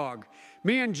commercial dog.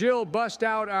 Me and Jill bust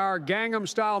out our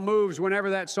Gangnam-style moves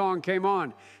whenever that song came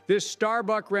on. This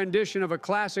Starbucks rendition of a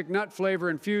classic nut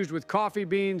flavor infused with coffee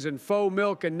beans and faux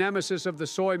milk and nemesis of the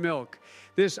soy milk.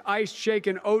 This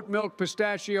ice-shaken oat milk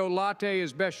pistachio latte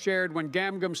is best shared when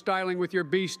Gangnam styling with your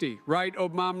beastie. Right,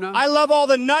 Obamna? I love all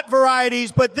the nut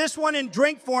varieties, but this one in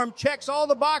drink form checks all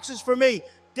the boxes for me.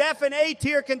 Def an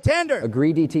A-tier contender.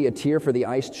 Agree, DT, a tier for the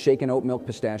iced shaken oat milk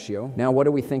pistachio. Now, what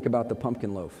do we think about the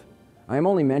pumpkin loaf? I am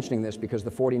only mentioning this because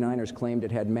the 49ers claimed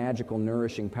it had magical,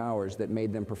 nourishing powers that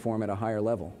made them perform at a higher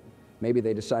level. Maybe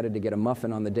they decided to get a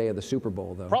muffin on the day of the Super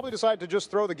Bowl, though. Probably decided to just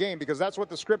throw the game because that's what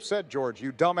the script said, George,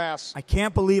 you dumbass. I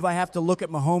can't believe I have to look at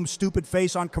Mahomes' stupid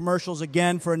face on commercials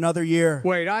again for another year.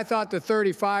 Wait, I thought the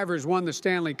 35ers won the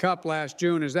Stanley Cup last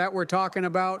June. Is that what we're talking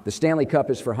about? The Stanley Cup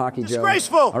is for hockey, Joe.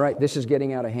 Disgraceful! All right, this is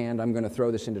getting out of hand. I'm going to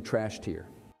throw this into trash tier.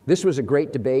 This was a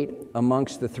great debate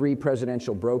amongst the three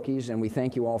presidential brokies, and we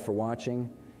thank you all for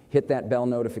watching. Hit that bell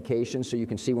notification so you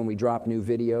can see when we drop new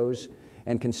videos,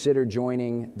 and consider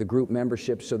joining the group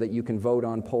membership so that you can vote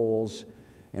on polls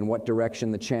and what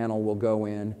direction the channel will go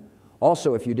in.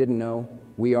 Also, if you didn't know,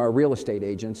 we are real estate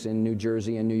agents in New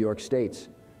Jersey and New York states.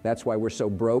 That's why we're so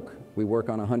broke. We work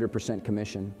on 100%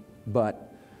 commission.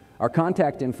 But our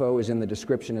contact info is in the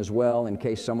description as well in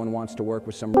case someone wants to work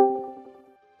with some.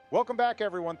 Welcome back,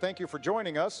 everyone. Thank you for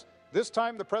joining us. This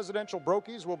time, the presidential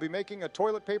brokies will be making a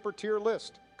toilet paper tier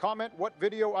list. Comment what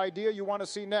video idea you want to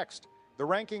see next. The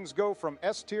rankings go from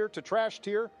S tier to trash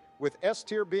tier, with S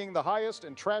tier being the highest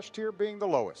and trash tier being the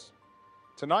lowest.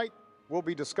 Tonight, we'll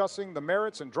be discussing the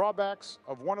merits and drawbacks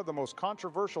of one of the most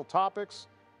controversial topics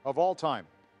of all time,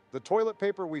 the toilet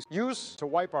paper we use to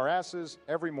wipe our asses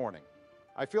every morning.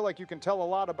 I feel like you can tell a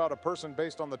lot about a person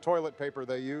based on the toilet paper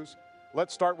they use.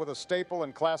 Let's start with a staple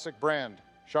and classic brand,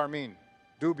 Charmin.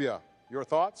 Dubia, your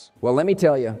thoughts? Well, let me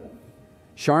tell you,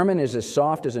 Charmin is as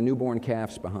soft as a newborn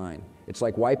calf's behind. It's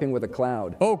like wiping with a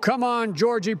cloud. Oh, come on,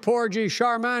 Georgie Porgy.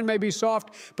 Charmin may be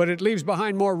soft, but it leaves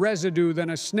behind more residue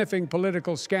than a sniffing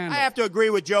political scandal. I have to agree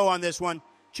with Joe on this one.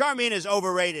 Charmin is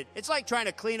overrated. It's like trying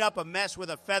to clean up a mess with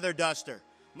a feather duster.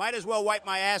 Might as well wipe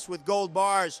my ass with gold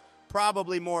bars.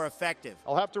 Probably more effective.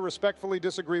 I'll have to respectfully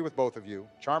disagree with both of you.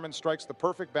 Charmin strikes the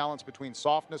perfect balance between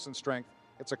softness and strength.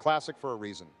 It's a classic for a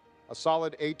reason. A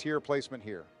solid A-tier placement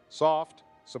here. Soft,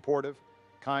 supportive,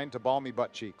 kind to balmy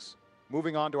butt cheeks.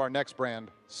 Moving on to our next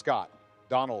brand, Scott.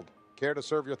 Donald, care to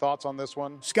serve your thoughts on this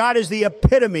one? Scott is the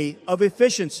epitome of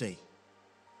efficiency.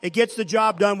 It gets the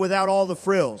job done without all the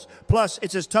frills. Plus,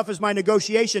 it's as tough as my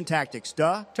negotiation tactics,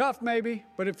 duh. Tough, maybe,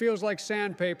 but it feels like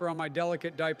sandpaper on my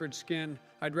delicate diapered skin.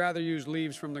 I'd rather use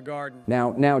leaves from the garden.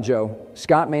 Now, Joe,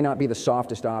 Scott may not be the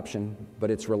softest option,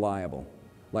 but it's reliable.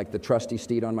 Like the trusty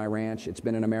steed on my ranch, it's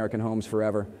been in American homes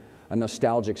forever. A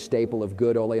nostalgic staple of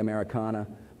good Ole Americana.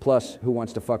 Plus, who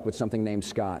wants to fuck with something named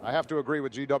Scott? I have to agree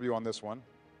with GW on this one.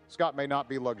 Scott may not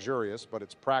be luxurious, but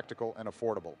it's practical and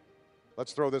affordable.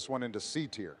 Let's throw this one into C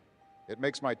tier. It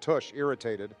makes my tush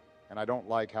irritated, and I don't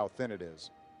like how thin it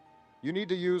is. You need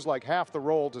to use like half the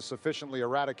roll to sufficiently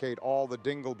eradicate all the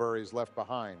dingleberries left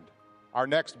behind. Our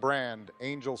next brand,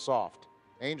 Angel Soft.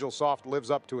 Angel Soft lives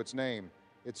up to its name.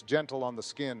 It's gentle on the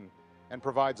skin and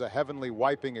provides a heavenly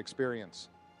wiping experience.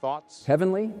 Thoughts?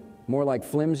 Heavenly? More like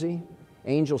flimsy?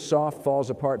 Angel Soft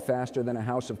falls apart faster than a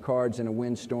house of cards in a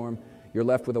windstorm. You're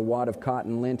left with a wad of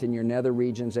cotton lint in your nether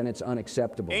regions, and it's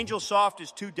unacceptable. Angel Soft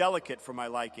is too delicate for my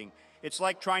liking. It's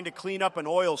like trying to clean up an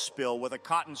oil spill with a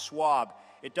cotton swab.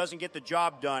 It doesn't get the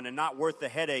job done and not worth the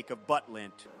headache of butt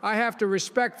lint. I have to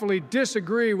respectfully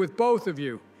disagree with both of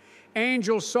you.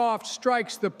 Angel Soft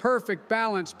strikes the perfect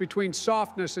balance between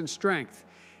softness and strength.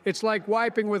 It's like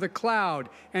wiping with a cloud,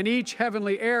 and each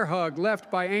heavenly air hug left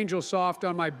by Angel Soft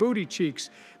on my booty cheeks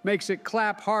makes it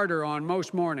clap harder on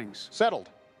most mornings.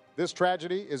 Settled. This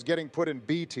tragedy is getting put in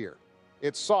B tier.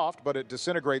 It's soft, but it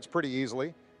disintegrates pretty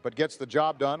easily, but gets the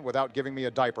job done without giving me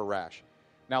a diaper rash.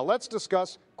 Now let's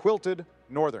discuss Quilted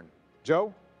Northern.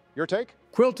 Joe, your take?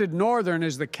 Quilted Northern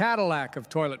is the Cadillac of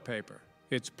toilet paper.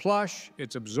 It's plush,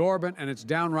 it's absorbent, and it's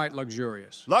downright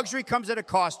luxurious. Luxury comes at a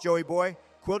cost, Joey boy.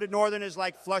 Quilted Northern is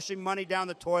like flushing money down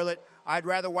the toilet. I'd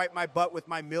rather wipe my butt with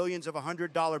my millions of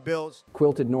 $100 bills.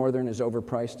 Quilted Northern is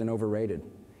overpriced and overrated.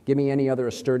 Give me any other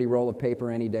sturdy roll of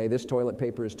paper any day. This toilet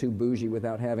paper is too bougie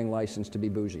without having license to be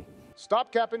bougie.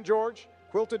 Stop capping, George.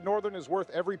 Quilted Northern is worth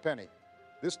every penny.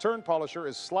 This turn polisher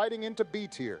is sliding into B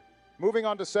tier. Moving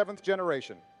on to 7th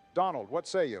generation. Donald, what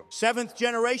say you? 7th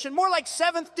generation? More like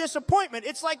 7th disappointment.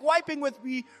 It's like wiping with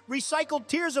recycled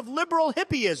tears of liberal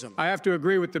hippieism. I have to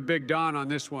agree with the Big Don on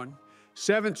this one.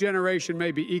 Seventh generation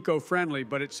may be eco-friendly,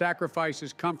 but it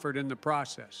sacrifices comfort in the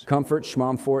process. Comfort,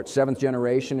 schmomfort, seventh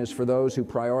generation is for those who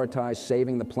prioritize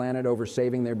saving the planet over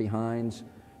saving their behinds.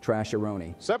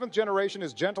 Trash-a-roni. Seventh generation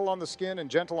is gentle on the skin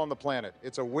and gentle on the planet.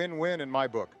 It's a win-win in my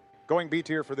book. Going B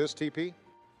tier for this TP.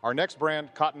 Our next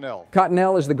brand, Cottonelle.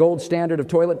 Cottonelle is the gold standard of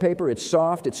toilet paper. It's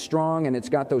soft, it's strong, and it's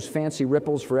got those fancy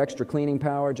ripples for extra cleaning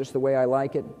power, just the way I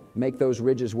like it. Make those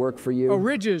ridges work for you. Oh,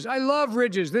 ridges. I love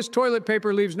ridges. This toilet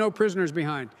paper leaves no prisoners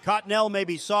behind. Cottonelle may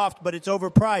be soft, but it's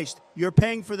overpriced. You're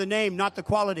paying for the name, not the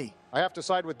quality. I have to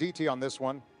side with DT on this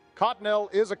one.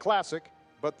 Cottonelle is a classic,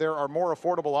 but there are more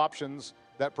affordable options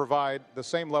that provide the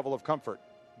same level of comfort.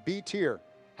 B tier.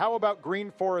 How about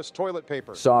Green Forest toilet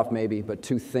paper? Soft maybe, but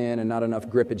too thin and not enough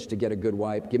grippage to get a good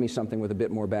wipe. Give me something with a bit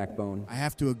more backbone. I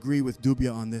have to agree with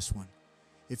Dubia on this one.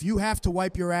 If you have to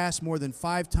wipe your ass more than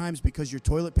 5 times because your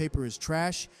toilet paper is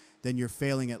trash, then you're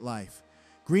failing at life.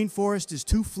 Green Forest is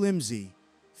too flimsy,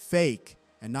 fake,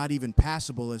 and not even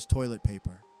passable as toilet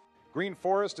paper. Green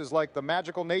Forest is like the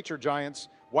magical nature giants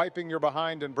wiping your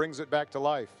behind and brings it back to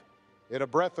life. It a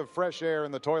breath of fresh air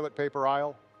in the toilet paper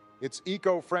aisle. It's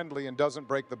eco-friendly and doesn't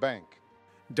break the bank.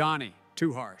 Donnie,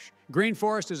 too harsh. Green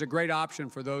Forest is a great option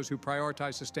for those who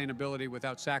prioritize sustainability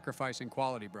without sacrificing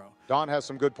quality, bro. Don has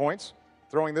some good points.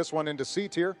 Throwing this one into C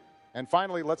tier. And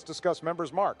finally, let's discuss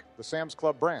Members Mark, the Sam's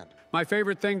Club brand. My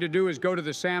favorite thing to do is go to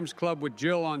the Sam's Club with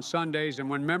Jill on Sundays, and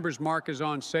when Members Mark is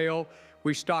on sale,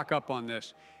 we stock up on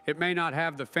this. It may not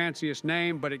have the fanciest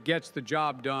name, but it gets the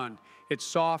job done. It's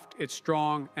soft, it's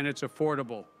strong, and it's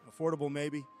affordable. Affordable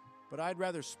maybe, but I'd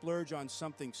rather splurge on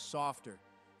something softer.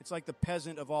 It's like the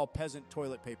peasant of all peasant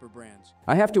toilet paper brands.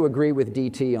 I have to agree with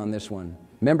DT on this one.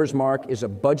 Members Mark is a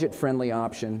budget-friendly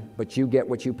option, but you get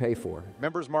what you pay for.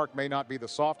 Members Mark may not be the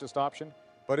softest option,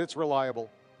 but it's reliable,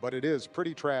 but it is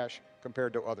pretty trash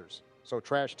compared to others. So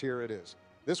trash tier it is.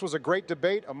 This was a great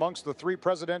debate amongst the 3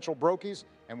 presidential brokies,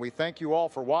 and we thank you all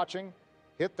for watching.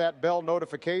 Hit that bell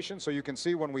notification so you can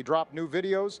see when we drop new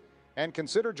videos, and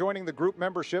consider joining the group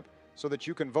membership so that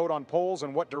you can vote on polls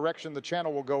and what direction the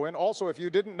channel will go in. Also, if you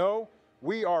didn't know,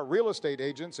 we are real estate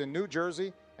agents in New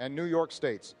Jersey and New York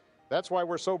states. That's why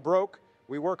we're so broke.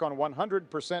 We work on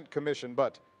 100% commission,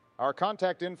 but our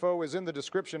contact info is in the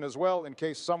description as well in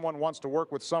case someone wants to work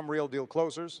with some real deal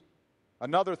closers.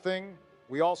 Another thing,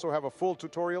 we also have a full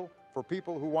tutorial for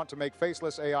people who want to make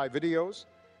faceless AI videos,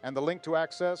 and the link to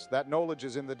access that knowledge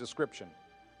is in the description.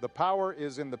 The power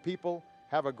is in the people.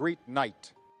 Have a great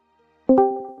night.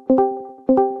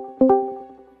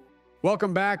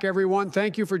 Welcome back, everyone.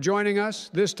 Thank you for joining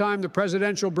us. This time, the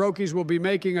presidential brokies will be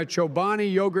making a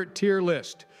Chobani yogurt tier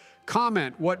list.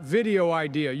 Comment what video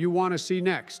idea you want to see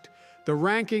next. The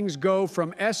rankings go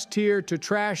from S tier to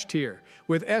trash tier,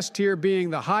 with S tier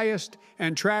being the highest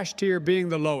and trash tier being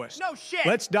the lowest. No shit!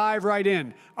 Let's dive right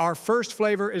in. Our first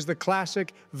flavor is the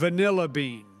classic vanilla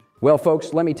bean. Well,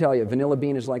 folks, let me tell you, vanilla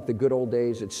bean is like the good old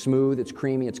days. It's smooth, it's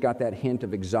creamy, it's got that hint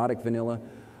of exotic vanilla.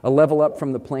 A level up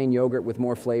from the plain yogurt with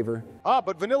more flavor.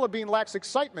 But vanilla bean lacks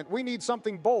excitement. We need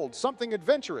something bold, something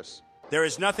adventurous. There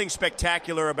is nothing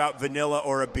spectacular about vanilla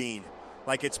or a bean.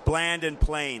 Like it's bland and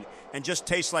plain and just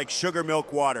tastes like sugar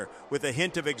milk water with a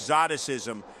hint of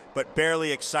exoticism, but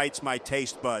barely excites my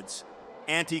taste buds.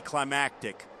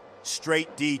 Anticlimactic.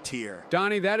 Straight D tier.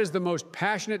 Donnie, that is the most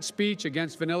passionate speech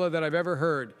against vanilla that I've ever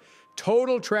heard.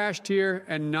 Total trash tier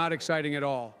and not exciting at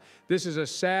all. This is a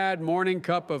sad morning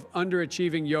cup of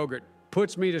underachieving yogurt.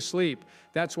 Puts me to sleep.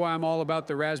 That's why I'm all about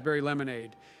the raspberry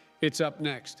lemonade. It's up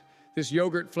next. This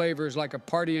yogurt flavor is like a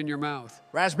party in your mouth.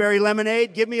 Raspberry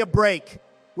lemonade, give me a break.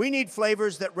 We need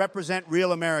flavors that represent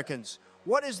real Americans.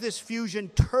 What is this fusion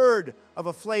turd of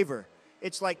a flavor?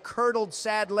 It's like curdled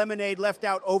sad lemonade left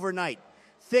out overnight.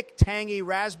 Thick, tangy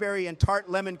raspberry and tart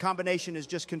lemon combination is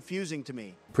just confusing to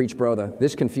me. Preach, brother.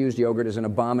 This confused yogurt is an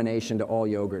abomination to all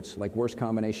yogurts, like worst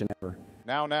combination ever.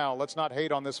 Now, let's not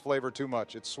hate on this flavor too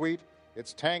much. It's sweet,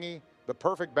 it's tangy, the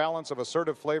perfect balance of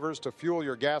assertive flavors to fuel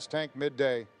your gas tank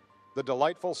midday, the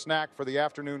delightful snack for the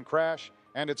afternoon crash,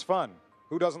 and it's fun.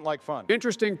 Who doesn't like fun?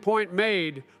 Interesting point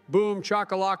made. Boom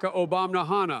chakalaka Obama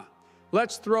Hana.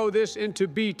 Let's throw this into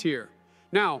B tier.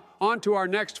 Now, on to our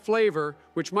next flavor,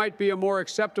 which might be a more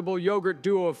acceptable yogurt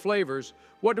duo of flavors.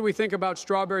 What do we think about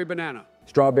strawberry banana?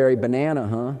 Strawberry banana,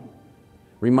 huh?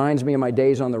 Reminds me of my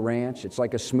days on the ranch. It's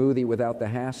like a smoothie without the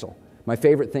hassle. My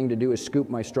favorite thing to do is scoop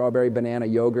my strawberry banana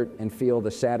yogurt and feel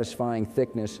the satisfying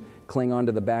thickness cling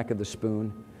onto the back of the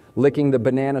spoon. Licking the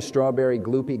banana strawberry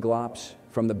gloopy glops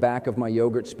from the back of my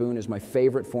yogurt spoon is my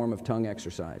favorite form of tongue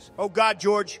exercise. Oh God,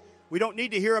 George, we don't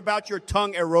need to hear about your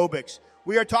tongue aerobics.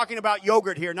 We are talking about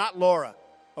yogurt here, not Laura,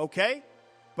 okay?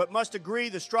 but must agree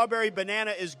the strawberry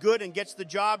banana is good and gets the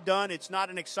job done. It's not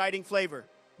an exciting flavor.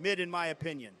 Mid, in my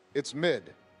opinion. It's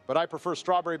mid, but I prefer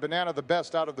strawberry banana the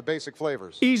best out of the basic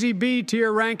flavors. Easy B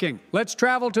tier ranking. Let's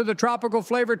travel to the tropical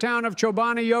flavor town of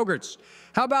Chobani Yogurts.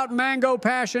 How about Mango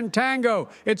Passion Tango?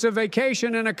 It's a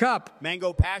vacation in a cup.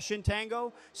 Mango Passion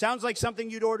Tango? Sounds like something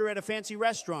you'd order at a fancy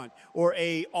restaurant or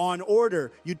a on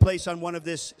order you'd place on one of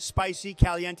this spicy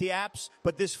caliente apps,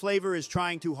 but this flavor is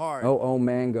trying too hard. Oh,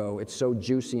 mango. It's so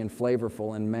juicy and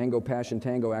flavorful, and Mango Passion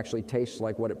Tango actually tastes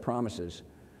like what it promises.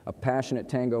 A passionate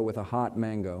tango with a hot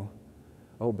mango.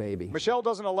 Oh, baby. Michelle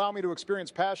doesn't allow me to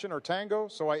experience passion or tango,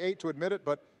 so I ate to admit it,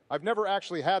 but I've never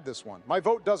actually had this one. My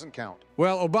vote doesn't count.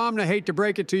 Well, Obama, hate to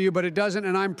break it to you, but it doesn't,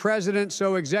 and I'm president,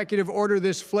 so executive order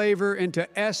this flavor into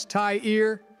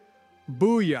S-tier.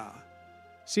 Booyah.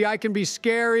 See, I can be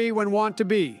scary when want to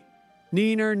be.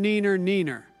 Neener, neener,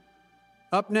 neener.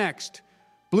 Up next,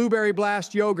 Blueberry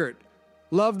Blast Yogurt.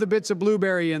 Love the bits of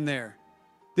blueberry in there.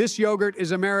 This yogurt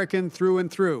is American through and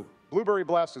through. Blueberry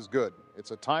Blast is good.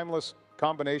 It's a timeless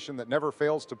combination that never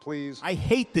fails to please. I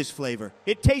hate this flavor.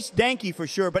 It tastes danky for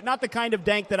sure, but not the kind of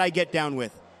dank that I get down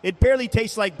with. It barely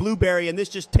tastes like blueberry, and this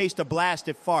just tastes a blast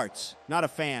it farts. Not a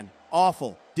fan.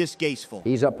 Awful. Disgasteful.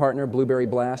 Ease up, partner. Blueberry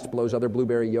Blast blows other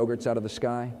blueberry yogurts out of the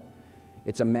sky.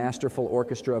 It's a masterful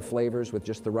orchestra of flavors with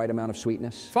just the right amount of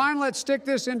sweetness. Fine, let's stick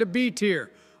this into B tier.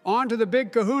 On to the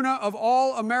big kahuna of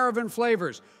all American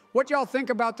flavors. What y'all think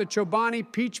about the Chobani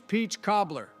Peach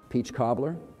Cobbler? Peach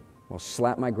cobbler? Well,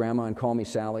 slap my grandma and call me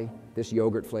Sally. This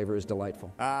yogurt flavor is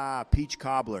delightful. Ah, peach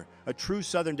cobbler. A true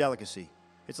Southern delicacy.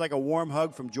 It's like a warm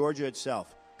hug from Georgia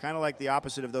itself. Kind of like the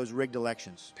opposite of those rigged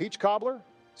elections. Peach cobbler?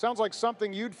 Sounds like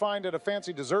something you'd find at a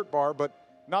fancy dessert bar,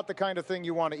 but not the kind of thing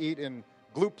you want to eat in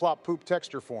gloop plop poop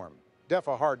texture form. Def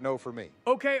a hard no for me.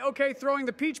 Okay, throwing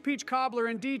the peach cobbler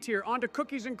in D tier onto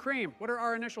cookies and cream. What are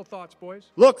our initial thoughts,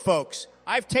 boys? Look, folks,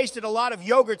 I've tasted a lot of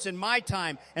yogurts in my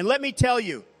time, and let me tell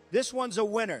you, this one's a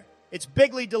winner. It's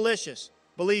bigly delicious,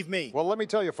 believe me. Well, let me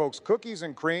tell you, folks, cookies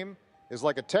and cream is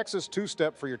like a Texas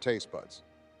two-step for your taste buds.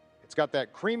 It's got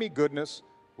that creamy goodness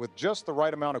with just the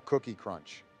right amount of cookie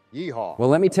crunch. Yeehaw. Well,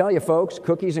 let me tell you, folks,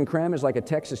 cookies and creme is like a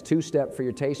Texas two-step for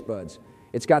your taste buds.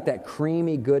 It's got that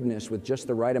creamy goodness with just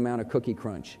the right amount of cookie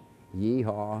crunch.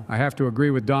 Yeehaw. I have to agree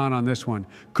with Don on this one.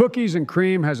 Cookies and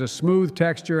cream has a smooth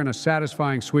texture and a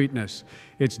satisfying sweetness.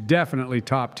 It's definitely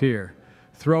top tier.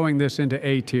 Throwing this into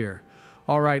A tier.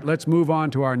 All right, let's move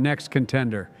on to our next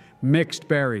contender, mixed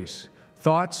berries.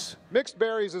 Thoughts? Mixed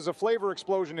berries is a flavor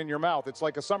explosion in your mouth. It's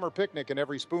like a summer picnic in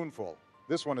every spoonful.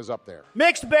 This one is up there.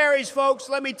 Mixed berries, folks,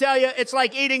 let me tell you, it's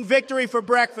like eating victory for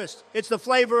breakfast. It's the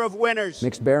flavor of winners.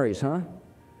 Mixed berries, huh?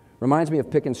 Reminds me of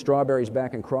picking strawberries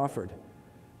back in Crawford.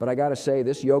 But I gotta say,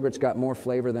 this yogurt's got more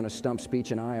flavor than a stump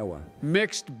speech in Iowa.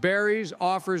 Mixed berries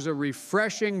offers a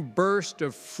refreshing burst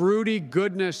of fruity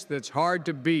goodness that's hard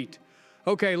to beat.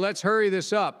 Okay, let's hurry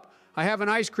this up. I have an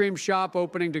ice cream shop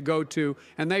opening to go to,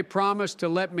 and they promised to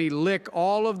let me lick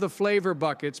all of the flavor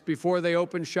buckets before they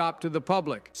open shop to the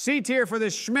public. C tier for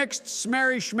this schmixed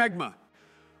smerry schmegma.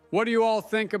 What do you all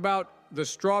think about the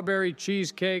strawberry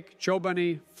cheesecake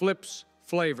Chobani Flips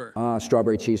flavor?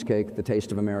 Strawberry cheesecake, the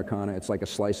taste of Americana. It's like a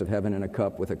slice of heaven in a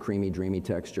cup with a creamy, dreamy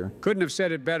texture. Couldn't have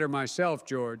said it better myself,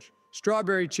 George.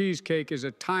 Strawberry cheesecake is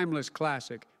a timeless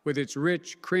classic with its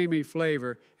rich, creamy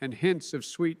flavor and hints of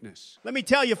sweetness. Let me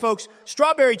tell you, folks,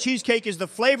 strawberry cheesecake is the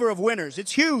flavor of winners.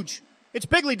 It's huge. It's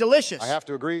bigly delicious. I have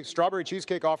to agree. Strawberry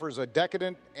cheesecake offers a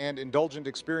decadent and indulgent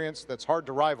experience that's hard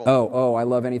to rival. Oh, I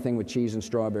love anything with cheese and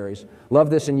strawberries. Love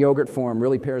this in yogurt form.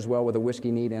 Really pairs well with a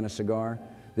whiskey neat and a cigar.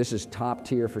 This is top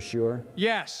tier for sure.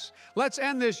 Yes. Let's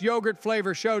end this yogurt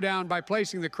flavor showdown by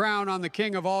placing the crown on the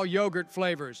king of all yogurt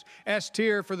flavors. S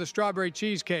tier for the strawberry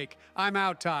cheesecake. I'm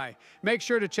out, Ty. Make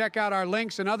sure to check out our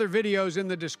links and other videos in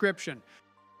the description.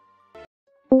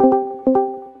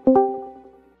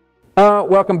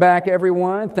 Welcome back,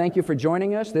 everyone. Thank you for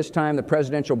joining us. This time, the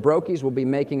Presidential Brokies will be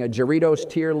making a Doritos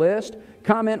tier list.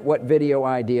 Comment what video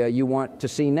idea you want to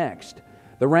see next.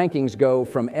 The rankings go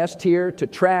from S tier to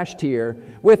trash tier,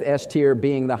 with S tier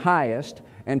being the highest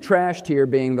and trash tier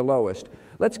being the lowest.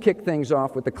 Let's kick things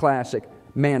off with the classic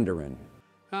Mandarin.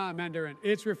 Mandarin.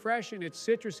 It's refreshing, it's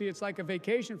citrusy, it's like a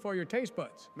vacation for your taste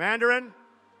buds. Mandarin,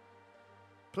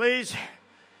 please,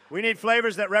 we need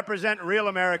flavors that represent real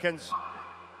Americans.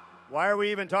 Why are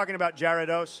we even talking about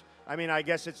Gyarados? I mean, I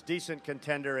guess it's decent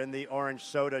contender in the orange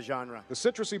soda genre. The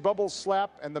citrusy bubbles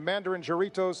slap, and the Mandarin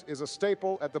Doritos is a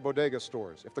staple at the bodega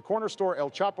stores. If the corner store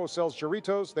El Chapo sells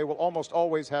Doritos, they will almost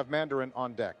always have Mandarin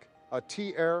on deck. A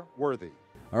T-air worthy.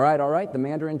 All right. The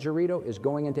Mandarin Dorito is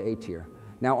going into A tier.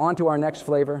 Now on to our next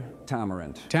flavor,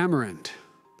 tamarind. Tamarind.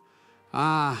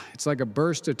 Ah, it's like a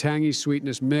burst of tangy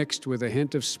sweetness mixed with a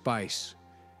hint of spice.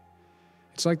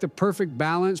 It's like the perfect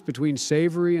balance between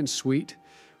savory and sweet,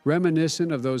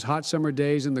 reminiscent of those hot summer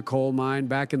days in the coal mine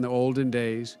back in the olden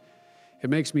days. It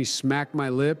makes me smack my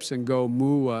lips and go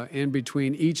mooah in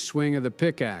between each swing of the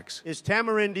pickaxe. Is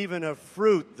tamarind even a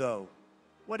fruit, though?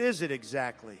 What is it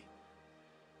exactly?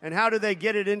 And how do they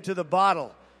get it into the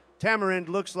bottle? Tamarind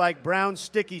looks like brown,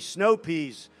 sticky snow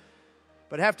peas.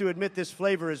 But have to admit this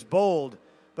flavor is bold,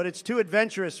 but it's too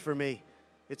adventurous for me.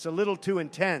 It's a little too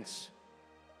intense.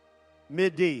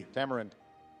 Mid-D. Tamarind.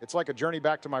 It's like a journey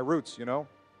back to my roots, you know?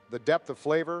 The depth of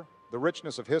flavor, the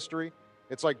richness of history.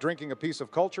 It's like drinking a piece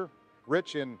of culture,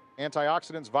 rich in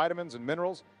antioxidants, vitamins, and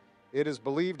minerals. It is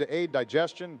believed to aid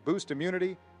digestion, boost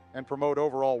immunity, and promote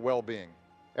overall well-being.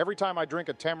 Every time I drink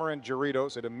a tamarind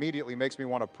Doritos, it immediately makes me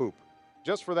want to poop.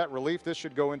 Just for that relief, this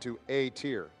should go into A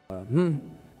tier.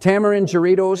 Tamarind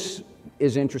Doritos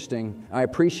is interesting. I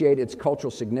appreciate its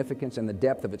cultural significance and the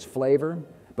depth of its flavor,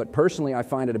 but personally I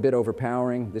find it a bit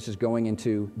overpowering. This is going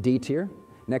into D tier.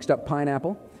 Next up,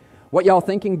 pineapple. What y'all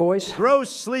thinking, boys?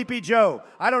 Gross Sleepy Joe.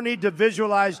 I don't need to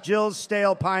visualize Jill's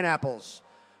stale pineapples.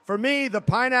 For me, the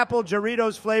pineapple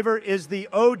Doritos flavor is the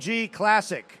OG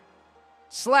classic.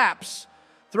 Slaps.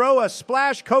 Throw a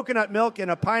splash coconut milk in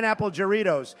a pineapple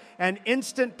Doritos and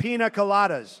instant pina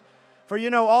coladas. For you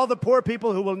know, all the poor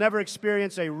people who will never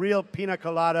experience a real pina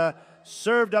colada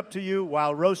served up to you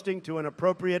while roasting to an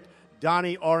appropriate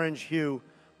Donny orange hue.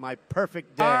 My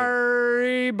perfect day.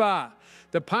 Arriba!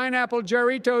 The pineapple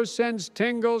Doritos sends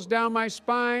tingles down my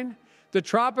spine. The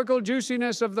tropical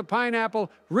juiciness of the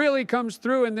pineapple really comes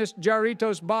through in this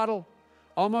Doritos bottle.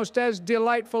 Almost as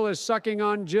delightful as sucking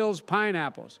on Jill's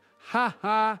pineapples. Ha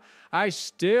ha, I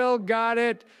still got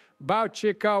it. Bow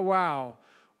chicka wow.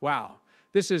 Wow.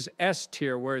 This is S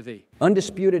tier worthy.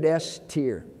 Undisputed S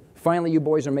tier. Finally, you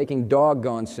boys are making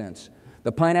doggone sense.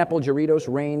 The pineapple Doritos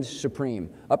reigns supreme.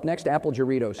 Up next, apple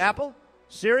Doritos. Apple?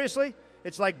 Seriously?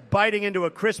 It's like biting into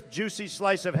a crisp, juicy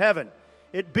slice of heaven.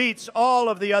 It beats all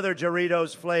of the other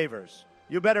Doritos flavors.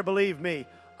 You better believe me,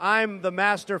 I'm the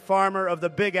master farmer of the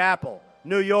Big Apple,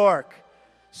 New York.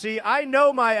 See, I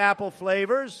know my apple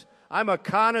flavors. I'm a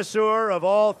connoisseur of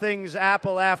all things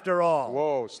apple after all.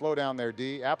 Whoa, slow down there,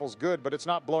 D. Apple's good, but it's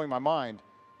not blowing my mind.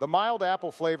 The mild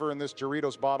apple flavor in this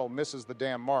Doritos bottle misses the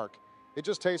damn mark. It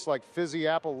just tastes like fizzy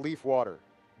apple leaf water.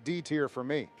 D tier for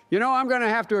me. You know, I'm going to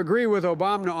have to agree with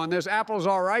Obama on this. Apple's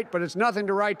all right, but it's nothing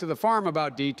to write to the farm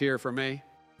about D tier for me.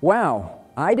 Wow,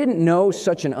 I didn't know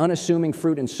such an unassuming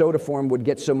fruit in soda form would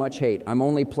get so much hate. I'm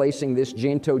only placing this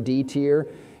Ginto D tier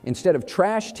instead of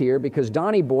trash tier because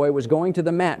Donny Boy was going to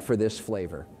the mat for this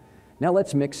flavor. Now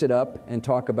let's mix it up and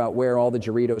talk about where all the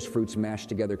Doritos fruits mash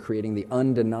together, creating the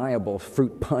undeniable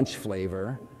fruit punch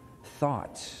flavor.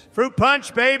 Thoughts? Fruit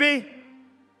punch, baby!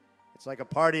 It's like a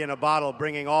party in a bottle,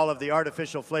 bringing all of the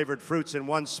artificial flavored fruits in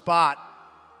one spot.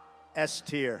 S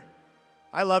tier.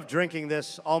 I love drinking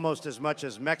this almost as much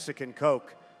as Mexican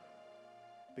Coke,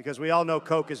 because we all know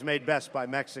Coke is made best by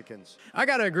Mexicans. I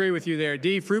got to agree with you there,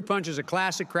 D. Fruit punch is a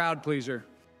classic crowd pleaser.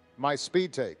 My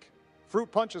speed take.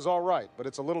 Fruit punch is all right, but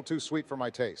it's a little too sweet for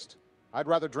my taste. I'd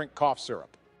rather drink cough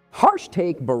syrup. Harsh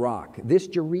take, Barack. This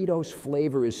Doritos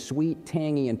flavor is sweet,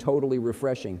 tangy, and totally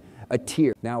refreshing. A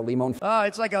tier. Now, limon.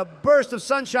 It's like a burst of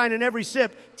sunshine in every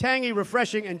sip. Tangy,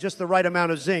 refreshing, and just the right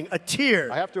amount of zing. A tier.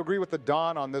 I have to agree with the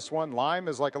Don on this one. Lime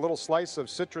is like a little slice of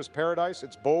citrus paradise.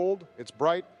 It's bold, it's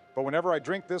bright, but whenever I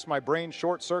drink this, my brain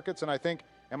short circuits and I think,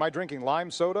 am I drinking lime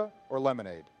soda or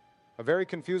lemonade? A very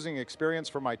confusing experience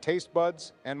for my taste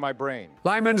buds and my brain.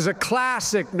 Lyman's a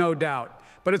classic, no doubt,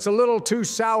 but it's a little too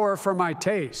sour for my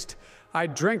taste.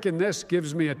 Drinking this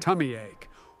gives me a tummy ache.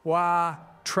 Wah,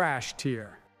 trash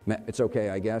tier. It's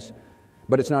okay, I guess,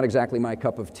 but it's not exactly my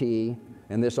cup of tea,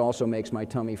 and this also makes my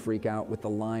tummy freak out with the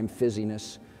lime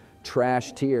fizziness.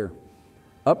 Trash tier.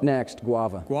 Up next,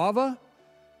 guava. Guava?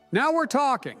 Now we're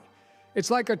talking.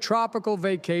 It's like a tropical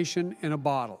vacation in a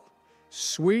bottle.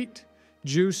 Sweet,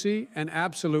 juicy, and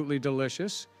absolutely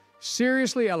delicious.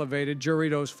 Seriously elevated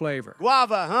Doritos flavor.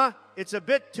 Guava, huh? It's a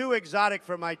bit too exotic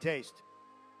for my taste.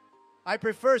 I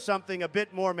prefer something a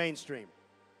bit more mainstream.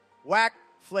 Whack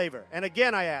flavor. And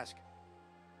again I ask,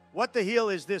 what the hell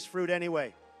is this fruit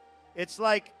anyway? It's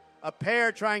like a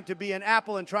pear trying to be an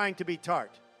apple and trying to be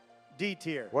tart. D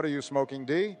tier. What are you smoking,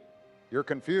 D? You're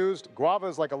confused. Guava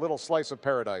is like a little slice of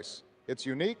paradise. It's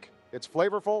unique, it's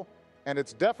flavorful, and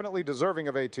it's definitely deserving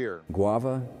of A tier.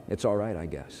 Guava, it's all right, I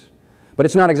guess. But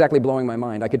it's not exactly blowing my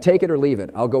mind. I could take it or leave it.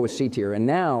 I'll go with C tier. And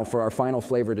now for our final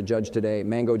flavor to judge today,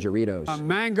 mango Doritos.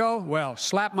 Mango? Well,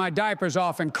 slap my diapers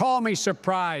off and call me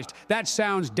surprised. That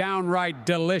sounds downright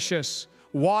delicious.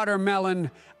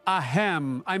 watermelon,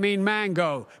 ahem. I mean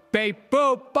mango. Beep,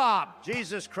 boop, bop.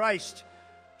 Jesus Christ.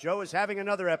 Joe is having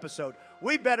another episode.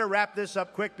 We better wrap this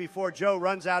up quick before Joe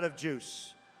runs out of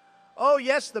juice. Oh,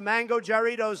 yes, the mango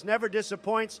Jarritos never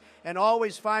disappoints and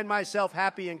always find myself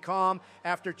happy and calm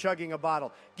after chugging a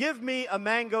bottle. Give me a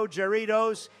mango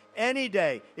Jarritos any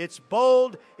day. It's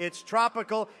bold, it's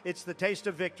tropical, it's the taste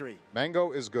of victory.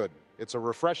 Mango is good. It's a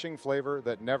refreshing flavor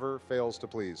that never fails to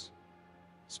please.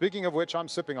 Speaking of which, I'm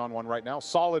sipping on one right now.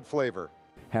 Solid flavor.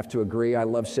 Have to agree, I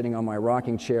love sitting on my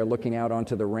rocking chair looking out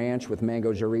onto the ranch with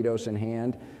mango Jarritos in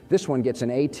hand. This one gets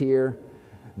an A tier.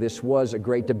 This was a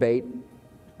great debate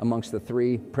amongst the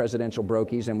three presidential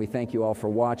brokies, and we thank you all for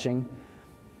watching.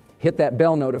 Hit that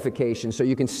bell notification so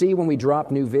you can see when we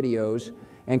drop new videos,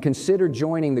 and consider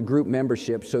joining the group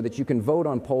membership so that you can vote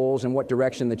on polls and what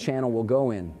direction the channel will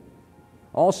go in.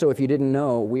 Also, if you didn't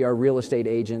know, we are real estate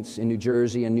agents in New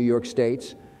Jersey and New York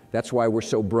states. That's why we're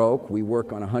so broke. We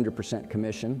work on 100%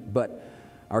 commission, but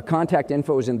our contact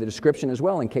info is in the description as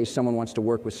well in case someone wants to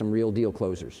work with some real deal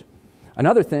closers.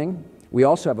 Another thing, we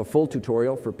also have a full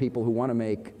tutorial for people who want to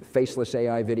make faceless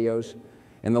AI videos,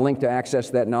 and the link to access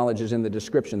that knowledge is in the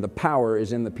description. The power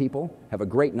is in the people. Have a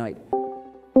great night.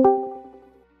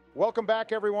 Welcome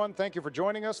back, everyone. Thank you for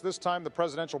joining us. This time, the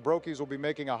presidential brokies will be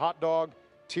making a hot dog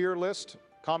tier list.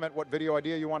 Comment what video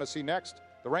idea you want to see next.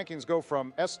 The rankings go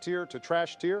from S tier to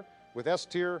trash tier, with S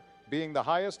tier being the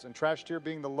highest and trash tier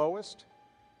being the lowest.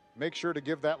 Make sure to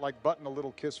give that like button a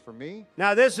little kiss for me.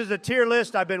 Now, this is a tier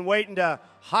list I've been waiting to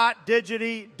hot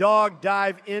diggity dog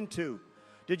dive into.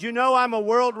 Did you know I'm a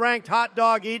world-ranked hot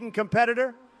dog eating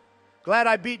competitor? Glad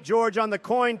I beat George on the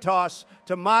coin toss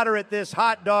to moderate this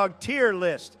hot dog tier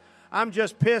list. I'm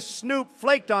just pissed Snoop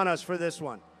flaked on us for this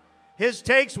one. His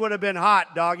takes would have been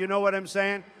hot, dog. You know what I'm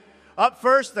saying? Up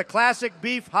first, the classic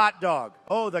beef hot dog.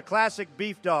 Oh, the classic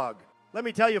beef dog. Let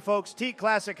me tell you, folks,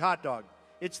 T-Classic hot dog.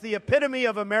 It's the epitome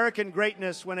of American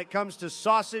greatness when it comes to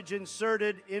sausage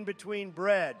inserted in between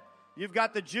bread. You've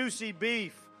got the juicy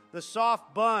beef, the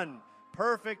soft bun,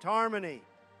 perfect harmony.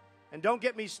 And don't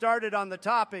get me started on the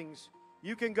toppings.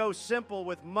 You can go simple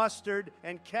with mustard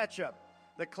and ketchup.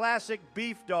 The classic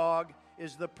beef dog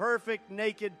is the perfect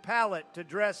naked palate to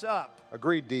dress up.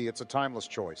 Agreed, D. It's a timeless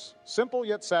choice. Simple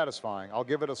yet satisfying. I'll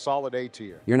give it a solid A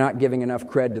tier. You're not giving enough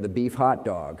cred to the beef hot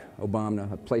dog,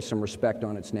 Obama. Place some respect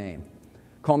on its name.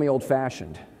 Call me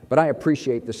old-fashioned, but I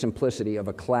appreciate the simplicity of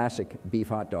a classic beef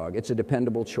hot dog. It's a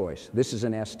dependable choice. This is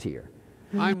an S tier.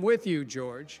 I'm with you,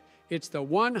 George. It's the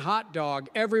one hot dog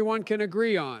everyone can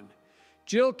agree on.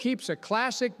 Jill keeps a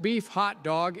classic beef hot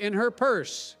dog in her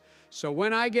purse. So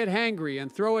when I get hangry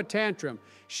and throw a tantrum,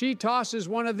 she tosses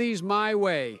one of these my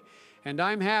way, and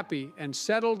I'm happy and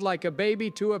settled like a baby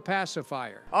to a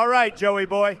pacifier. All right, Joey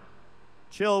boy.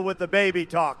 Chill with the baby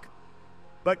talk.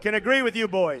 But can agree with you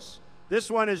boys.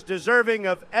 This one is deserving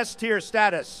of S-tier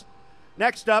status.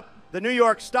 Next up, the New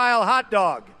York-style hot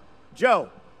dog. Joe,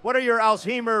 what are your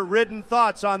Alzheimer-ridden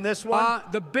thoughts on this one?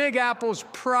 The Big Apple's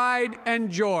pride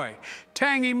and joy.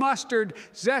 Tangy mustard,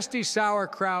 zesty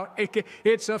sauerkraut.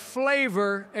 It's a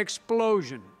flavor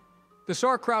explosion. The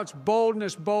sauerkraut's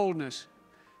boldness,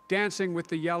 dancing with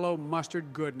the yellow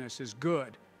mustard goodness is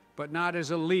good, but not as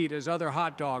elite as other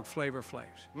hot dog flavor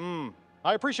flavs.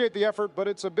 I appreciate the effort, but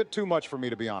it's a bit too much for me,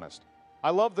 to be honest. I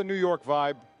love the New York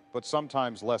vibe, but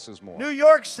sometimes less is more. New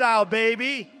York style,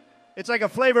 baby. It's like a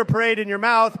flavor parade in your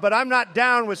mouth, but I'm not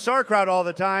down with sauerkraut all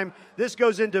the time. This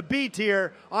goes into B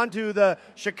tier, onto the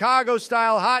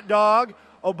Chicago-style hot dog.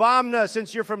 Obama,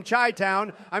 since you're from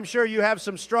Chi-Town, I'm sure you have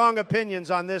some strong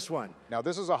opinions on this one. Now,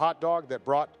 this is a hot dog that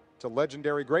brought to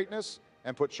legendary greatness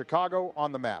and put Chicago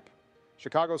on the map.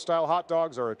 Chicago-style hot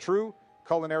dogs are a true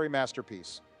culinary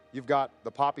masterpiece. You've got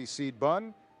the poppy seed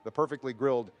bun, the perfectly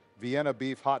grilled Vienna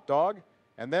beef hot dog,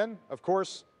 and then, of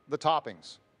course, the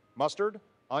toppings. Mustard,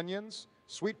 onions,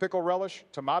 sweet pickle relish,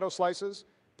 tomato slices,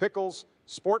 pickles,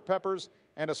 sport peppers,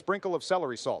 and a sprinkle of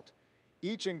celery salt.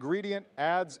 Each ingredient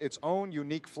adds its own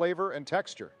unique flavor and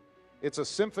texture. It's a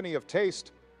symphony of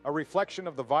taste, a reflection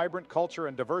of the vibrant culture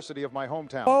and diversity of my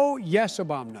hometown. Oh, yes,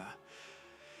 Obama.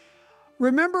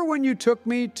 Remember when you took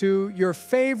me to your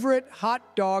favorite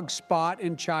hot dog spot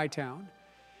in Chi-Town?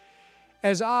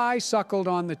 As I suckled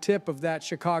on the tip of that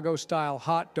Chicago-style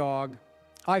hot dog,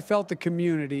 I felt the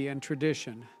community and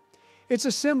tradition. It's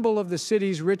a symbol of the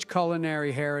city's rich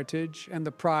culinary heritage and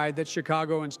the pride that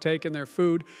Chicagoans take in their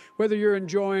food, whether you're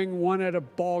enjoying one at a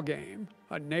ball game,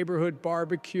 a neighborhood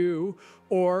barbecue,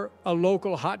 or a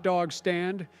local hot dog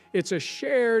stand. It's a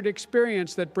shared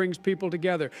experience that brings people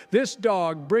together. This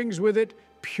dog brings with it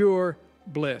pure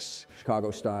bliss. Chicago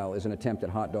style is an attempt at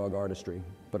hot dog artistry.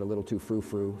 but a little too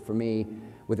frou-frou. For me,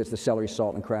 with the celery,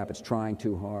 salt, and crap, it's trying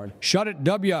too hard. Shut it,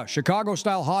 W.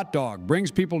 Chicago-style hot dog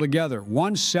brings people together,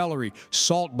 one celery,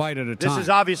 salt bite at a time. This is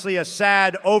obviously a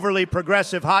sad, overly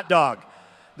progressive hot dog.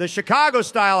 The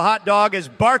Chicago-style hot dog is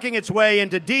barking its way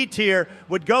into D tier,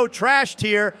 would go trash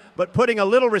tier, but putting a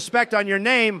little respect on your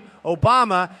name,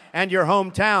 Obama, and your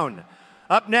hometown.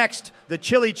 Up next, the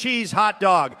chili cheese hot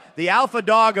dog, the alpha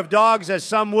dog of dogs, as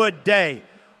some would day.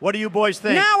 What do you boys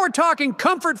think? Now we're talking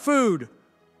comfort food.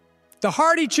 The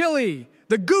hearty chili,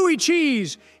 the gooey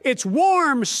cheese, its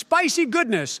warm, spicy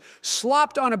goodness,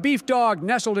 slopped on a beef dog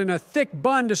nestled in a thick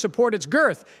bun to support its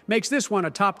girth, makes this one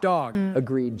a top dog.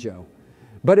 Agreed, Joe.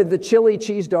 But the chili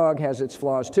cheese dog has its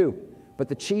flaws too. But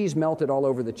the cheese melted all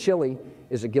over the chili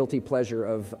is a guilty pleasure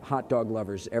of hot dog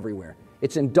lovers everywhere.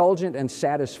 It's indulgent and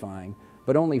satisfying,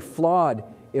 but only flawed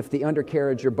if the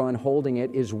undercarriage or bun holding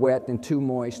it is wet and too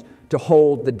moist to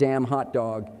hold the damn hot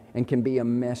dog and can be a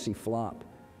messy flop.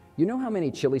 You know how many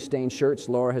chili-stained shirts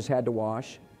Laura has had to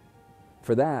wash?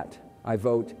 For that, I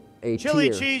vote A tier. Chili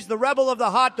cheese, the rebel of the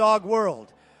hot dog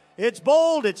world. It's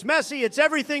bold, it's messy, it's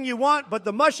everything you want, but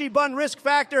the mushy bun risk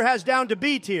factor has down to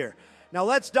B tier. Now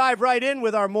let's dive right in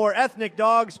with our more ethnic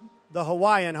dogs, the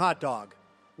Hawaiian hot dog.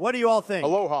 What do you all think?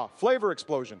 Aloha, flavor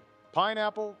explosion.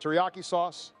 Pineapple, teriyaki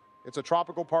sauce. It's a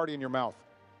tropical party in your mouth.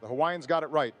 The Hawaiians got it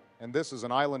right, and this is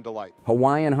an island delight.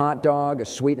 Hawaiian hot dog, a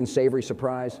sweet and savory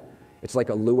surprise. It's like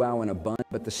a luau in a bun,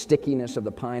 but the stickiness of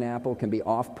the pineapple can be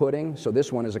off-putting, so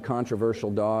this one is a controversial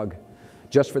dog.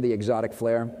 Just for the exotic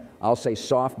flair, I'll say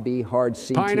soft B, hard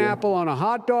C tier. Pineapple on a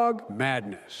hot dog?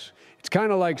 Madness. It's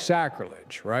kind of like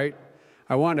sacrilege, right?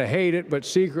 I want to hate it, but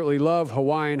secretly love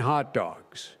Hawaiian hot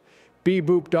dogs.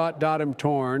 B-boop dot dot am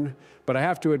torn, but I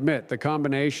have to admit, the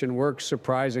combination works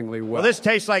surprisingly well. Well, this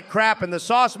tastes like crap, and the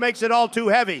sauce makes it all too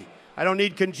heavy. I don't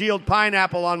need congealed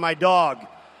pineapple on my dog.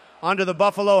 Onto the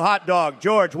buffalo hot dog.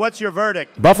 George, what's your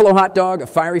verdict? Buffalo hot dog, a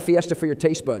fiery fiesta for your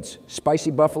taste buds.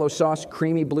 Spicy buffalo sauce,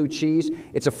 creamy blue cheese.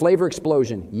 It's a flavor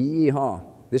explosion. Yee-haw.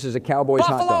 This is a Cowboys hot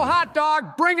dog. Buffalo hot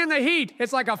dog, bringing the heat.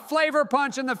 It's like a flavor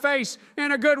punch in the face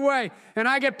in a good way. And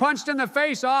I get punched in the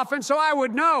face often, so I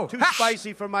would know. Too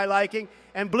spicy for my liking.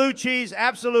 And blue cheese,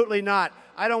 absolutely not.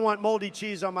 I don't want moldy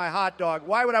cheese on my hot dog.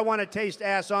 Why would I want to taste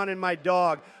ass on in my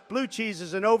dog? Blue cheese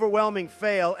is an overwhelming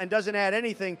fail and doesn't add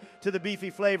anything to the beefy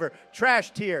flavor.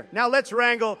 Trash tier. Now let's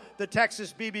wrangle the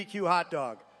Texas BBQ hot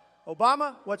dog.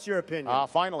 Obama, what's your opinion?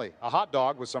 Finally, a hot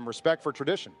dog with some respect for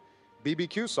tradition.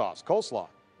 BBQ sauce, coleslaw.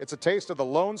 It's a taste of the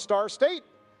Lone Star State.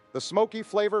 The smoky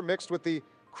flavor mixed with the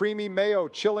creamy mayo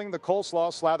chilling the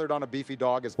coleslaw slathered on a beefy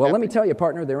dog is Well, epic. let me tell you,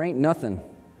 partner, there ain't nothing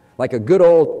like a good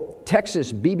old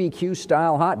Texas BBQ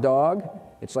style hot dog.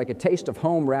 It's like a taste of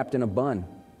home wrapped in a bun.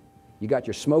 You got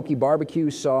your smoky barbecue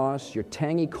sauce, your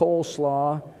tangy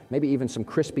coleslaw, maybe even some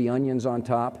crispy onions on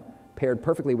top, paired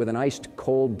perfectly with an iced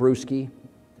cold brewski.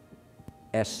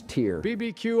 S tier.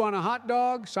 BBQ on a hot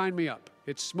dog? Sign me up.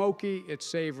 It's smoky, it's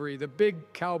savory. The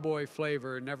big cowboy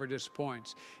flavor never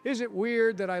disappoints. Is it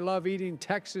weird that I love eating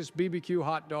Texas BBQ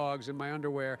hot dogs in my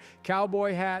underwear,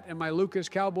 cowboy hat, and my Lucas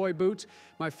cowboy boots?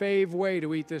 My fave way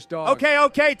to eat this dog.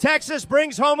 Okay, Texas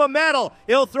brings home a medal.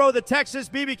 He'll throw the Texas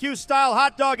BBQ style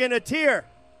hot dog in a tier.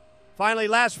 Finally,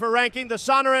 last for ranking, the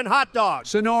Sonoran hot dog.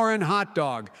 Sonoran hot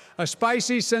dog, a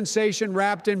spicy sensation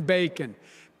wrapped in bacon.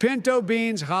 Pinto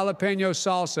beans, jalapeno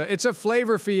salsa. It's a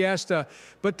flavor fiesta,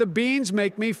 but the beans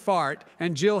make me fart,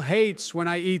 and Jill hates when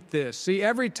I eat this. See,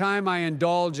 every time I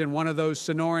indulge in one of those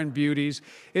Sonoran beauties,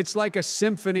 it's like a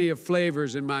symphony of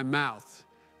flavors in my mouth.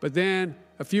 But then,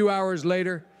 a few hours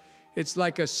later, it's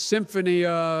like a symphony,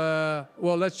 well,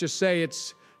 let's just say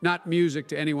it's not music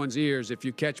to anyone's ears, if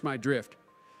you catch my drift.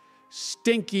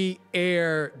 Stinky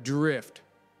air drift.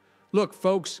 Look,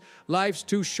 folks, life's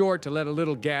too short to let a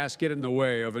little gas get in the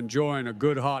way of enjoying a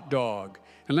good hot dog.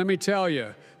 And let me tell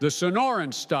you, the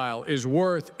Sonoran style is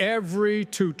worth every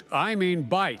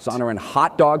bite. Sonoran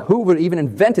hot dog? Who would even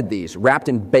invented these? Wrapped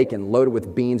in bacon, loaded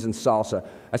with beans and salsa.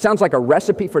 That sounds like a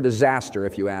recipe for disaster,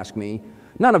 if you ask me.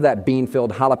 None of that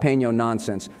bean-filled jalapeno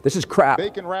nonsense. This is crap.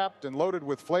 Bacon wrapped and loaded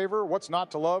with flavor. What's not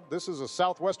to love? This is a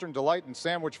Southwestern delight in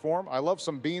sandwich form. I love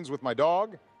some beans with my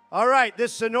dog. All right,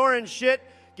 this Sonoran shit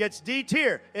gets D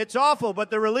tier. It's awful, but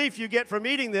the relief you get from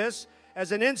eating this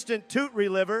as an instant toot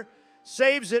reliever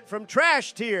saves it from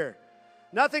trash tier.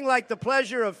 Nothing like the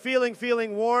pleasure of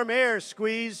feeling warm air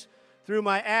squeeze through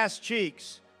my ass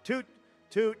cheeks. Toot,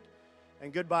 toot,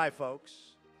 and goodbye, folks.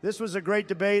 This was a great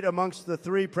debate amongst the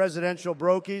three presidential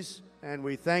brokies, and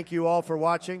we thank you all for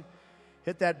watching.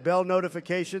 Hit that bell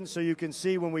notification so you can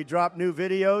see when we drop new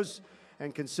videos,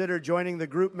 and consider joining the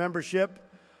group membership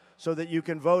so that you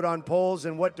can vote on polls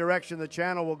and what direction the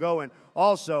channel will go in.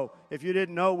 Also, if you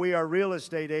didn't know, we are real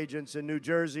estate agents in New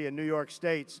Jersey and New York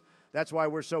states. That's why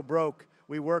we're so broke.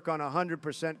 We work on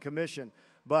 100% commission.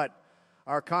 But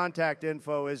our contact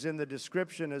info is in the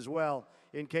description as well,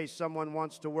 in case someone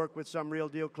wants to work with some real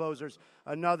deal closers.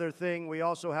 Another thing, we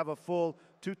also have a full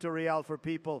tutorial for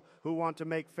people who want to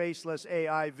make faceless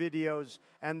AI videos,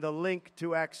 and the link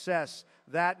to access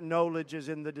that knowledge is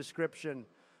in the description.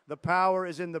 The power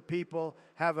is in the people.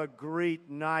 Have a great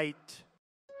night.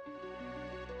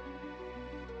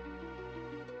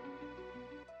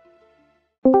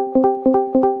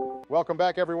 Welcome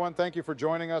back, everyone. Thank you for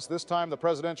joining us. This time, the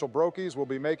Presidential Brokies will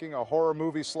be making a horror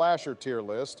movie slasher tier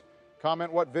list.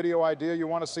 Comment what video idea you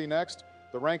want to see next.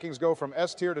 The rankings go from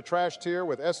S tier to trash tier,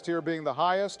 with S tier being the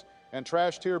highest and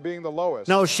trash tier being the lowest.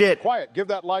 No shit. Quiet. Give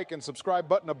that like and subscribe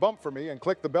button a bump for me, and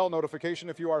click the bell notification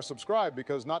if you are subscribed,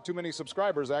 because not too many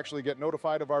subscribers actually get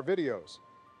notified of our videos.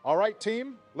 All right,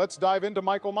 team, let's dive into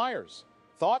Michael Myers.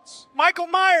 Thoughts? Michael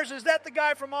Myers, is that the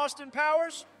guy from Austin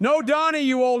Powers? No Donnie,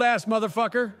 you old ass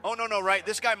motherfucker. Oh, no, right.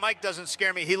 This guy Mike doesn't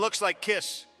scare me. He looks like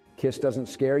Kiss. Kiss doesn't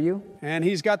scare you? And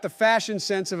he's got the fashion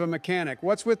sense of a mechanic.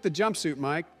 What's with the jumpsuit,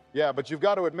 Mike? Yeah, but you've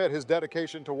got to admit his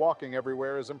dedication to walking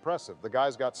everywhere is impressive. The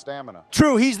guy's got stamina.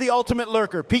 True, he's the ultimate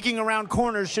lurker. Peeking around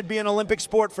corners should be an Olympic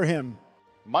sport for him.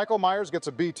 Michael Myers gets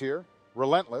a B tier,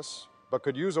 relentless, but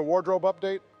could use a wardrobe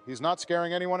update. He's not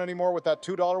scaring anyone anymore with that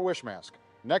 $2 wish mask.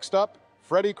 Next up,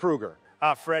 Freddy Krueger.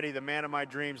 Ah, Freddy, the man of my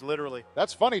dreams, literally.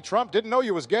 That's funny, Trump. Didn't know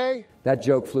you was gay. That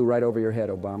joke flew right over your head,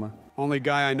 Obama. Only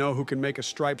guy I know who can make a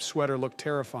striped sweater look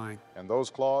terrifying. And those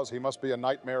claws, he must be a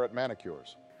nightmare at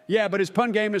manicures. Yeah, but his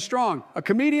pun game is strong. A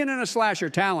comedian and a slasher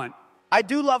talent. I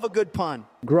do love a good pun.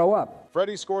 Grow up.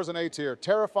 Freddy scores an A tier,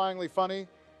 terrifyingly funny,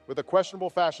 with a questionable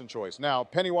fashion choice. Now,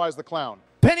 Pennywise the Clown.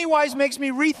 Pennywise makes me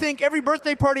rethink every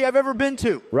birthday party I've ever been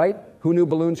to. Right? Who knew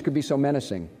balloons could be so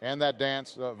menacing? And that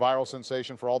dance, viral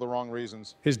sensation for all the wrong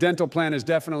reasons. His dental plan is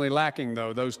definitely lacking,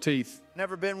 though, those teeth.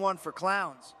 Never been one for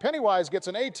clowns. Pennywise gets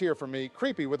an A tier for me,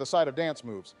 creepy with a side of dance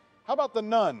moves. How about the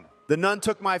Nun? The Nun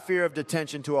took my fear of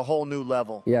detention to a whole new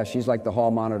level. Yeah, she's like the hall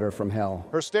monitor from hell.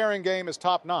 Her staring game is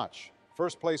top-notch.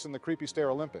 First place in the Creepy Stare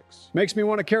Olympics. Makes me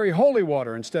want to carry holy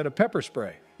water instead of pepper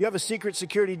spray. You have a secret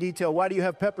security detail. Why do you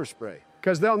have pepper spray?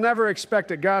 Because they'll never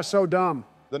expect it. God's so dumb.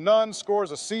 The Nun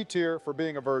scores a C tier for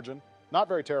being a virgin. Not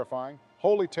very terrifying.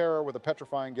 Holy terror with a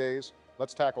petrifying gaze.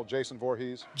 Let's tackle Jason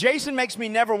Voorhees. Jason makes me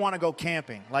never want to go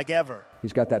camping, like ever.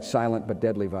 He's got that silent but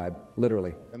deadly vibe,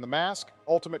 literally. And The Mask,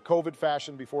 ultimate COVID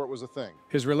fashion before it was a thing.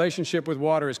 His relationship with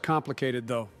water is complicated,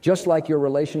 though. Just like your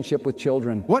relationship with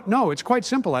children. What? No, it's quite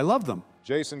simple. I love them.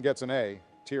 Jason gets an A.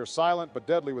 Tier silent but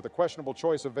deadly with a questionable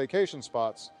choice of vacation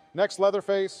spots. Next,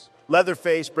 Leatherface.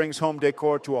 Leatherface brings home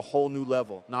decor to a whole new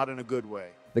level, not in a good way.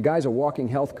 The guy's a walking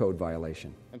health code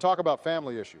violation. And talk about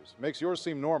family issues. Makes yours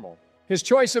seem normal. His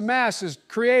choice of masks is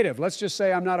creative. Let's just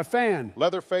say I'm not a fan.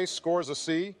 Leatherface scores a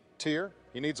C tier.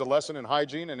 He needs a lesson in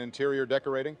hygiene and interior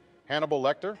decorating. Hannibal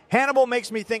Lecter. Hannibal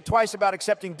makes me think twice about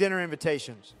accepting dinner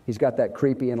invitations. He's got that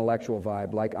creepy intellectual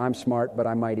vibe, like I'm smart, but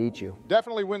I might eat you.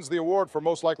 Definitely wins the award for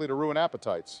most likely to ruin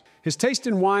appetites. His taste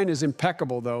in wine is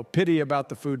impeccable, though. Pity about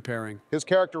the food pairing. His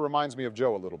character reminds me of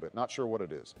Joe a little bit. Not sure what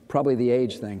it is. Probably the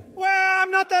age thing. Well,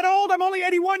 I'm not that old. I'm only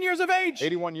 81 years of age.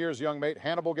 81 years, young mate.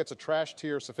 Hannibal gets a trash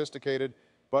tier, sophisticated,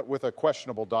 but with a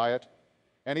questionable diet.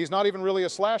 And he's not even really a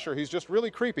slasher. He's just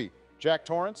really creepy. Jack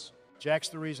Torrance. Jack's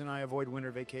the reason I avoid winter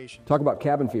vacation. Talk about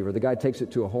cabin fever. The guy takes it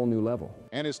to a whole new level.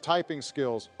 And his typing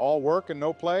skills. All work and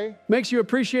no play. Makes you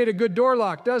appreciate a good door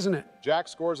lock, doesn't it? Jack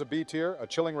scores a B tier, a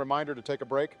chilling reminder to take a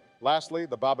break. Lastly,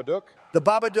 the Babadook. The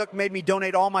Babadook made me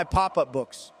donate all my pop-up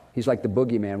books. He's like the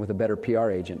boogeyman with a better PR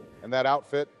agent. And that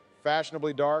outfit,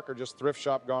 fashionably dark or just thrift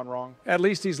shop gone wrong. At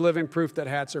least he's living proof that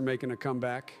hats are making a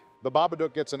comeback. The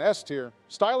Babadook gets an S tier,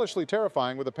 stylishly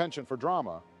terrifying with a penchant for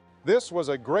drama. This was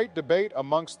a great debate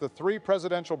amongst the three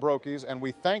presidential brokies, and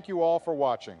we thank you all for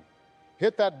watching.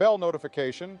 Hit that bell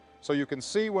notification so you can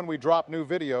see when we drop new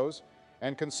videos,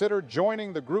 and consider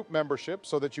joining the group membership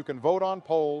so that you can vote on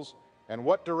polls and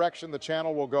what direction the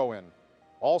channel will go in.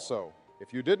 Also,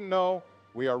 if you didn't know,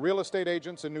 we are real estate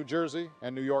agents in New Jersey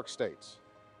and New York states.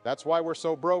 That's why we're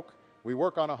so broke. We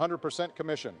work on 100%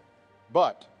 commission.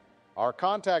 But our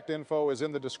contact info is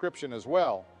in the description as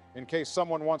well, in case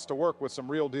someone wants to work with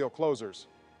some real deal closers.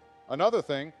 Another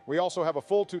thing, we also have a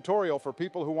full tutorial for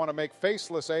people who want to make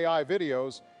faceless AI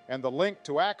videos, and the link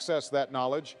to access that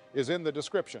knowledge is in the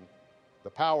description. The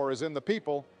power is in the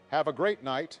people. Have a great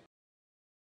night.